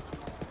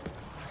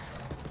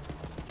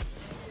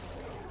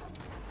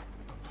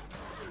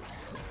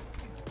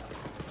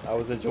 I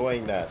was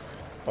enjoying that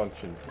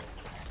function.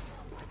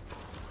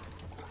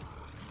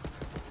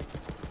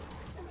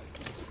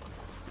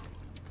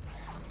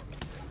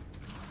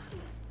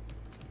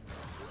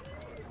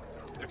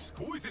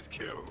 Exquisite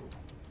kill.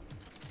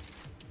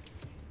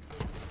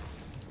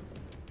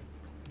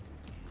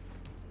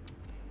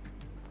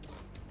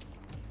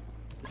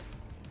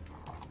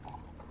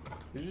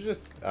 Did you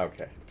just...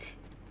 okay.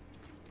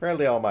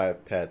 Apparently all my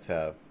pets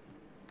have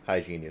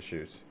hygiene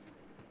issues.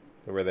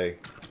 Where they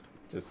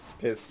just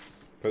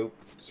piss, poop,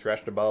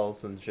 scratch their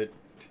balls and shit.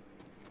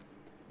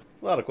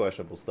 A lot of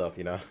questionable stuff,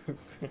 you know.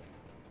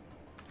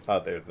 Oh,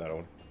 there's another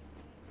one.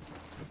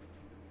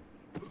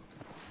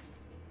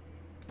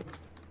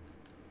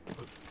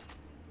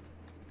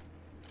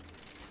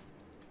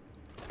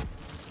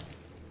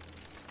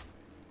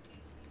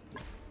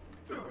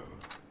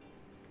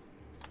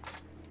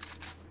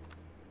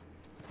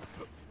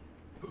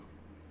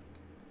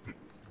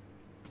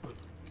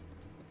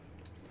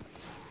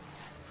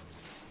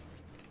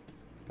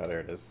 Oh, there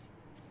it is.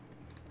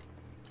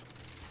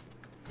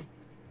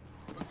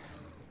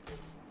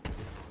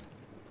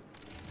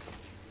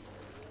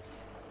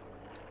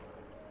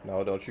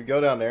 No, don't you go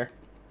down there.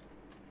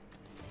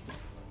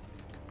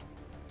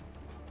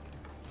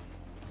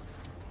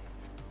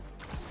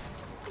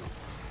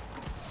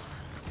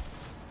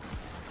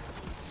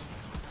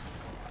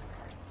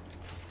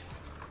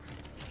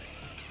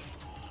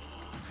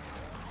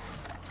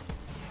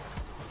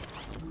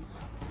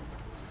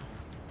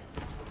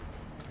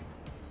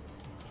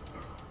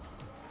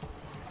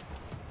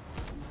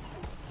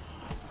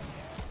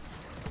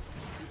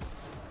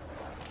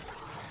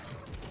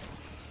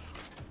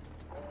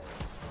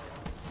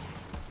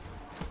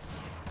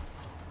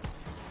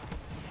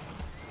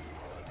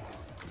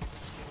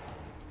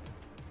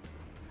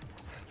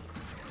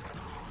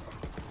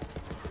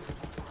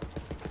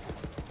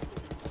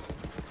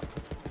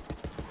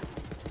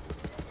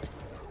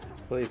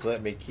 Please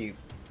let me keep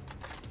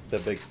the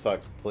big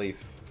suck,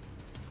 please.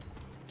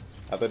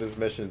 After this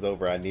mission's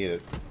over, I need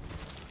it.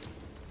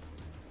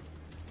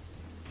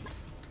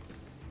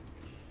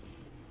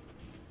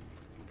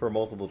 For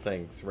multiple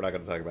things we're not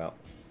going to talk about.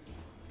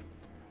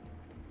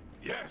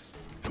 Yes,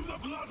 to the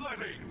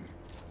bloodletting.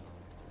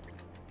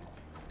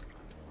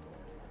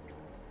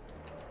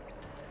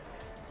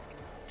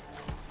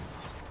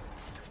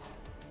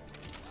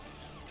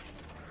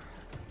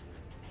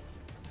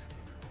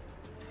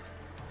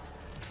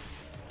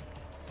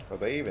 Are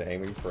they even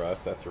aiming for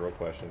us? That's the real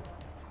question.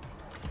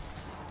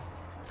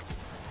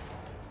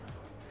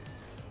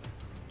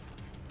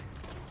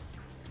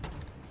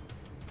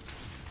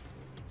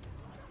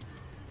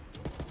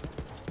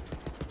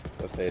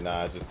 Let's say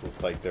nah, it just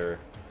looks like they're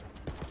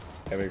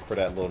aiming for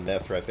that little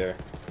nest right there.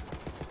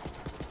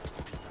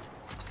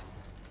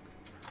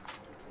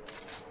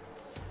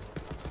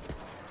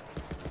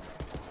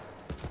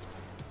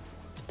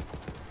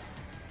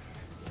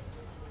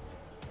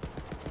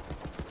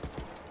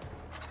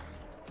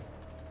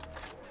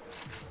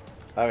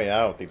 I mean, I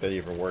don't think they're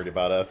even worried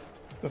about us.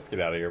 Let's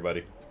get out of here,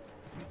 buddy.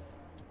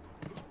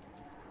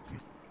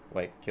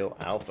 Wait, kill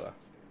Alpha.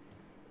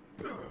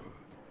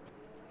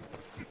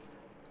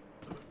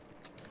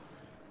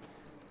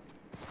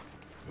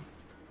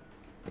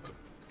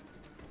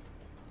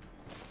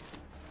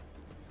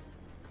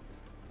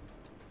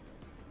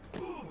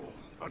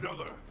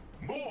 Another.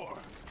 More.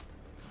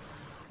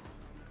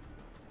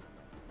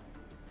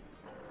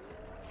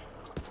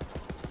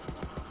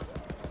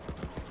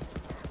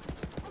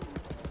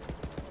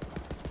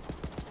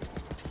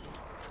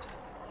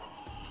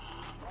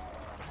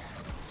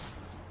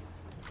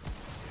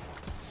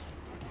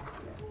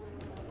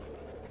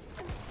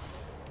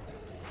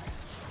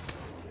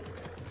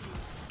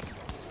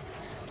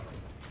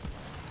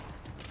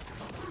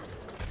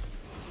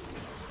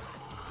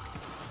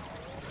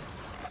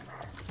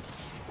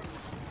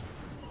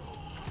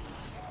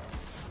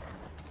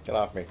 Get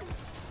off me.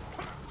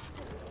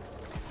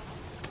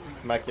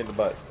 Smack you in the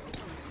butt.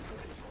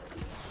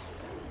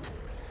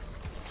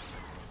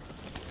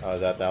 Oh,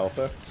 is that the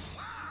alpha?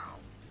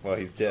 Well,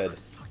 he's dead.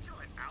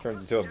 Turns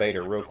into a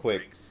beta real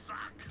quick.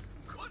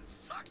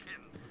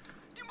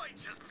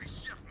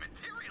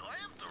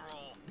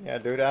 Yeah,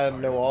 dude, I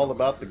know all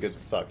about the good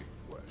suck.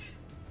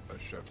 A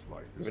chef's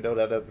life is Even though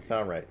that doesn't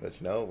sound right, but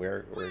you know,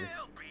 we're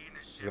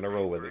just gonna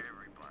roll with it.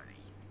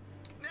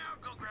 Now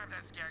go grab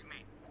that skag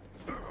meat.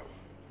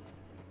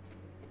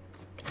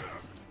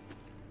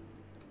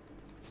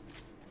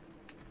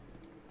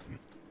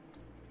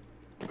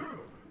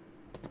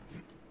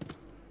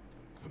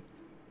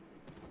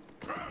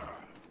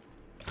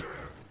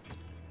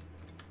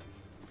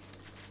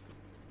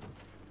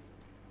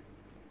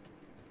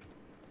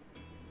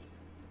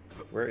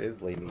 Where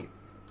is Lady?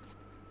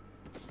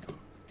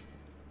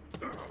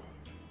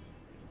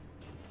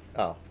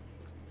 Oh.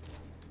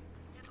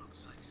 It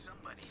looks like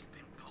somebody's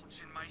been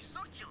poaching my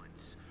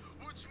succulents,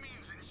 which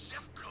means in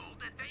chef code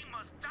that they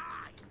must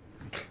die.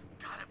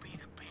 Gotta be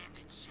the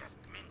bandit chef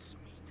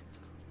mincemeat.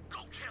 Go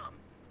kill him.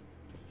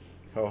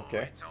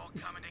 Okay. It's all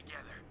coming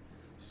together.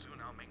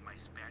 Soon I'll make my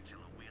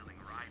spatula-wielding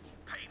rival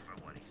pay for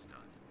what he's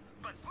done.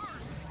 But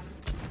first,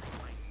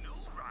 my new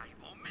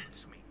rival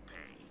mincemeat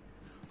pay.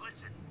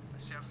 Listen, a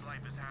chef's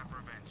life is half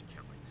revenge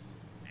killings.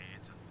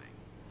 It's a thing.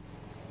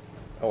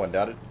 Oh,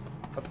 undoubted.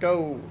 Let's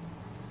go.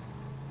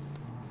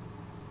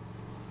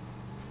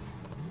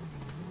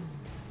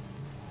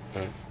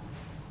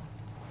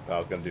 I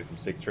was gonna do some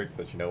sick trick,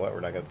 but you know what? We're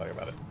not gonna talk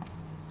about it.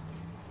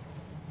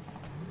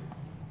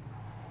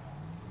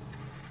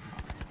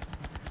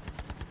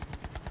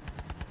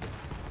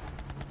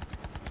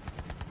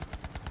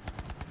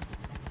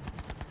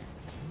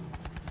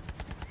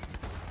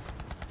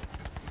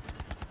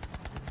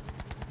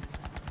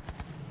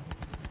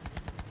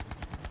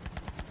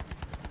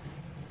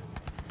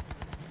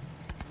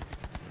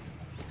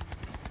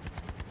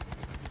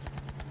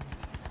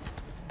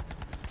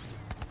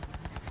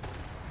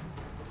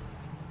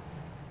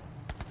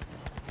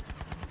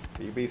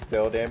 Can you be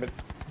still, damn it?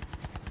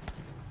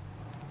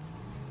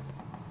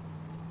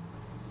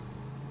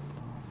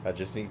 I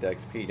just need the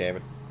XP, damn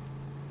it.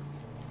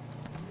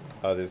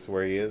 Oh, this is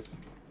where he is?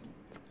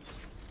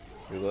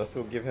 Let's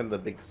go give him the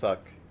big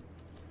suck.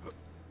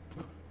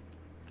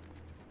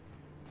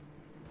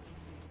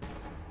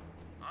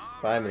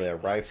 Finally, a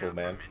rifle,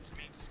 man.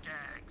 Mincemeat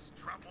skags,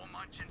 truffle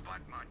munch and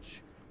butt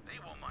munch. They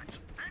will munch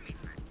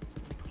anything,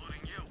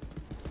 including you.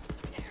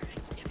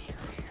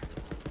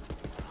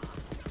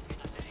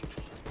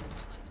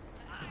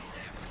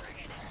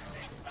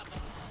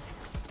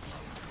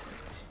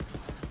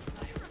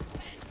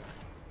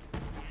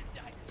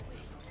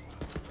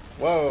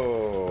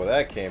 Whoa,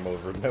 that came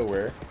over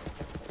nowhere.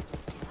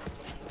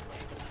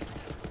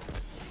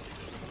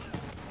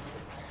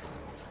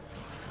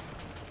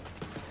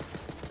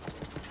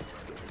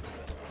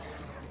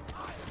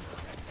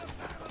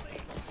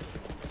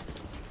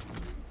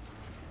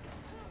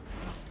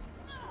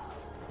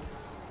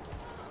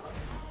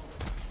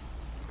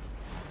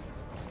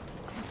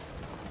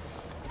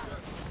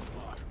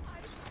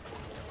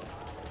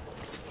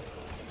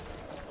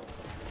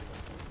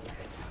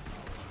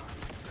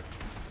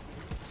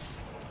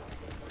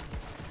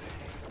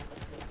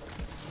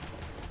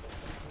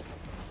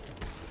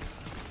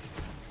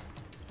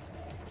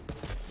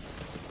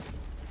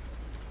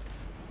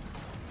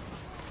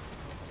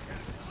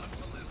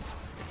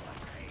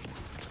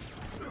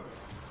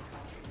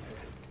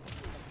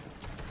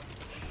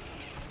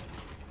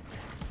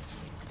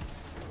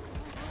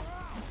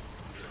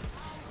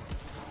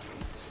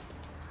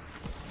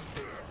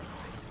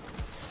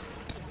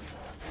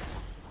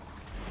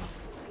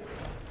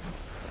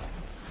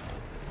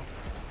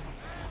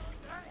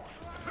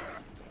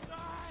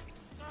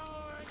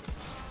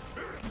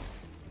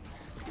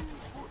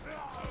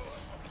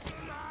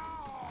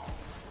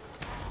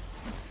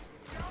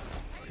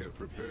 I have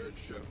prepared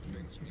Chef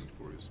Mincemeat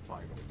for his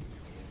final meal.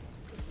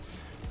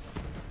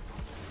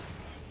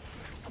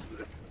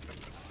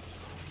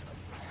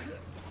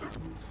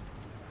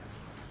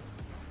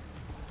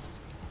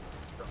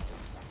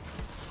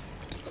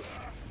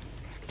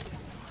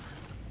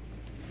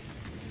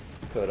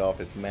 Cut off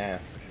his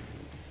mask.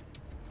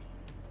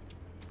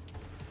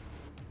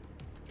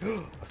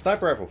 A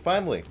sniper rifle,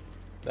 finally!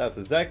 That's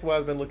exactly what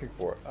I've been looking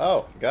for.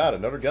 Oh, God,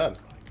 another gun.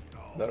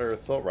 Another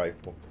assault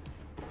rifle.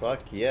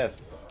 Fuck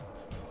yes.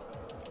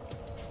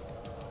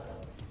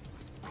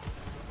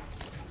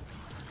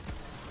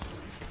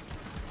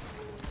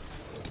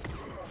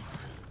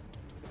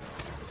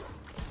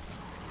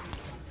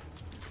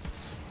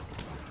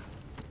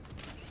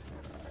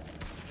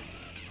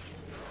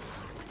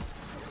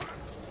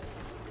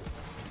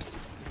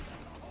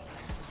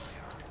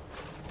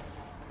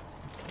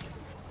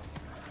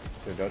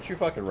 Dude, don't you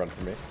fucking run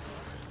from me.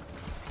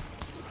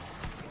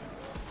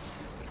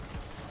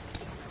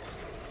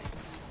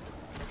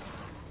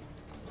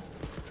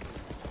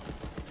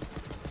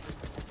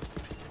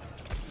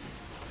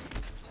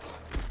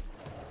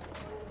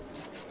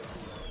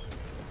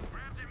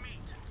 Grab the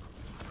meat,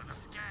 or the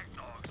skag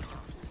dogs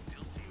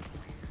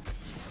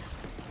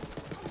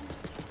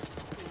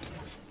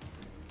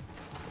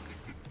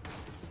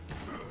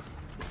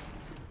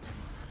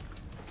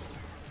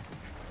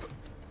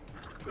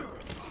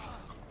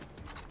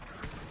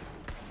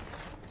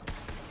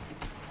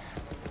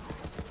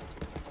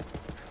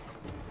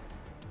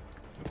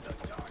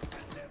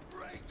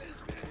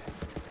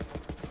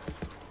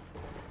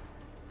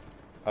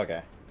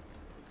Okay.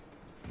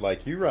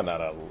 Like, you run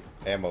out of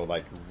ammo,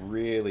 like,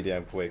 really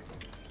damn quick.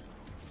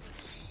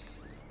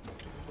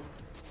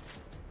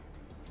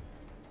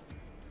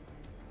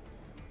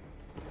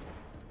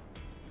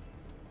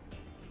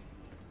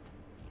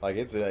 Like,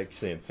 it's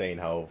actually insane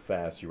how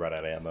fast you run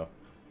out of ammo.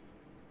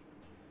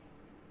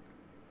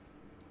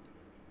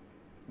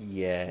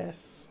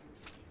 Yes.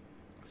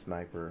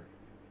 Sniper.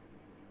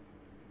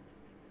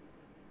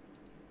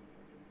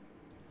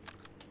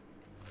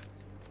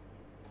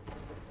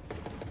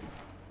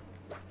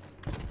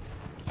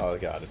 Oh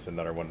god, it's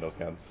another one of those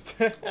guns.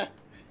 The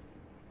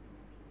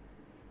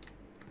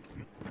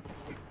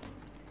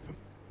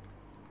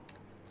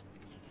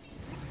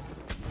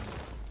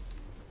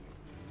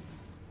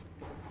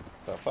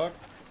fuck?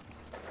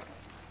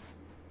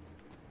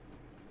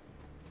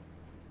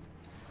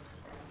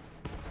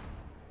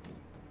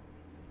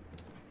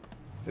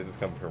 This is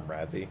coming from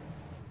Ratty.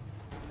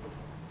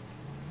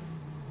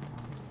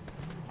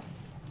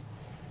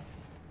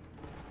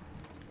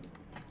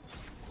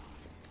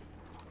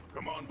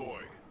 Come on,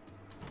 boy.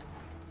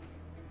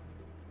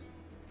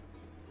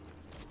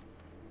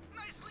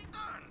 Nicely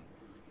done.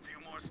 A few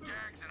more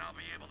skags and I'll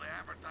be able to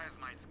advertise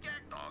my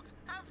skag dogs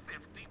have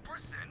 50%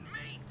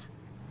 meat.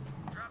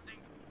 Drop these.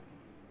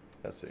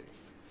 Let's see.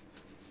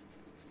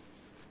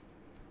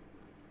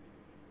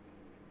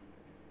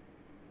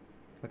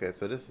 Okay,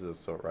 so this is an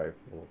assault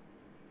rifle.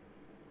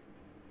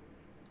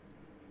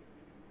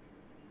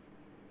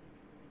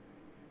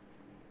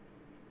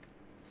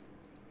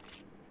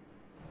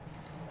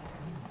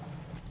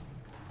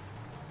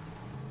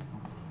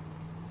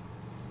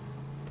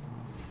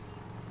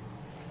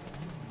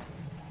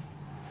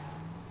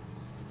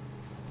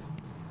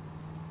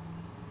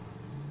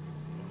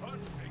 The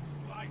hunt takes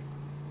flight.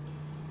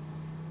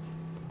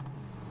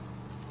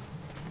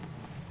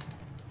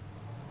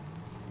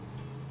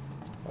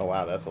 Oh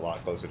wow, that's a lot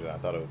closer than I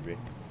thought it would be.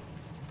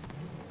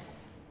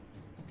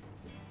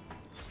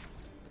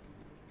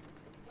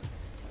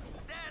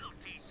 That'll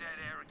teach that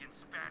arrogant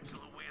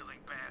spatula-wielding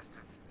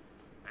bastard.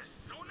 As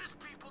soon as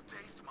people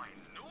taste my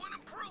new and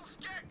improved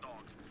skag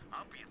dogs,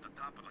 I'll be at the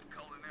top of the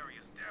culinary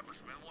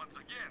establishment once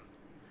again.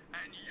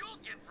 And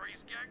you'll get free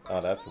skag dogs. Oh,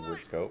 that's a for weird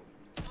life. scope.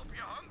 Hope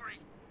you're hungry.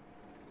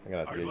 I'm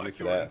gonna have to I get like used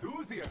to your that.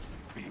 enthusiasm,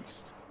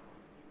 beast.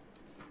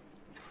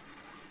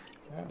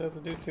 That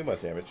doesn't do too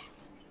much damage.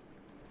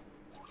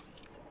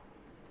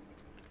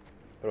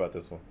 What about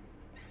this one?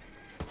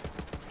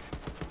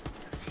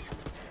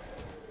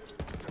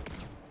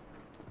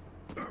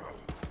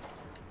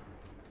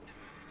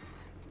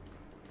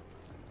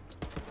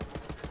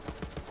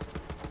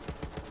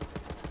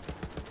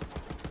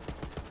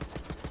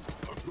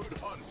 A good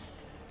hunt.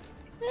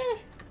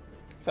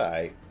 It's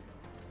alright.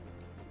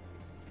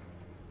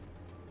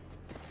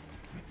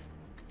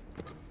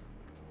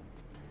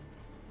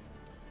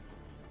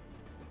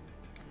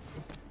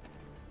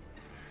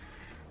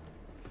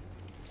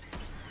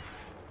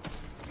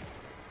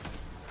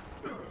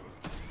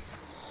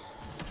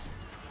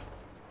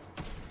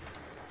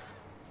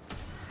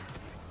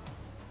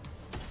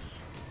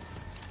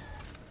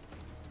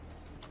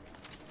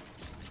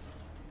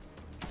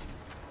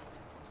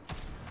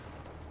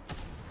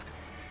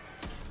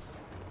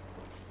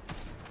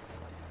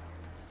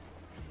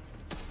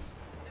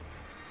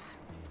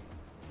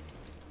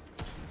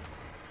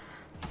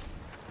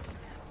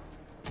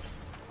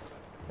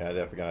 Yeah, I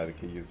definitely gotta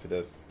get used to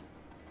this.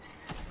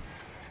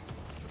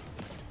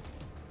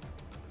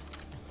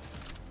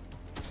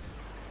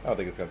 I don't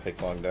think it's gonna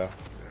take long though.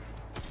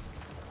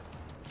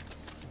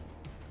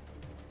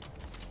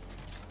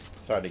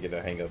 Starting to get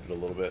a hang of it a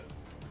little bit.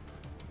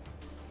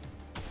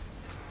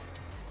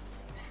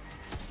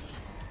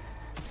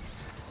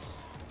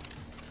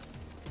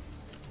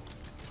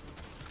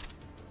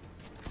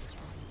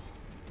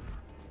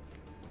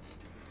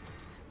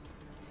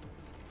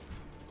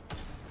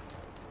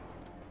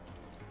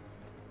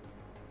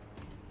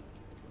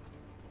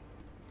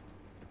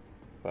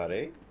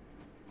 Buddy?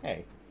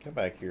 Hey, come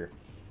back here.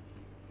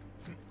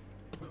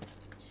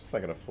 It's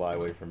not gonna fly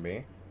away from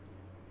me.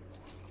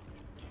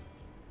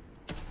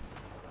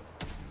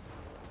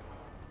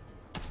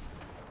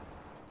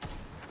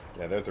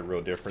 Yeah, there's a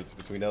real difference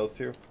between those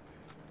two.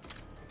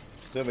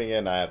 Zooming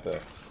in, I have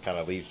to kind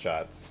of leave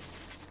shots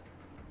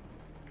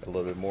a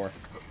little bit more.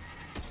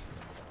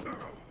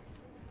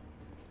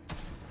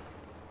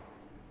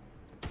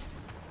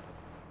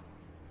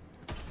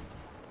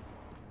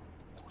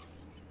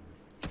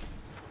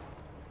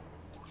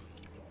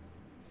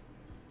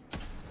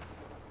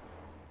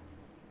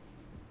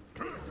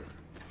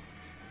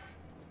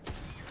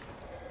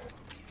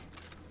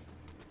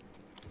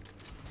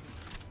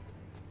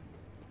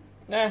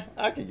 Nah,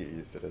 I can get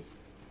used to this,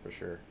 for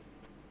sure.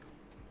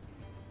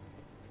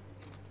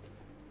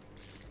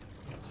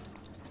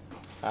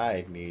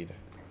 I need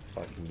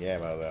fucking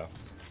ammo, though.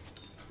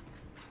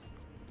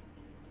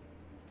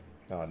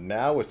 Oh,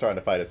 now we're starting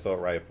to fight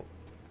assault rifle.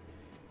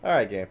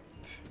 Alright, game.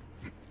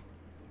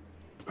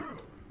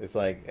 It's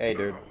like, hey,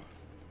 dude.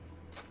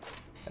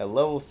 At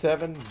level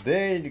 7,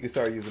 then you can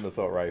start using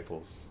assault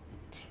rifles.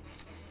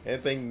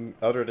 Anything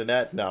other than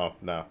that? No,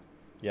 no.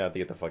 You have to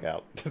get the fuck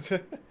out.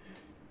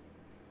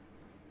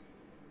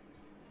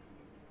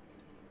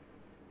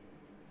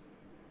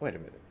 Wait a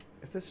minute.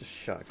 Is this a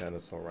shotgun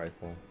assault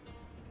rifle?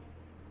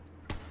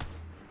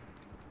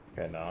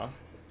 Okay, nah.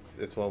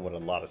 It's one with a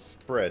lot of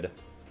spread,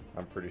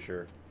 I'm pretty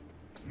sure.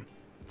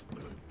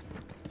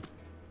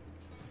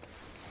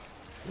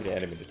 Need an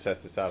enemy to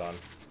test this out on.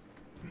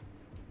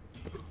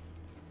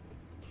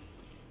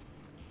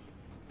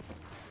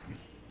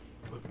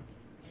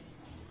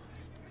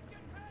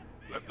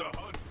 Let the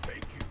hunt take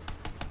you.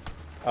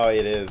 Oh,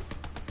 it is.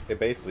 It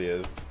basically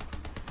is.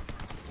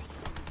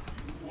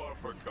 You are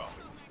forgotten.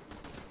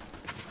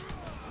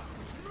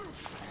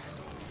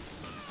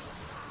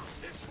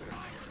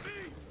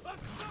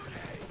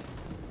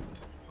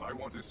 I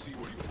want to see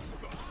what you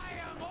have got. I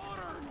am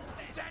ordered,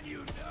 then you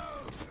know.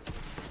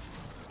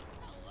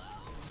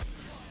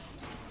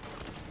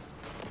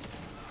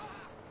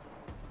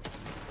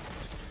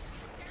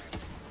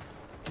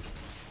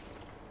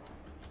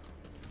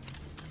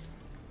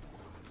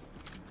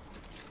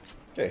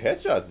 Okay,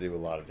 headshots do a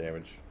lot of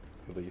damage,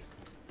 at least.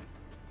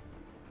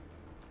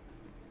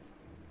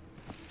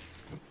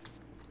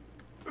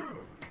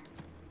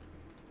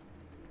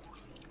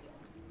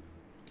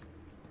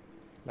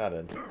 Now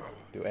then,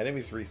 do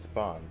enemies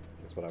respawn?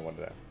 That's what I wanted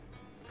to know.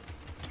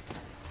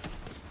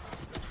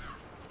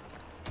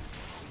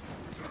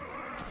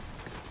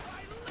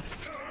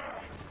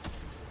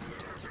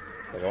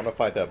 Like, I want to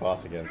fight that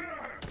boss again.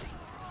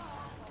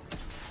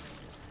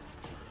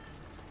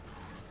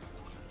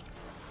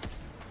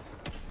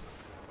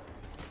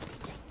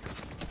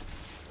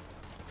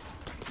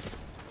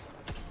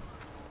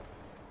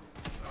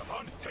 The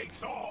hunt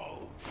takes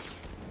all.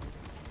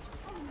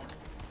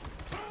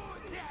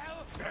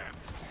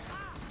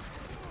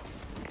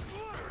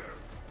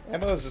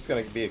 Ammo is just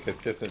going to be a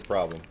consistent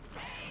problem.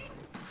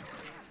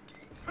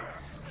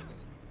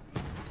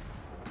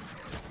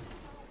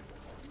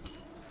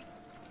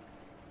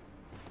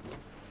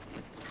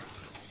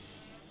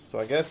 So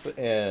I guess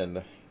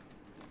in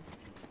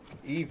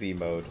easy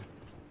mode,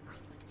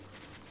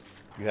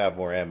 you have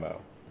more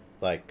ammo,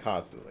 like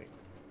constantly.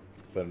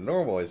 But in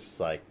normal, it's just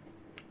like,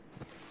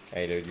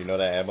 hey dude, you know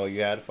that ammo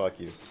you had? Fuck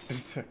you.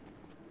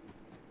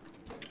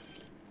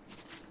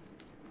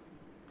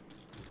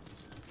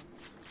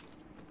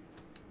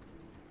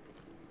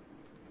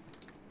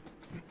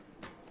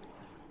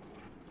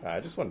 I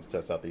just wanted to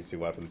test out these two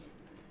weapons.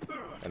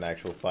 An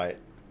actual fight.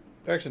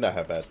 They're actually not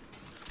that bad.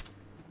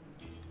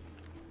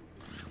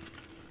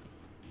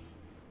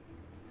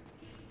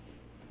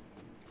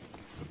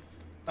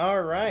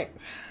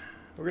 Alright.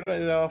 We're gonna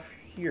end it off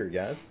here,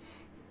 guys.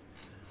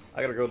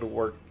 I gotta go to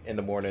work in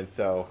the morning,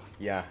 so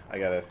yeah, I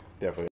gotta definitely